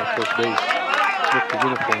down to first base with the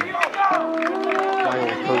uniform.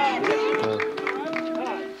 Coach.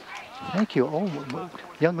 Thank you. Oh,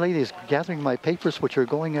 young lady is gathering my papers, which are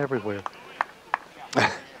going everywhere.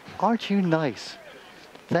 Aren't you nice?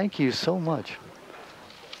 Thank you so much.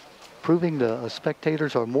 Proving the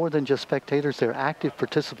spectators are more than just spectators. They're active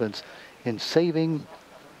participants in saving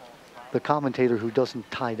the commentator who doesn't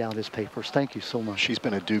tie down his papers. Thank you so much. She's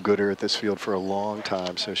been a do-gooder at this field for a long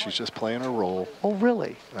time, so she's just playing her role. Oh,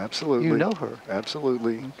 really? Absolutely. You know her?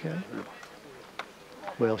 Absolutely. Okay.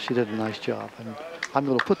 Well, she did a nice job, and I'm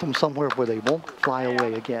going to put them somewhere where they won't fly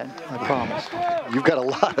away again. I promise. You've got a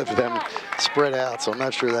lot of them spread out, so I'm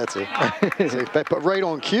not sure that's a safe bet. But right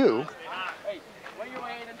on cue.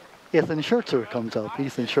 Ethan Schertzer comes up.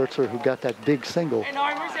 Ethan Schertzer, who got that big single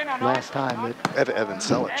last time. Evan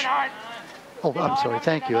Selich. Oh, I'm sorry.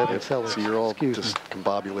 Thank you, Evan Selich. So you're all just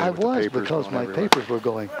combobulated I with the was, papers because my everywhere. papers were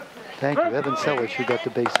going. Thank you, Evan Selich, who got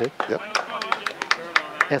the base hit. Yep.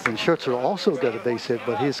 Ethan Schertzer also got a base hit,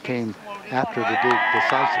 but his came after the big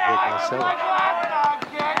decisive hit by Selich.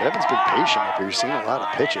 Evan's been patient up here. He's seen a lot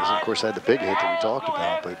of pitches. And of course, had the big hit that we talked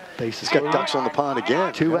about, but Bases he's got loaded. ducks on the pond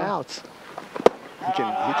again. 2 outs. He can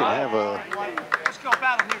have a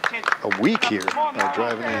week here by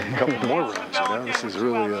driving in a couple more runs. You know, this is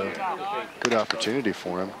really a good opportunity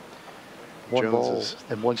for him. 1 Jones ball is,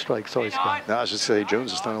 and 1 strike. Sorry, Scott. No, I was just saying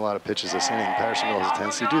Jones has thrown a lot of pitches this inning. Pattersonville has a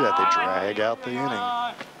tendency to do that. They drag out the inning.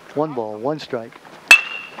 1 ball, 1 strike.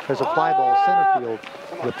 There's a fly ball center field.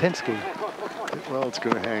 Lipinski. Well, it's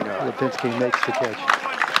going to hang up. Lipinski makes the catch.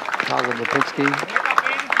 Colin Lipinski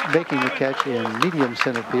making the catch in medium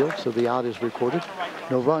center field, so the out is recorded.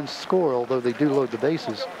 No runs scored, although they do load the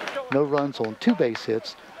bases. No runs on 2 base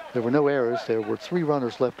hits. There were no errors. There were 3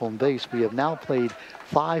 runners left on base. We have now played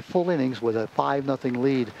 5 full innings with a 5-0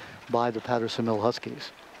 lead by the Patterson Mill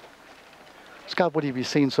Huskies. Scott, what have you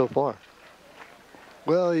seen so far?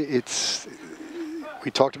 Well, we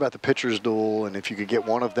talked about the pitcher's duel, and if you could get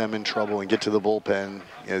one of them in trouble and get to the bullpen,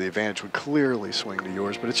 you know, the advantage would clearly swing to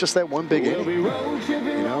yours. But it's just that one big inning. You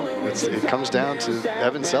know, it comes down to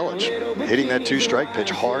Evan Selich hitting that 2-strike pitch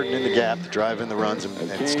hard and in the gap to drive in the runs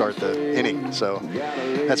and start the inning. So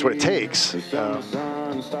that's what it takes.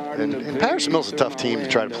 And Patterson Mill's a tough team to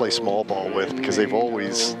try to play small ball with, because they've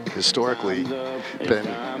always historically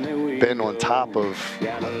been on top of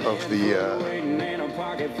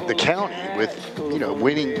the county with, you know,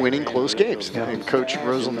 winning close games. Yeah. And Coach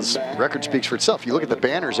Roseland's record speaks for itself. You look at the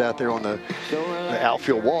banners out there on the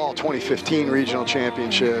outfield wall: 2015 regional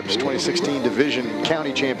championships, 2016 division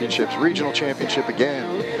county championships, regional championship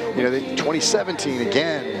again. You know, 2017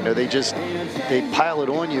 again. You know, they pile it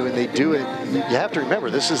on you, and they do it. You have to remember,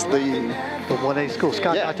 this is the 1A school.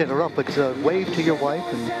 Scott, not to interrupt, but wave to your wife,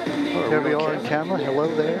 and there we are on camera. Hello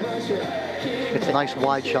there. It's a nice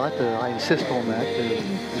wide shot. I insist on that.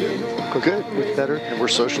 Good. It's better. And we're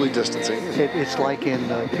socially distancing. It's like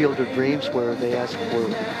in Field of Dreams, where they ask for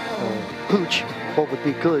Hooch, what would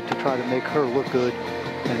be good to try to make her look good.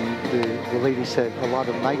 And the lady said a lot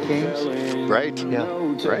of night games. Right. Yeah.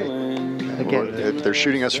 Right. Again, if they're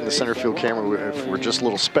shooting us from the center field camera, if we're just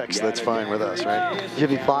little specks, that's fine with us, right?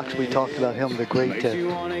 Jimmy Fox, we talked about him, the great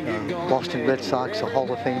Boston Red Sox, a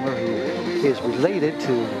Hall of Famer, who is related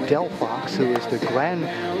to Del Fox, who is the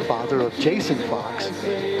grandfather of Jason Fox,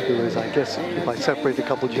 who is, I guess, if I separate a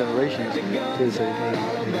couple generations, is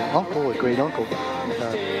an uncle, a great uncle,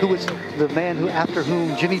 who was the man after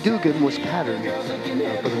whom Jimmy Dugan was patterned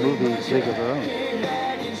for the movie League of Their Own.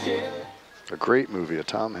 A great movie, a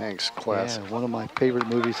Tom Hanks classic. Yeah, one of my favorite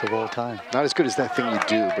movies of all time. Not as good as That Thing You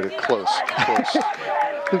Do, but it's close.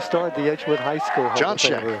 Who starred the Edgewood High School? John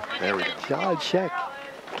Scheck. There we go. John Scheck.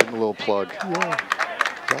 Give him a little plug. Yeah.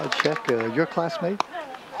 John Scheck, your classmate?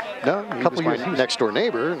 No, he was my next door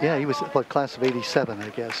neighbor. Yeah, he was class of '87, I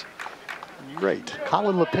guess. Right.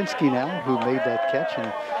 Colin Lipinski now, who made that catch,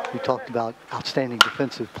 and we talked about outstanding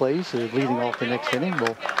defensive plays leading off the next inning.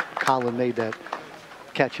 Well, Colin made that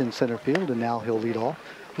catch in center field, and now he'll lead off.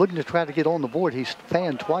 Looking to try to get on the board. He's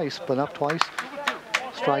fanned twice, but up twice.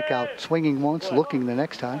 Strikeout, swinging once, looking the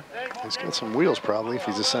next time. He's got some wheels probably if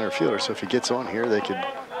he's a center fielder, so if he gets on here, they could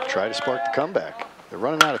try to spark the comeback. They're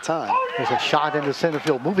running out of time. There's a shot into center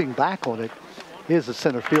field. Moving back on it is the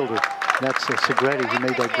center fielder. That's Segretti. He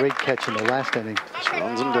made that great catch in the last inning. Just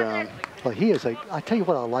runs him down. Well, he is I tell you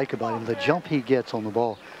what I like about him, the jump he gets on the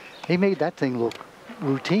ball. He made that thing look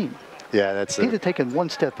routine. Yeah, that's it. He'd have taken one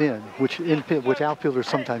step in, which outfielders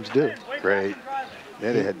sometimes do. Right.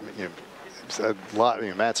 Yeah, they had, you know, a lot, you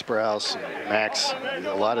know, Matt Sprouse, Max,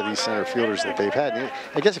 a lot of these center fielders that they've had.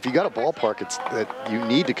 I guess if you got a ballpark, it's that you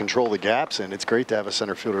need to control the gaps, and it's great to have a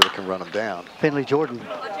center fielder that can run them down. Finley Jordan.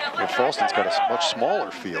 And Fallston's got a much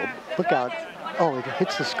smaller field. Look out. Oh, it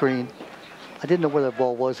hits the screen. I didn't know where that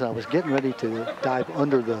ball was, and I was getting ready to dive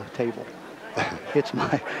under the table. It's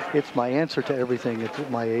my answer to everything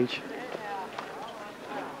at my age.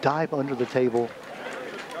 Dive under the table.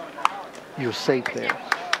 You're safe there.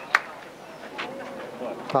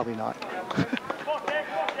 Probably not.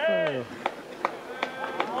 I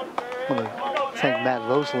want to thank Matt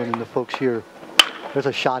Roseland and the folks here. There's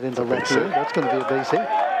a shot into left field. That's going to be a base hit.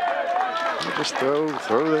 You just throw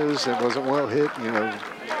those. It wasn't well hit. You know,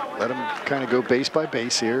 let them kind of go base by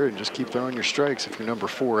base here, and just keep throwing your strikes if you're number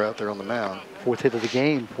 4 out there on the mound. 4th hit of the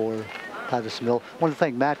game for Patterson Mill. I want to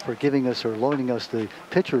thank Matt for giving us or loaning us the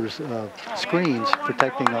pitcher's screens,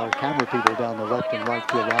 protecting our camera people down the left and right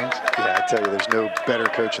field lines. Yeah, I tell you, there's no better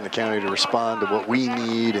coach in the county to respond to what we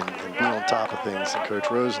need and be on top of things than Coach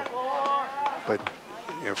Rosen. But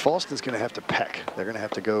you know, Fallston's going to have to peck. They're going to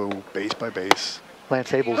have to go base by base.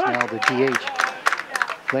 Lance Abel's now the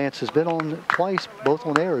DH. Lance has been on twice, both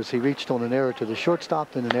on errors. He reached on an error to the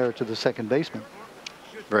shortstop and an error to the second baseman.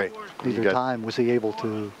 Right. Neither time was he able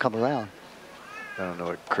to come around. I don't know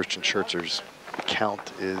what Christian Scherzer's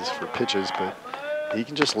count is for pitches, but he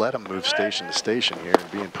can just let him move station to station here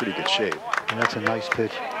and be in pretty good shape. And that's a nice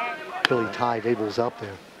pitch. Really tied Abel's up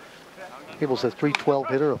there. Abel's a .312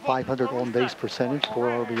 hitter, a .500 on-base percentage,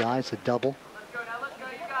 4 RBIs, a double.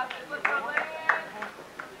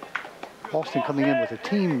 Fallston coming in with a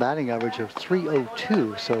team batting average of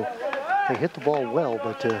 .302, so they hit the ball well,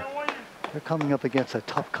 but they're coming up against a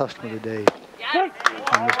tough customer today,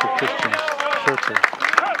 Mr. Christian Scherzer.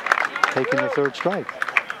 taking the third strike.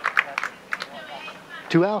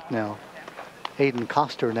 2 out now. Aiden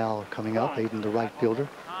Coster now coming up. Aiden, the right fielder.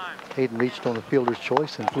 Aiden reached on the fielder's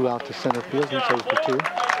choice and flew out to center field. He's 0 for 2.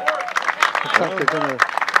 Looks like they're going to...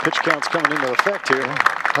 Pitch count's coming into effect here.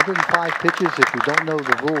 105 pitches. If you don't know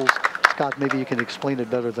the rules, Scott, maybe you can explain it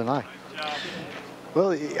better than I.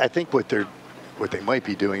 Well, I think what they might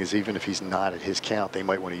be doing is, even if he's not at his count, they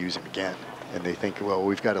might want to use him again. And they think, well,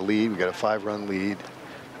 we've got a lead. We've got a 5-run lead.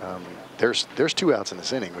 There's 2 outs in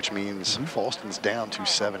this inning, which means Fallston's down to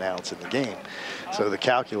 7 outs in the game. So the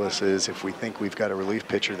calculus is, if we think we've got a relief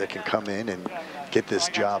pitcher that can come in and get this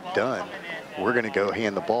job done, we're going to go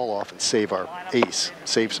hand the ball off and save our ace,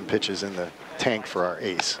 save some pitches in the tank for our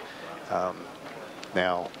ace.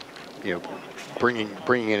 Now, you know,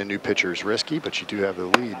 bringing in a new pitcher is risky, but you do have the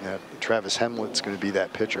lead. Now, Travis Hemlett's going to be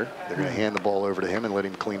that pitcher. They're going to hand the ball over to him and let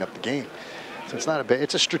him clean up the game. So it's not a bad,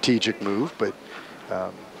 it's a strategic move, but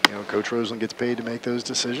you know, Coach Roseland gets paid to make those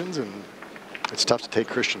decisions, and it's tough to take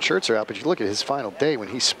Christian Scherzer out. But you look at his final day when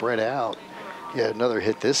he spread out, he had another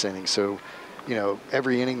hit this inning. So, you know,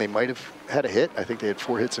 every inning they might have had a hit. I think they had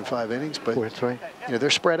 4 hits in 5 innings, but 4 hits, right. You know, they're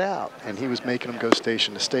spread out, and he was making them go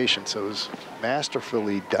station to station. So it was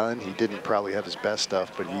masterfully done. He didn't probably have his best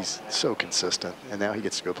stuff, but he's so consistent. And now he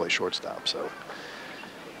gets to go play shortstop. So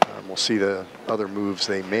we'll see the other moves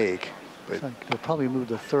they make. But they'll probably move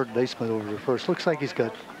the third baseman over to first. Looks like he's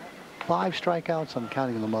got 5 strikeouts. I'm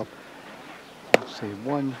counting them up. Let's see,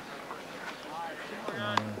 1,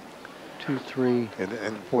 2, 3,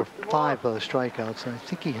 and 4, 5 strikeouts. And I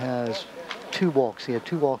think he has 2 walks. He had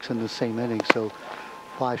 2 walks in the same inning, so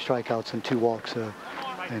 5 strikeouts and 2 walks,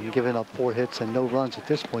 and giving up 4 hits and no runs at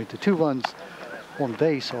this point. The 2 runs on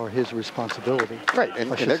base are his responsibility. Right,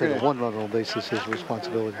 and I should say the 1 run on base is his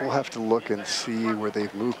responsibility. We'll have to look and see where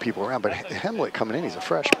they've moved people around. But Hemlett coming in, he's a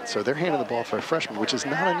freshman, so they're handing the ball for a freshman, which is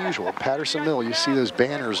not unusual. Patterson Mill, you see those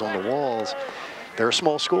banners on the walls. They're a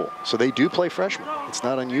small school, so they do play freshmen. It's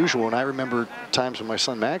not unusual. And I remember times when my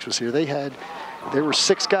son Max was here, there were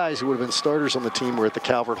 6 guys who would have been starters on the team were at the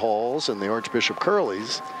Calvert Halls and the Archbishop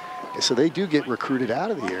Curleys. So they do get recruited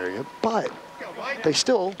out of the area, but they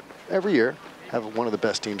still, every year, have one of the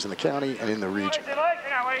best teams in the county and in the region.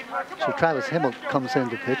 So Travis Himmel comes in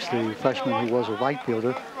to pitch, the freshman who was a right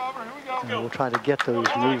fielder. And we'll try to get those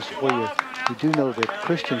moves for you. We do know that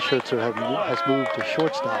Christian Scherzer has moved to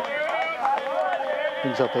shortstop.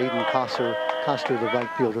 Brings up Aiden Coster, the right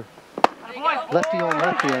fielder. Lefty on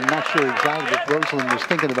lefty. I'm not sure exactly if Roseland was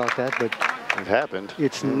thinking about that, but it happened.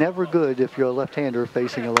 It's never good if you're a left-hander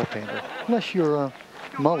facing a left-hander, unless you're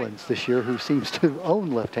Mullins this year, who seems to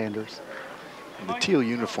own left-handers. The teal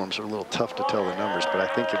uniforms are a little tough to tell the numbers, but I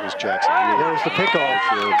think it was Jackson. There's the pickoff.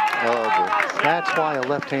 Oh, that's why a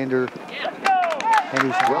left-hander, and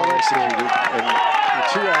he's well executed. And the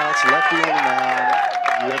 2 outs, lefty on the mound.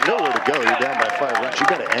 You have nowhere to go. You're down by 5 runs. You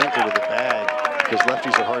got to anchor to the bag because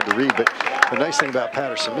lefties are hard to read. But the nice thing about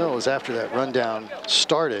Patterson Mill is after that rundown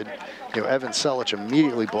started, you know, Evan Selich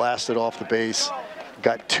immediately blasted off the base,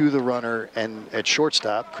 got to the runner, and at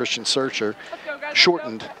shortstop, Christian Scherzer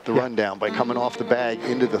shortened the rundown by coming off the bag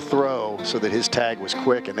into the throw so that his tag was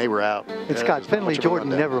quick and they were out. And Scott, Finley Jordan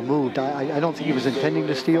never moved. I don't think he was intending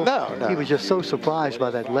to steal. No. He was just so surprised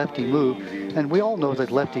by that lefty move. And we all know that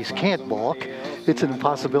lefties can't balk. It's an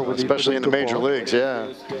impossibility. Especially in the major leagues,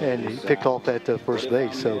 yeah. And he picked off at first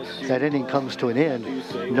base. So that inning comes to an end.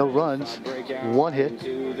 No runs, 1 hit,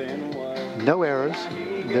 no errors.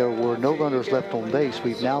 There were no runners left on base.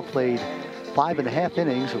 We've now played 5.5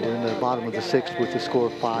 innings. We're in the bottom of the 6th with the score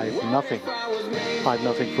of 5-0.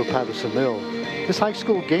 5-0 for Patterson Mill. This high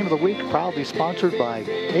school game of the week proudly sponsored by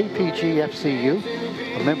APG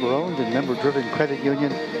FCU, a member-owned and member-driven credit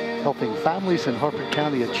union helping families in Harford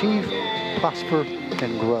County achieve, prosper,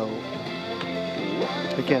 and grow.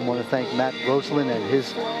 Again, want to thank Matt Roseland and his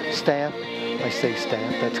staff. I say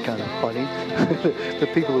staff, that's kind of funny. The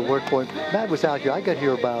people who work for him. Matt was out here. I got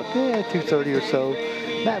here about 2:30 or so.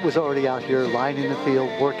 Matt was already out here lining the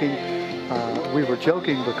field, working. We were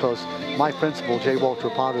joking because my principal, J.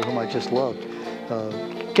 Walter Potter, whom I just loved,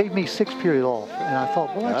 gave me 6th period off. And I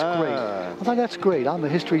thought, well, that's great. I thought, that's great. I'm a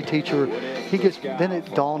history teacher. Then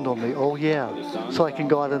it dawned on me, oh, yeah, so I can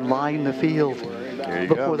go out and line the field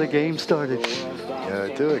before the game started.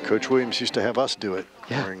 Yeah, do it. Coach Williams used to have us do it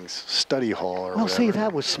during study hall or whatever. See,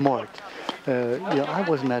 that was smart. I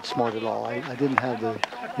wasn't that smart at all. I didn't have the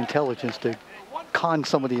intelligence to con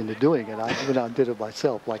somebody into doing it. I went out and did it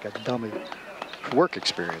myself like a dummy. Work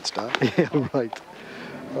experience, Don. Yeah, right.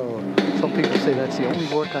 Some people say that's the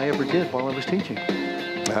only work I ever did while I was teaching.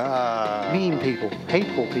 Mean people,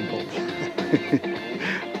 hateful people.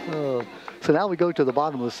 So So now we go to the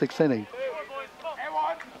bottom of the 6th inning.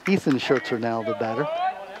 Ethan Schertzer now the batter.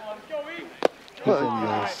 He's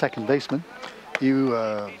in second baseman. You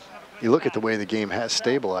look at the way the game has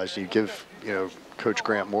stabilized. You give, Coach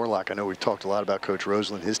Grant Morlock. I know we've talked a lot about Coach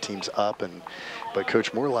Roseland. His team's up, but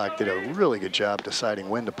Coach Morlock did a really good job deciding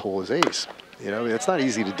when to pull his ace. It's not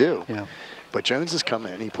easy to do. Yeah. But Jones has come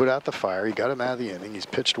in. He put out the fire. He got him out of the inning. He's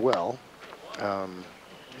pitched well.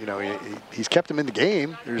 He's kept him in the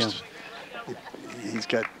game. He's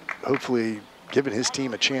got, hopefully, given his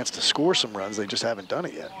team a chance to score some runs. They just haven't done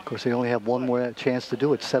it yet. Of course, they only have one more chance to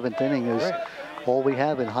do it. 7th inning is all we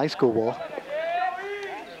have in high school ball.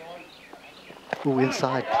 Ooh,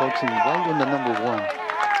 inside, plugs him right in the number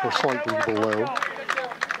 1, or slightly below.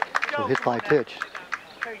 So hit by pitch.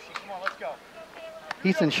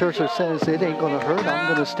 Ethan Schertzer says it ain't going to hurt. I'm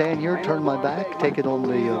going to stand here, turn my back, take it on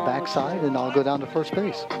the backside, and I'll go down to first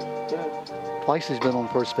base. Twice he's been on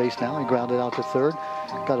first base now. He grounded out to third.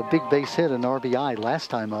 Got a big base hit, an RBI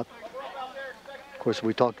last time up. Of course,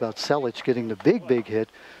 we talked about Selich getting the big hit,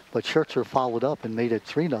 but Schertzer followed up and made it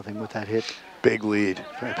 3-0 with that hit. Big lead.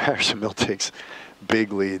 Patterson Mill takes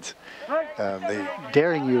big leads. They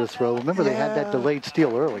daring you to throw. Remember, they had that delayed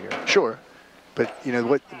steal earlier. Sure. But,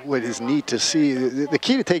 what is neat to see, the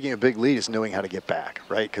key to taking a big lead is knowing how to get back,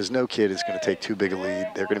 right? Because no kid is going to take too big a lead.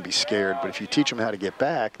 They're going to be scared. But if you teach them how to get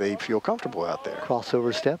back, they feel comfortable out there.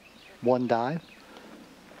 Crossover step, 1 dive.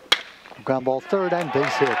 Ground ball third and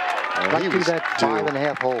base hit. Right through that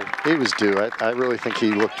 5.5 hole. He was due. I really think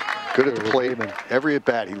he looked good at the plate. Every at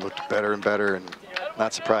bat, he looked better and better, and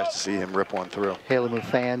not surprised to see him rip one through. Halem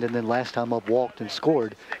fanned, and then last time up walked and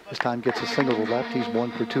scored. This time gets a single to left. He's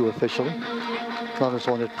 1 for 2 officially. Runners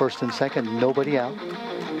on at first and second, nobody out.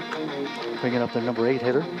 Bringing up the number 8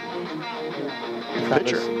 hitter.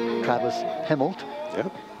 Travis Hemelt.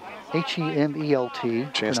 Yep. H-E-M-E-L-T.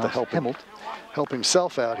 Chance to help Hemelt. Help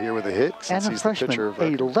himself out here with a hit since and he's a freshman, the pitcher of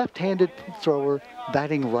a left-handed thrower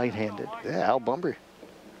batting right-handed. Yeah, Al Bunbury.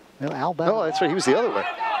 No, Al Oh, that's right. He was the other way.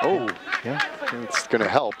 Oh, yeah. It's going to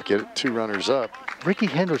help get 2 runners up. Ricky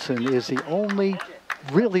Henderson is the only,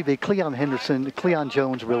 really, the Cleon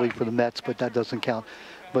Jones really for the Mets, but that doesn't count.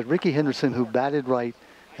 But Ricky Henderson, who batted right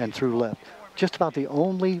and threw left, just about the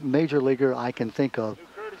only major leaguer I can think of,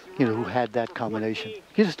 who had that combination.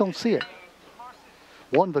 You just don't see it.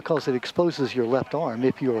 One, because it exposes your left arm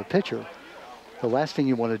if you're a pitcher. The last thing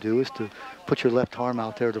you want to do is to put your left arm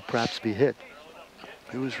out there to perhaps be hit.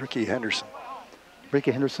 Who was Ricky Henderson?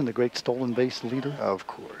 Ricky Henderson, the great stolen base leader. Of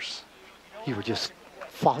course. You were just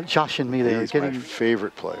joshing me there. He's my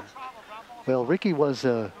favorite player. Well, Ricky was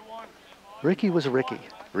Ricky.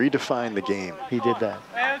 Redefined the game. He did that.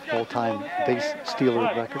 All-time base stealer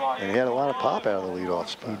record. And he had a lot of pop out of the leadoff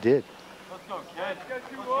spot. He did.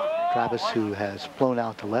 Travis, who has flown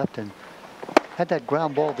out to left and had that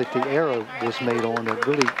ground ball that the error was made on that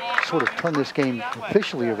really sort of turned this game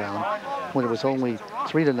officially around when it was only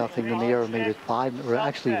 3-0 and the error made it 5, or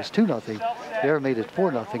actually it was 2-0. The error made it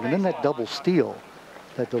 4-0, and then that double steal,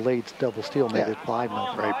 that delayed double steal made it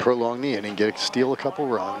 5-0. Right, prolong the inning, steal a couple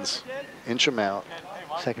runs, inch them out.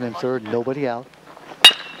 Second and third, nobody out.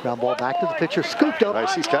 Ground ball back to the pitcher, scooped up.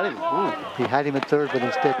 Nice, he's got him. Ooh. He had him at third, but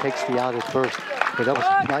instead takes the out at first. But that was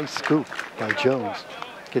a nice scoop by Jones.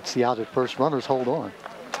 Gets the out at first. Runners hold on.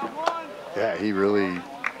 Yeah, he really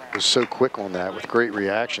was so quick on that with great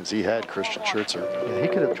reactions. He had Christian Schertzer. Yeah, he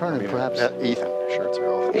could have turned perhaps. Ethan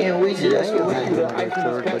Schertzer. And we just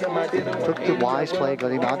third, but took the wise play,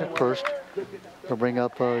 got him out at first. They'll bring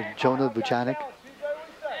up Jonah Buchanek.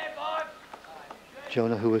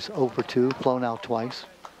 Jonah, who is 0 for 2, flown out twice.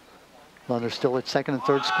 Runners still at second and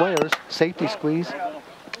third squares. Safety squeeze.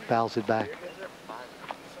 Fouls it back.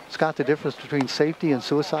 Scott, the difference between safety and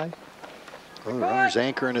suicide? Well, the runner's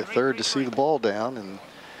anchoring at third to see the ball down and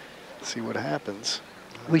see what happens.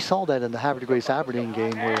 We saw that in the Havre de Grace Aberdeen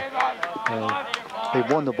game where they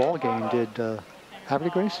won the ball game. Did Havre de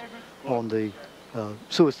Grace on the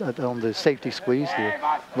safety squeeze? The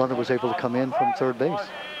runner was able to come in from third base.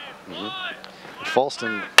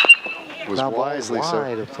 Fallston was wisely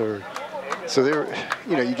wide of third. So they're,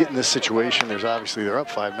 you get in this situation. They're up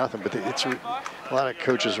 5-0, but it's a lot of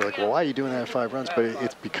coaches are like, well, why are you doing that at 5 runs? But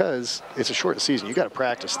it's because it's a short season. You got to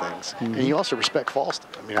practice things, and you also respect Fallston.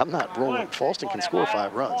 I mean, I'm not rolling. Fallston can score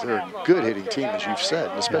 5 runs. They're a good hitting team, as you've said,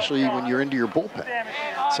 and especially when you're into your bullpen.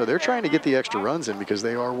 So they're trying to get the extra runs in because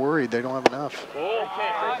they are worried they don't have enough.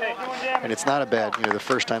 And it's not a bad, the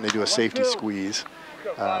first time they do a safety squeeze.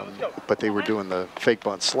 But they were doing the fake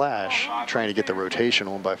bunt slash, trying to get the rotation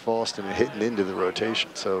on by Fallston and hitting into the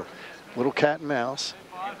rotation. So, little cat and mouse.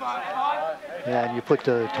 Yeah, and you put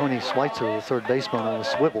Tony Schweitzer, the third baseman, on a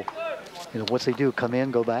swivel. You know, what's they do? Come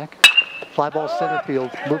in, go back. Fly ball center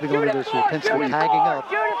field, moving on to this. Lipinski tagging up.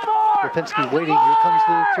 Lipinski waiting. Here comes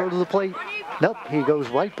the throw to the plate. Nope, he goes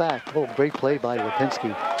right back. Oh, great play by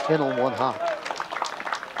Lipinski. In on one hop.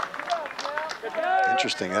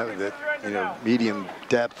 Interesting. That you know, medium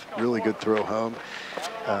depth, really good throw home.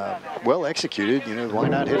 Well executed. You know, why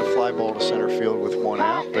not hit a fly ball to center field with one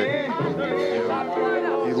out? But you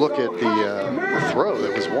know, you look at the throw.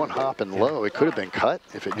 That was one hop and low. It could have been cut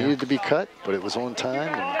if it needed to be cut, but it was on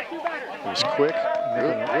time and it was quick.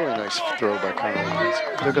 Really nice throw by Connell.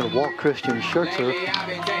 They're going to walk Christian Schertzer.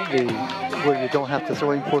 Where you don't have to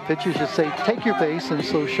throw him 4 pitches, just say, take your base, and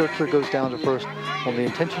so Schertzer goes down to first on the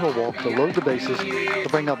intentional walk to load the bases, to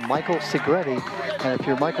bring up Michael Segretti. And if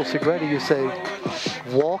you're Michael Segretti, you say,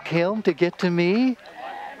 walk him to get to me?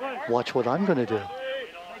 Watch what I'm going to do.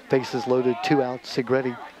 Bases loaded, 2 out.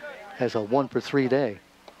 Segretti has a 1-for-3 day.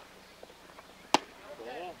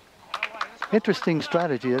 Interesting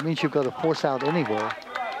strategy. That means you've got to force out anywhere.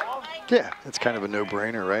 Yeah, it's kind of a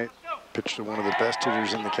no-brainer, right? Pitch to one of the best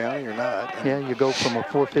hitters in the county or not. Yeah, you go from a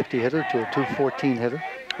 450 hitter to a 214 hitter.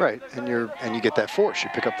 Right, and you get that force. You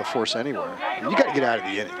pick up the force anywhere. And you got to get out of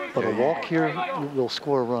the inning. But a walk here will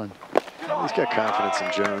score a run. He's got confidence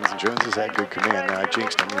in Jones, and Jones has had good command. Now I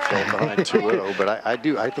jinxed him. He fell behind 2-0, but I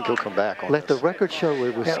think he'll come back on Let this. the record show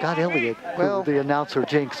it was Scott Elliott, well, the announcer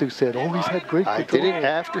jinx, who said, oh, he's had great control. I did it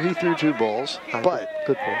after he threw 2 balls, but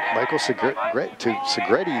good point. Michael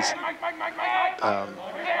Segretti's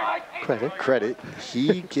credit,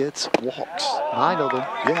 he gets walks. 9 of them.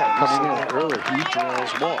 Yeah, coming in early, he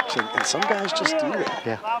draws walks, and some guys just do that.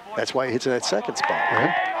 Yeah. That's why he hits in that second spot,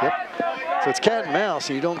 right? Yep. So it's cat and mouse,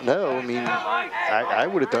 and you don't know. I mean, I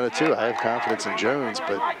would have done it too. I have confidence in Jones,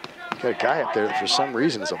 but you got a guy up there that for some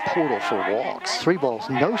reason is a portal for walks. 3 balls,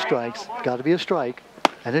 no strikes. Got to be a strike,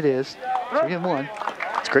 and it is. 3-1.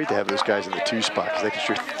 It's great to have those guys in the 2 spot because that gets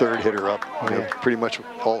your 3rd hitter up pretty much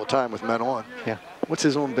all the time with men on. Yeah. What's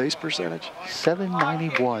his on base percentage?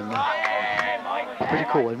 791. Pretty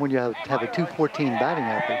cool. And when you have a 214 batting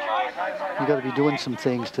average, you got to be doing some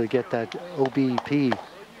things to get that OBP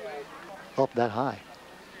up that high.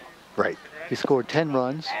 Right. He scored 10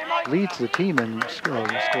 runs, leads the team in scoring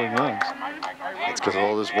runs. It's because of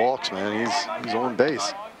all those walks, man. He's on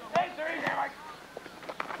base.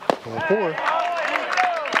 4-4.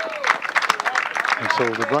 And so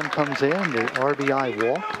the run comes in, the RBI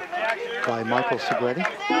walk by Michael Segretti.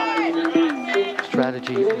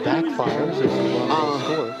 Strategy backfires as the run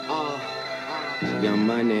score. Young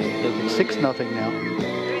money. 6-0 now.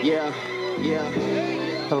 Yeah.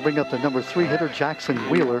 That'll bring up the number 3 hitter, Jackson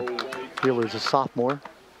Wheeler. Wheeler's a sophomore.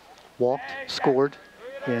 Walked, scored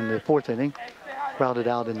in the 4th inning. Grounded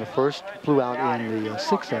out in the 1st. Flew out in the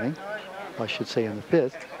 6th inning. I should say in the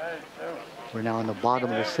 5th. We're now in the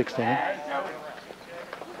bottom of the 6th inning.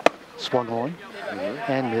 Swung on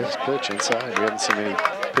and missed. Pitch inside. We haven't seen any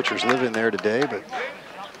pitchers live in there today, but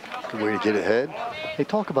good way to get ahead. They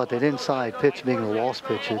talk about that inside pitch being a lost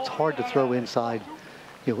pitch. It's hard to throw inside,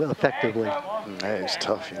 effectively. Hey, it's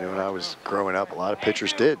tough. When I was growing up, a lot of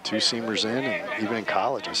pitchers did. 2-seamers in, and even in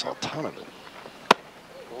college, I saw a ton of it.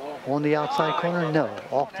 On the outside corner? No,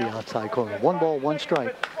 off the outside corner. 1 ball, 1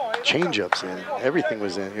 strike. Change-ups in. Everything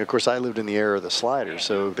was in. Of course, I lived in the era of the slider,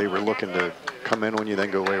 so they were looking to come in on you,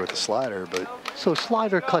 then go away with the slider. But so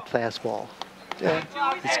slider, cut, fastball. Yeah,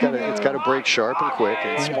 it's got to break sharp and quick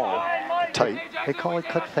and small, tight. They call it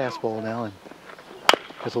cut fastball now, and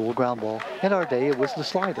it's a little ground ball. In our day, it was the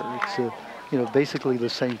slider. It's basically the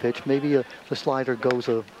same pitch. Maybe the slider goes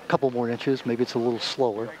a couple more inches. Maybe it's a little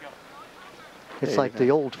slower. It's like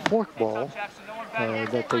the old fork ball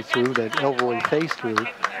that they threw, that Elroy Face threw,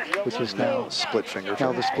 which is now split finger.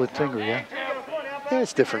 Now the split finger, yeah. Yeah,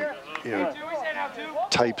 it's different,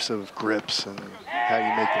 types of grips and how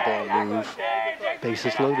you make the ball move.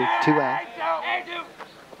 Bases loaded, 2 out.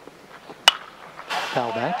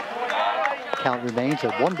 Foul back. Count remains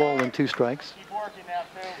at 1 ball and 2 strikes.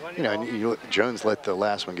 Jones let the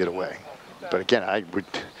last one get away. But again,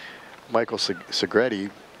 Michael Segretti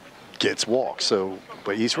gets walks,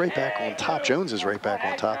 but he's right back on top. Jones is right back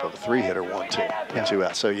on top of a 3-hitter, 1-2, 2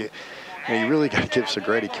 out. So you really got to give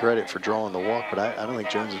Segretti credit for drawing the walk, but I don't think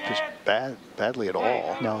Jones has pitched badly at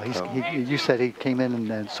all. No, you said he came in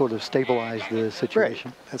and sort of stabilized the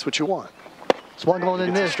situation. Right. That's what you want. Swung on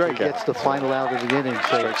and missed. He gets the final out of the inning.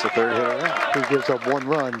 So strikes the 3rd hitter out. He gives up 1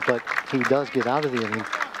 run, but he does get out of the inning.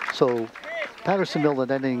 So Patterson-Mill in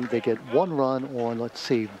that inning, they get 1 run on,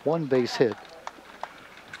 1 base hit.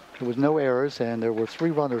 There was no errors, and there were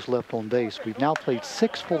 3 runners left on base. We've now played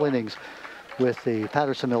 6 full innings with the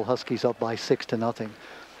Patterson-Mill Huskies up by 6-0.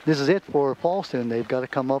 This is it for Fallston. They've got to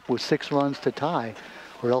come up with 6 runs to tie,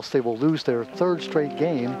 or else they will lose their 3rd straight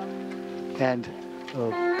game. And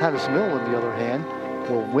Patterson Mill, on the other hand,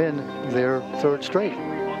 will win their 3rd straight.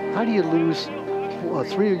 How do you lose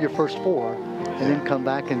 3 of your first 4 and then come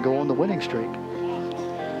back and go on the winning streak?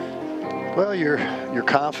 Well, you're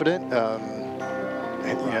confident.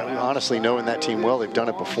 And, you know, honestly, knowing that team well, they've done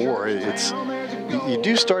it before. You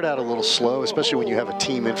do start out a little slow, especially when you have a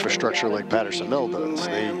team infrastructure like Patterson Mill does.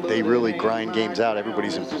 They really grind games out.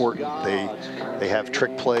 Everybody's important. They have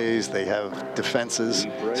trick plays. They have defenses.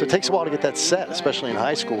 So it takes a while to get that set, especially in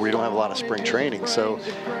high school where you don't have a lot of spring training. So,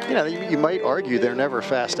 you know, you might argue they're never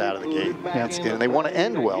fast out of the gate. And they want to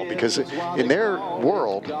end well because in their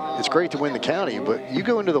world, it's great to win the county, but you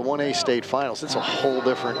go into the 1A state finals, it's a whole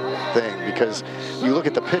different thing because you look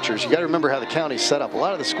at the pitchers. You got to remember how the county's set up. A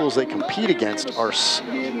lot of the schools they compete against are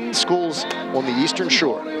schools on the Eastern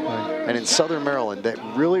Shore and in Southern Maryland that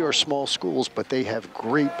really are small schools, but they have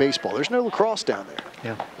great baseball. There's no lacrosse down there.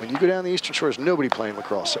 Yeah. When you go down the Eastern Shore, there's nobody playing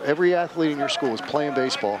lacrosse. So every athlete in your school is playing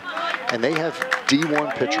baseball, and they have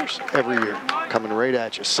D1 pitchers every year coming right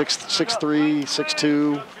at you. 6'3",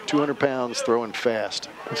 6'2", 200 pounds, throwing fast.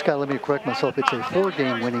 Scott, let me correct myself. It's a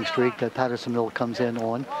 4-game winning streak that Patterson Mill comes in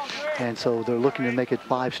on, and so they're looking to make it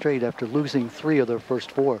 5 straight after losing 3 of their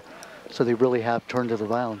first 4. So they really have turned it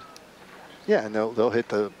around. Yeah, and they'll hit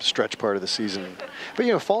the stretch part of the season. But,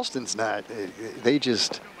 you know, Fallston's not.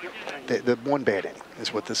 The one bad inning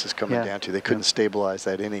is what this is coming down to. They couldn't stabilize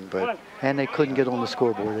that inning, but and they couldn't get on the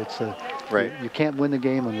scoreboard. It's right. You can't win the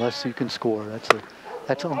game unless you can score.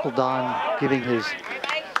 That's Uncle Don giving his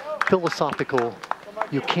philosophical.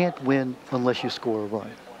 You can't win unless you score a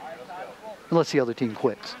run, unless the other team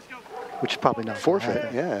quits, which is probably not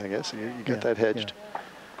forfeit. Yeah, I guess you get that hedged.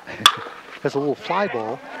 Yeah. There's a little fly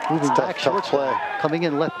ball moving back short play. Coming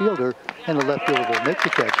in left fielder, and the left fielder will make the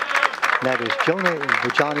catch. And that is Jonah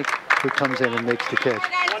Vujanic who comes in and makes the catch.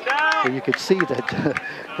 And you could see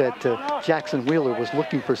that Jackson Wheeler was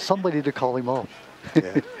looking for somebody to call him off.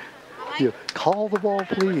 Yeah. You call the ball,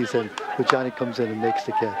 please, and Vujanic comes in and makes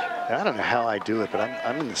the catch. I don't know how I do it, but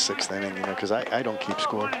I'm in the 6th inning, you know, because I don't keep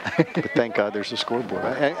score. But thank God there's a scoreboard,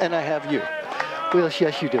 and I have you. Well,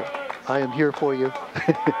 yes, you do. I am here for you.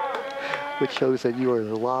 Which shows that you are in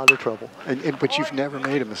a lot of trouble. But you've never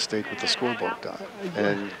made a mistake with the scoreboard, Don.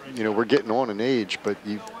 And, you know, we're getting on in age, but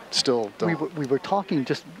you still don't. We were talking,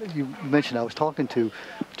 just, you mentioned I was talking to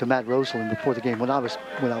Matt Roseland before the game. When I was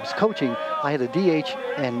coaching, I had a DH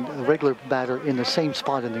and a regular batter in the same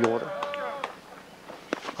spot in the order.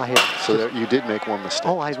 You did make one mistake.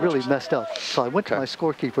 Oh, I really messed up. So I went to my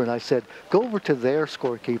scorekeeper and I said, go over to their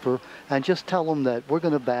scorekeeper and just tell them that we're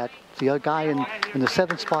going to bat the guy in the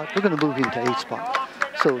 7th spot. We're going to move him to 8th spot.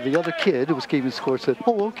 So the other kid who was keeping score said,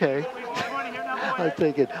 oh, okay. I'm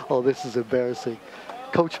thinking, oh, this is embarrassing.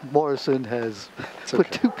 Coach Morrison has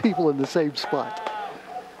put 2 people in the same spot.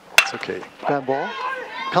 It's okay. Ground ball.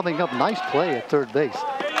 Coming up, nice play at 3rd base.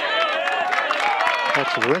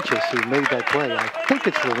 That's Laurentius who made that play. I think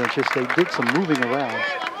it's Laurentius. They did some moving around.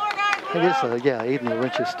 It is, Aiden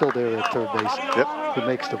Laurentius still there at 3rd base. Yep. Who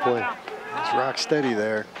makes the play. He's rock steady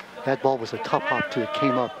there. That ball was a tough hop too. It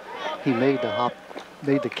came up. He made the hop,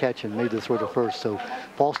 made the catch, and made the throw to first. So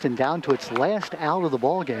Fallston down to its last out of the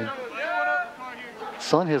ball game.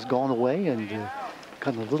 Sun has gone away and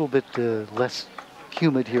gotten a little bit less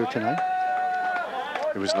humid here tonight.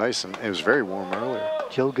 It was nice and it was very warm earlier.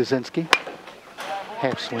 Joe Gazinski.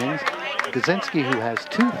 Half swings. Gazinski, who has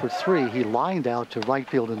 2 for 3, he lined out to right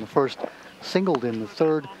field in the 1st, singled in the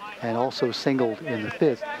 3rd, and also singled in the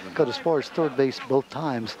 5th. Got as far as 3rd base both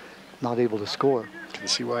times, not able to score. Can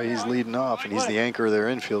see why he's leading off, and he's the anchor of their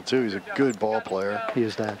infield too. He's a good ball player. He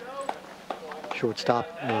is that. Shortstop,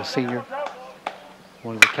 senior,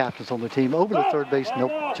 one of the captains on the team. Over to 3rd base,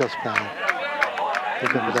 nope, just foul.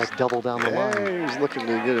 Looking for that double down the line. He's looking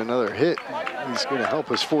to get another hit. He's going to help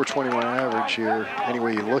us 421 average here, any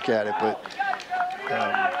way you look at it, but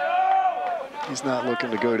he's not looking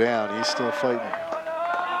to go down. He's still fighting.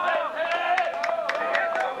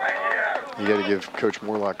 You got to give Coach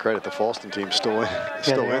Morlock credit. The Fallston team's still in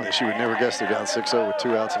this. You would never guess they're down 6-0 with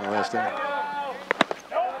 2 outs in the last inning.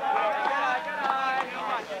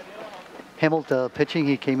 Hamilton pitching.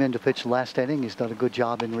 He came in to pitch last inning. He's done a good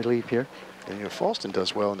job in relief here. And, you know, Fallston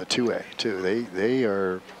does well in the 2A too. They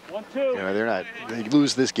are, you know, they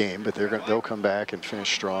lose this game, but they'll come back and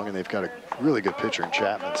finish strong, and they've got a really good pitcher in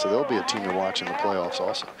Chapman, so they'll be a team to watch in the playoffs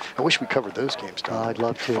also. I wish we covered those games, Tom. I'd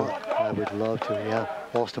love to. I would love to. Yeah,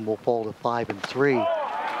 Fallston will fall to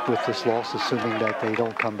 5-3 with this loss, assuming that they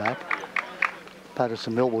don't come back.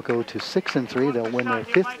 Patterson Mill will go to 6-3. They'll win their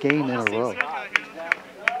 5th game in a row.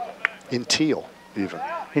 In teal, even.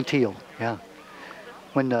 In teal, yeah.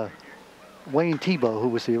 When Wayne Tebow, who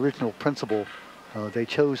was the original principal, they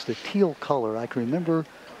chose the teal color. I can remember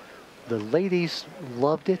the ladies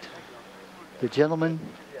loved it. The gentlemen,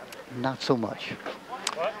 not so much.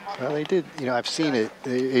 Well, they did, you know, I've seen it.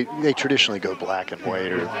 They traditionally go black and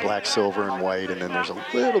white, or black, silver, and white, and then there's a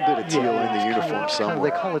little bit of teal in the uniform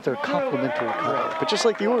somewhere. They call it their complementary color. Right. But just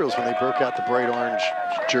like the Orioles, when they broke out the bright orange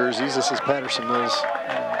jerseys, this is Patterson Mill's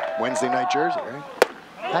Wednesday night jersey, right?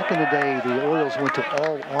 Back in the day, the Orioles went to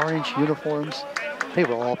all orange uniforms. They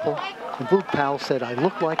were awful. And Boog Powell said, I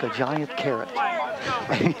look like a giant carrot.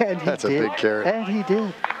 And That's a big carrot. And he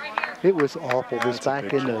did. It was awful. It was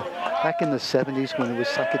back in the 70s when it was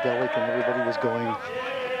psychedelic and everybody was going,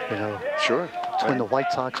 you know. Sure. It's when the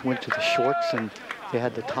White Sox went to the shorts and they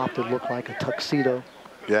had the top that looked like a tuxedo.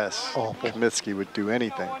 Yes. Awful. Kaminsky would do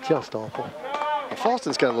anything. Just awful. Well,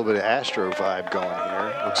 Fallston's got a little bit of Astro vibe going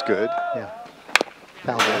here. Looks good. Yeah. You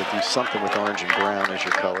got to do something with orange and brown as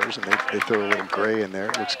your colors, and they throw a little gray in there.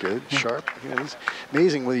 It looks good, sharp. You know, it's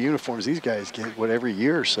amazing with the uniforms these guys get. What, every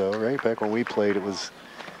year or so, right? Back when we played,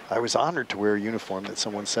 I was honored to wear a uniform that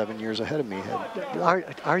someone 7 years ahead of me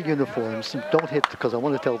had. Our uniforms, don't hit because I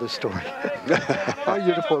want to tell this story. Our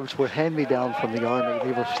uniforms were hand-me-down from the Army.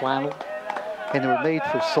 They were flannel, and they were made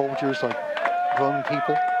for soldiers, like grown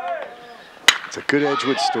people. It's a good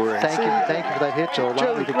Edgewood story. Thank you for that hit, Joe.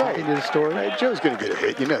 Allow me to continue the story. Right, Joe's going to get a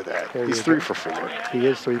hit. You know that. He's 3 for 4. He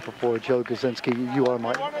is 3 for 4. Joe Gazinski, you are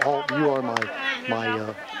my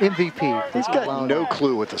MVP. He's got no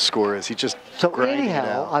clue what the score is. He just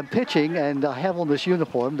anyhow, I'm pitching, and I have on this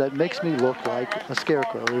uniform that makes me look like a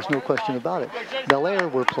scarecrow. There's no question about it. Bel Air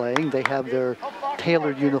were playing. They have their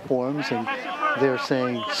tailored uniforms, and they're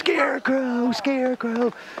saying, Scarecrow,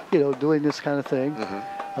 Scarecrow, you know, doing this kind of thing.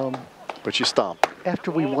 But you stomp.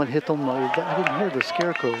 After we one-hit them, I didn't hear the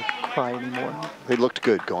Scarecrow cry anymore. They looked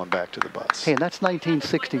good going back to the bus. Hey, and that's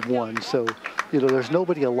 1961, so, you know, there's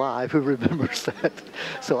nobody alive who remembers that.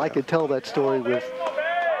 So I can tell that story with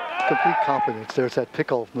complete confidence. There's that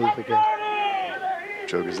pickoff move again.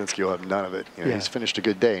 Joe Gazinski will have none of it. You know, he's finished a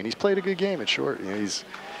good day, and he's played a good game at short. You know,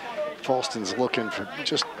 Fallston's looking for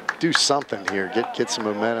just do something here, get some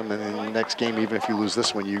momentum, and in the next game, even if you lose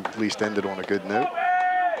this one, you at least end it on a good note.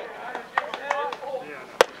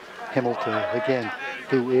 Hamilton, again,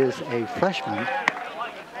 who is a freshman,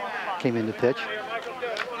 came in to pitch.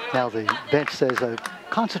 Now the bench says,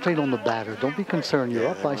 concentrate on the batter. Don't be concerned. You're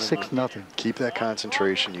up by 6-0. Keep that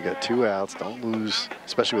concentration. You got 2 outs. Don't lose,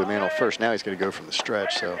 especially with a man on first. Now he's going to go from the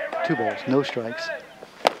stretch. So 2 balls, no strikes.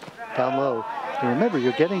 Down low. And remember,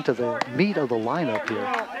 you're getting to the meat of the lineup here.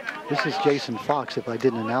 This is Jason Fox. If I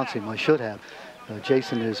didn't announce him, I should have.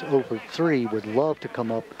 Jason is over 3. Would love to come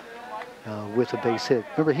up with a base hit.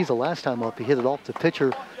 Remember, he's the last time up. He hit it off the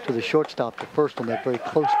pitcher to the shortstop to first on that very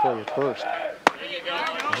close play at first.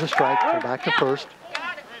 There's a strike. Go back to first.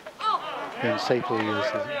 And safely is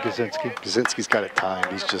Gazinski. Gazinski's got it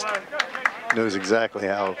timed. He's just knows exactly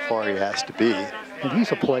how far he has to be. And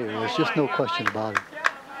he's a player. There's just no question about it.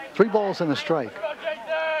 3 balls and a strike.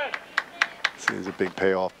 This is a big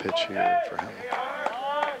payoff pitch here for him.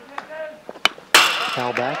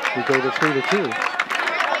 Foul back. We go to 3-2.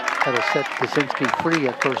 That'll set Gazinski free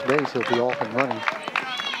at first base. He'll be off and running.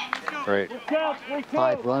 Right.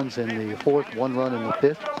 5 runs in the 4th, 1 run in the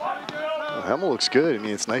 5th. Well, Hemmel looks good. I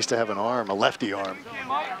mean, it's nice to have an arm, a lefty arm,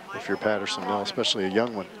 if you're Patterson Mill, especially a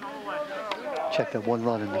young one. Check that 1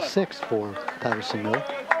 run in the 6th for Patterson Mill.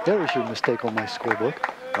 There was your mistake on my scorebook.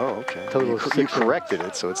 Oh, okay. Total you corrected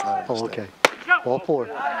it, so it's not a mistake. Oh, okay. Ball 4.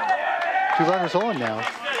 2 runners on now.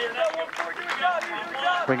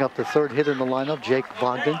 Bring up the 3rd hitter in the lineup, Jake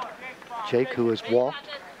Bogdan. Jake, who has walked,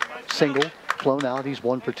 single, flown out. He's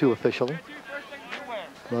 1 for 2 officially.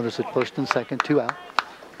 Runners at first and second, 2 out.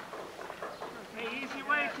 Hey, easy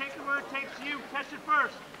way, take it where it takes you. Catch it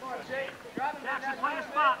first. Jackson, play a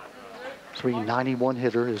spot. 391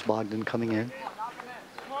 hitter is Bogdan coming in.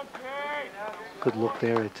 Good look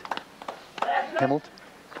there at Hamilton.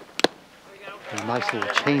 A nice little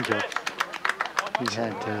changeup. He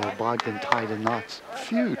had Bogdan tied in knots.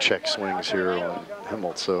 Few check swings here on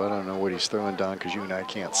Himmelt, so I don't know what he's throwing down because you and I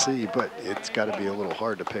can't see, but it's got to be a little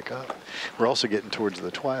hard to pick up. We're also getting towards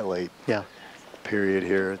the twilight period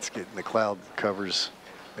here. It's getting the cloud covers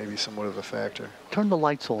maybe somewhat of a factor. Turn the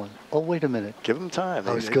lights on. Oh, wait a minute. Give them time.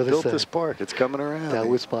 I was They going to built say this park. It's coming around. That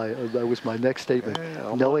was my next statement.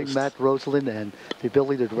 Yeah, knowing Matt Rosalind and the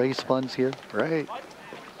ability to raise funds here. Right.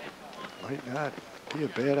 Might not be a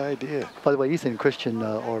bad idea. By the way, Ethan and Christian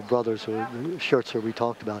are brothers, or Schertzer we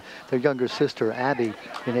talked about. Their younger sister, Abby,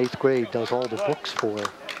 in 8th grade, does all the books for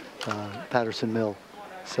Patterson Mill.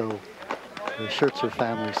 So The Schertzer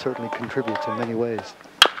family certainly contributes in many ways.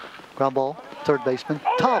 Ground ball, third baseman,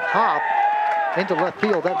 tough hop into left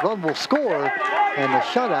field. That run will score, and the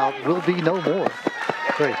shutout will be no more.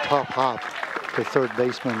 Very tough hop to third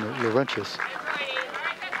baseman Laurentius.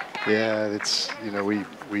 Yeah, it's, you know,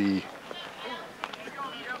 we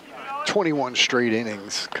 21 straight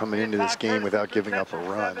innings coming into this game without giving up a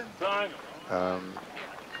run.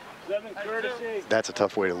 That's a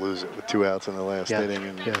tough way to lose it with 2 outs in the last inning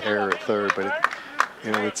and error at third. But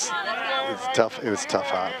you know, it's tough. It was a tough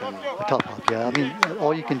hop. A tough hop, yeah. I mean,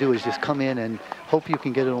 all you can do is just come in and hope you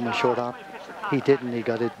can get it on the short hop. He didn't. He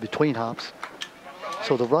got it between hops.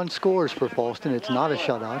 So the run scores for Fallston. It's not a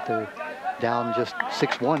shutout. They're down just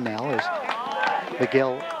 6-1 now as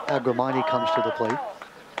Miguel Agramani comes to the plate.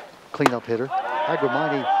 Cleanup hitter.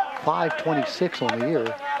 Agramani, 526 on the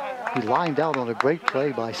year. He lined out on a great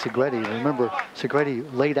play by Segretti. Remember, Segretti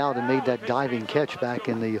laid out and made that diving catch back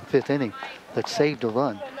in the 5th inning that saved a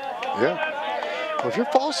run. Yeah. Well, if you're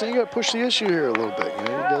Fallston, you got to push the issue here a little bit. You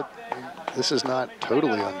know, this is not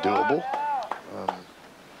totally undoable.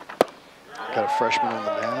 Got a freshman on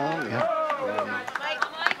the mound. Yeah.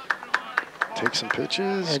 Take some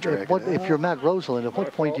pitches. If you're Matt Rosalind, at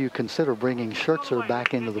what point do you consider bringing Schertzer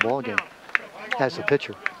back into the ballgame as a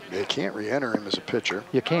pitcher? They can't re-enter him as a pitcher.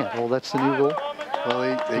 You can't. Well, that's the new rule. Well,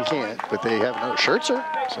 they can't, but they have no Schertzer,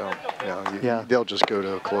 so you know, they'll just go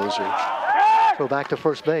to a closer. Throw back to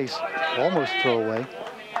first base, almost throw away.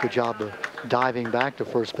 Good job of diving back to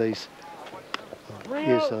first base.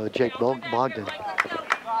 Is Jake Bogdan.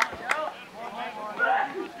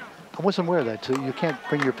 I wasn't aware of that too. You can't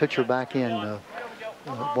bring your pitcher back in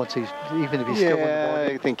once he's, even if he's still in the ball.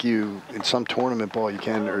 I think in some tournament ball you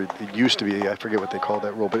can, or it used to be, I forget what they call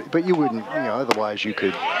that rule, but you wouldn't, you know, otherwise you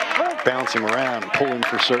could bounce him around and pull him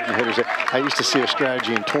for certain hitters. I used to see a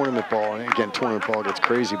strategy in tournament ball, and again, tournament ball gets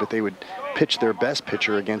crazy, but they would pitch their best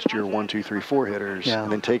pitcher against your 1, 2, 3, 4 hitters,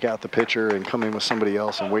 and then take out the pitcher and come in with somebody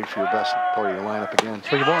else and wait for your best part of your lineup again.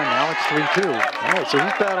 3-1, now it's 3-2. All right, so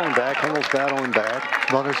he's battling back, Hengel's battling back.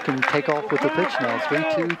 Runners can take off with the pitch now.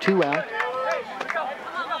 3-2, 2 out.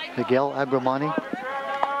 Miguel Agramani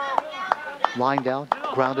lined out,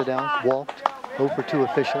 grounded out, walked, 0 for 2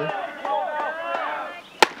 officially.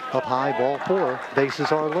 Up high, ball 4,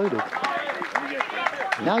 bases are loaded.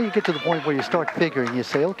 Now you get to the point where you start figuring, you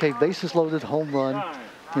say, okay, bases loaded, home run,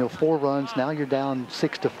 4 runs, now you're down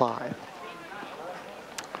 6-5.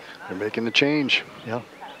 They're making the change. Yeah.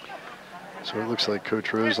 So it looks like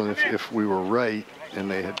Coach Roseland, if we were right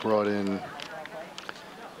and they had brought in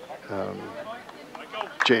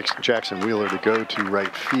Jackson Wheeler to go to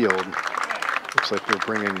right field, looks like they're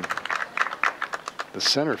bringing the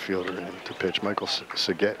center fielder in to pitch, Michael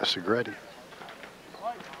Segretti.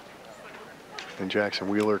 And Jackson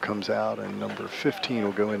Wheeler comes out, and number 15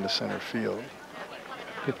 will go into center field.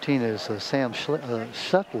 15 is Sam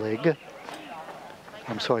Shetlig.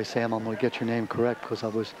 I'm sorry, Sam, I'm going to get your name correct because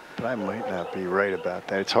But I might not be right about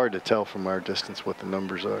that. It's hard to tell from our distance what the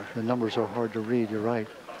numbers are. The numbers are hard to read, you're right.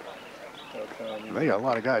 They got a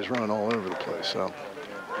lot of guys running all over the place, so.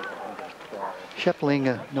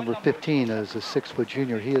 Sheffling, number 15, is a 6-foot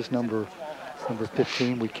junior. He is number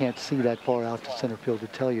 15. We can't see that far out to center field to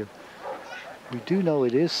tell you. We do know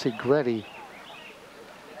it is Segretti,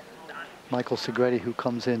 Michael Segretti, who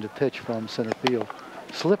comes in to pitch from center field.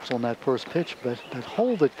 Slips on that first pitch, but that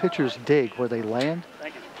hole that pitchers dig where they land,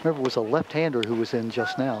 remember, it was a left-hander who was in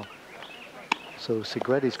just now. So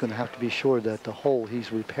Segretti's going to have to be sure that the hole,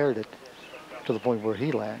 he's repaired it to the point where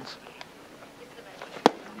he lands.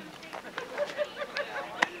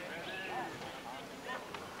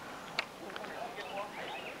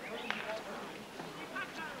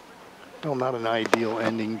 Well, not an ideal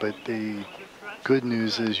ending, but the good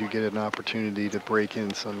news is you get an opportunity to break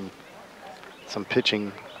in some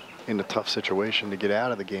pitching in a tough situation to get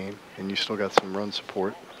out of the game, and you still got some run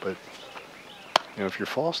support. But if you're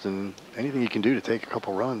Fallston, anything you can do to take a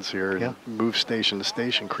couple runs here and move station to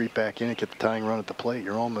station, creep back in and get the tying run at the plate,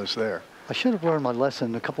 you're almost there. I should have learned my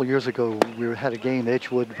lesson. A couple of years ago, we had a game,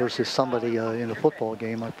 Edgewood versus somebody in a football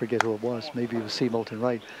game. I forget who it was. Maybe it was C. Milton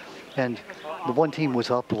Wright. And the one team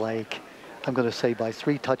was up like, I'm going to say by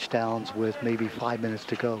 3 touchdowns with maybe 5 minutes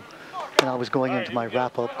to go. And I was going into my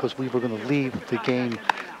wrap-up because we were going to leave the game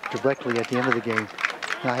directly at the end of the game.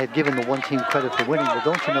 And I had given the one team credit for winning. Well,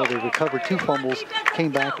 don't you know, they recovered 2 fumbles,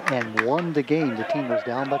 came back and won the game. The team was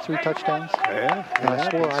down by 3 touchdowns. Yeah, and I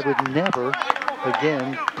swore I would never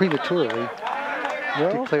again prematurely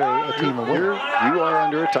declare a team a winner. You are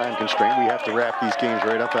under a time constraint. We have to wrap these games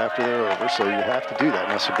right up after they're over, so you have to do that.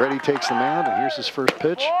 Now, Segretti takes the mound, and here's his first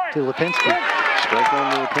pitch. To Lipinski. Strike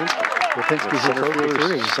one to Lipinski. Lipinski who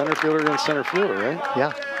center fielder against center fielder, right?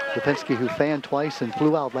 Yeah, Lipinski who fanned twice and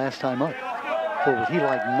flew out last time up. Boy, would he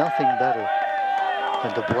like nothing better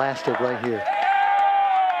than to blast it right here.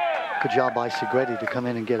 Good job by Segretti to come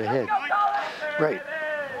in and get ahead. Right.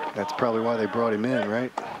 That's probably why they brought him in,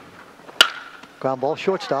 right? Ground ball,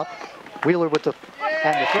 shortstop. Wheeler with the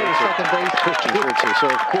and the throw to second base. Christian Schurtzer, so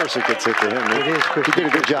of course it gets hit to him. It is Christian. He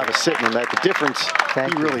did a good job of sitting on that. The difference,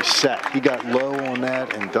 Thank he you. really set. He got low on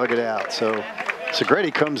that and dug it out. So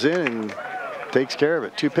Segretti comes in and takes care of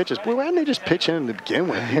it. 2 pitches. Boy, why didn't they just pitch him to begin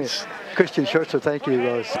with? Christian Schurtzer, thank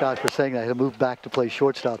you, Scott, for saying that. He'll move back to play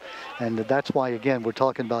shortstop. And that's why, again, we're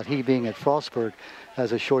talking about he being at Frostburg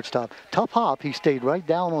as a shortstop. Tough hop. He stayed right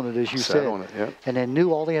down on it, as you said. On it, yeah. And then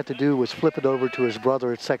knew all he had to do was flip it over to his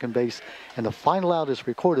brother at second base. And the final out is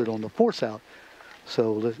recorded on the force out.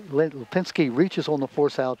 So Lipinski reaches on the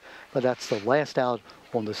force out, but that's the last out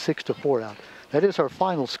on the 6-4 out. That is our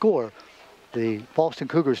final score. The Fallston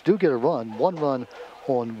Cougars do get a run. 1 run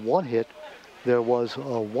on 1 hit. There was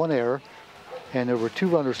 1 error, and there were 2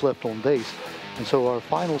 runners left on base. And so our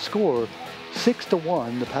final score,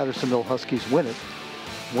 6-1, the Patterson Mill Huskies win it.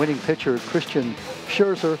 Winning pitcher Christian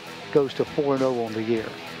Schurtzer goes to 4-0 on the year.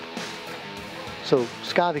 So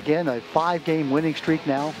Scott, again, a 5-game winning streak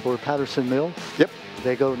now for Patterson Mill. Yep.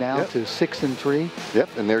 They go now to 6-3. Yep,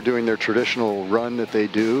 and they're doing their traditional run that they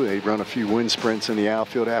do. They run a few wind sprints in the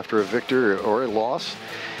outfield after a victory or a loss.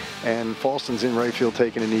 And Fallston's in right field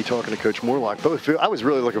taking a knee, talking to Coach Morlock. I was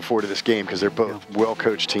really looking forward to this game because they're both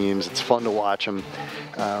well-coached teams. It's fun to watch them.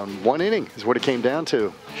 1 inning is what it came down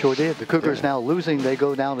to. Sure did. The Cougars now losing. They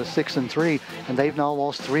go down to 6-3, and they've now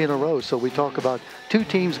lost 3 in a row. So we talk about 2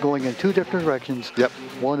 teams going in 2 different directions. Yep.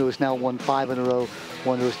 One who has now won 5 in a row,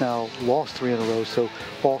 one who has now lost 3 in a row. So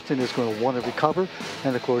Fallston is going to want to recover,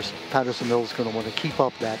 and of course Patterson Mill is going to want to keep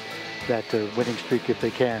up that winning streak if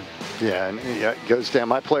they can. Yeah, and it goes down.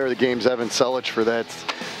 My player of the game is Evan Selich for that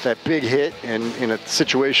big hit, and in a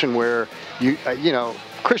situation where you know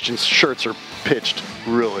Christian Schurtzer pitched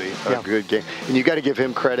really a good game, and you got to give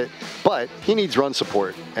him credit, but he needs run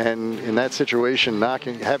support, and in that situation,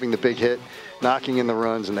 having the big hit, knocking in the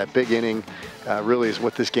runs in that big inning really is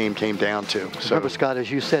what this game came down to. So, remember, Scott, as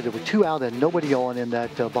you said, there were 2 out and nobody on in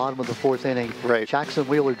that bottom of the 4th inning. Right. Jackson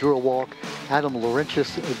Wheeler drew a walk, Adam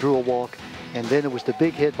Laurentius drew a walk, and then it was the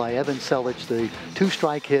big hit by Evan Selich, the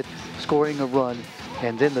 2-strike hit, scoring a run,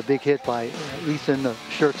 and then the big hit by Ethan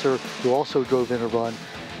Schurtzer, who also drove in a run.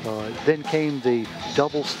 Then came the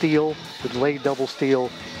double steal, the delayed double steal,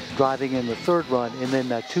 driving in the 3rd run, and then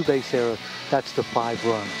that 2-base error. That's the 5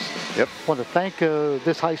 runs. Yep. I want to thank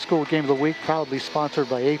this high school game of the week, proudly sponsored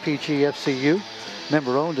by APG FCU,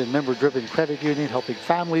 member-owned and member-driven credit union, helping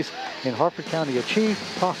families in Harford County achieve,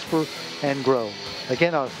 prosper, and grow.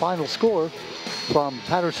 Again, our final score from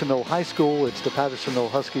Patterson Mill High School, it's the Patterson Mill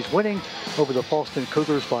Huskies winning over the Fallston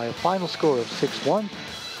Cougars by a final score of 6-1.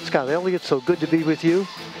 Scott Elliott, so good to be with you.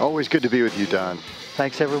 always good to be with you, Don.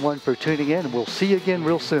 Thanks, everyone, for tuning in, and we'll see you again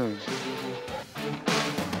real soon.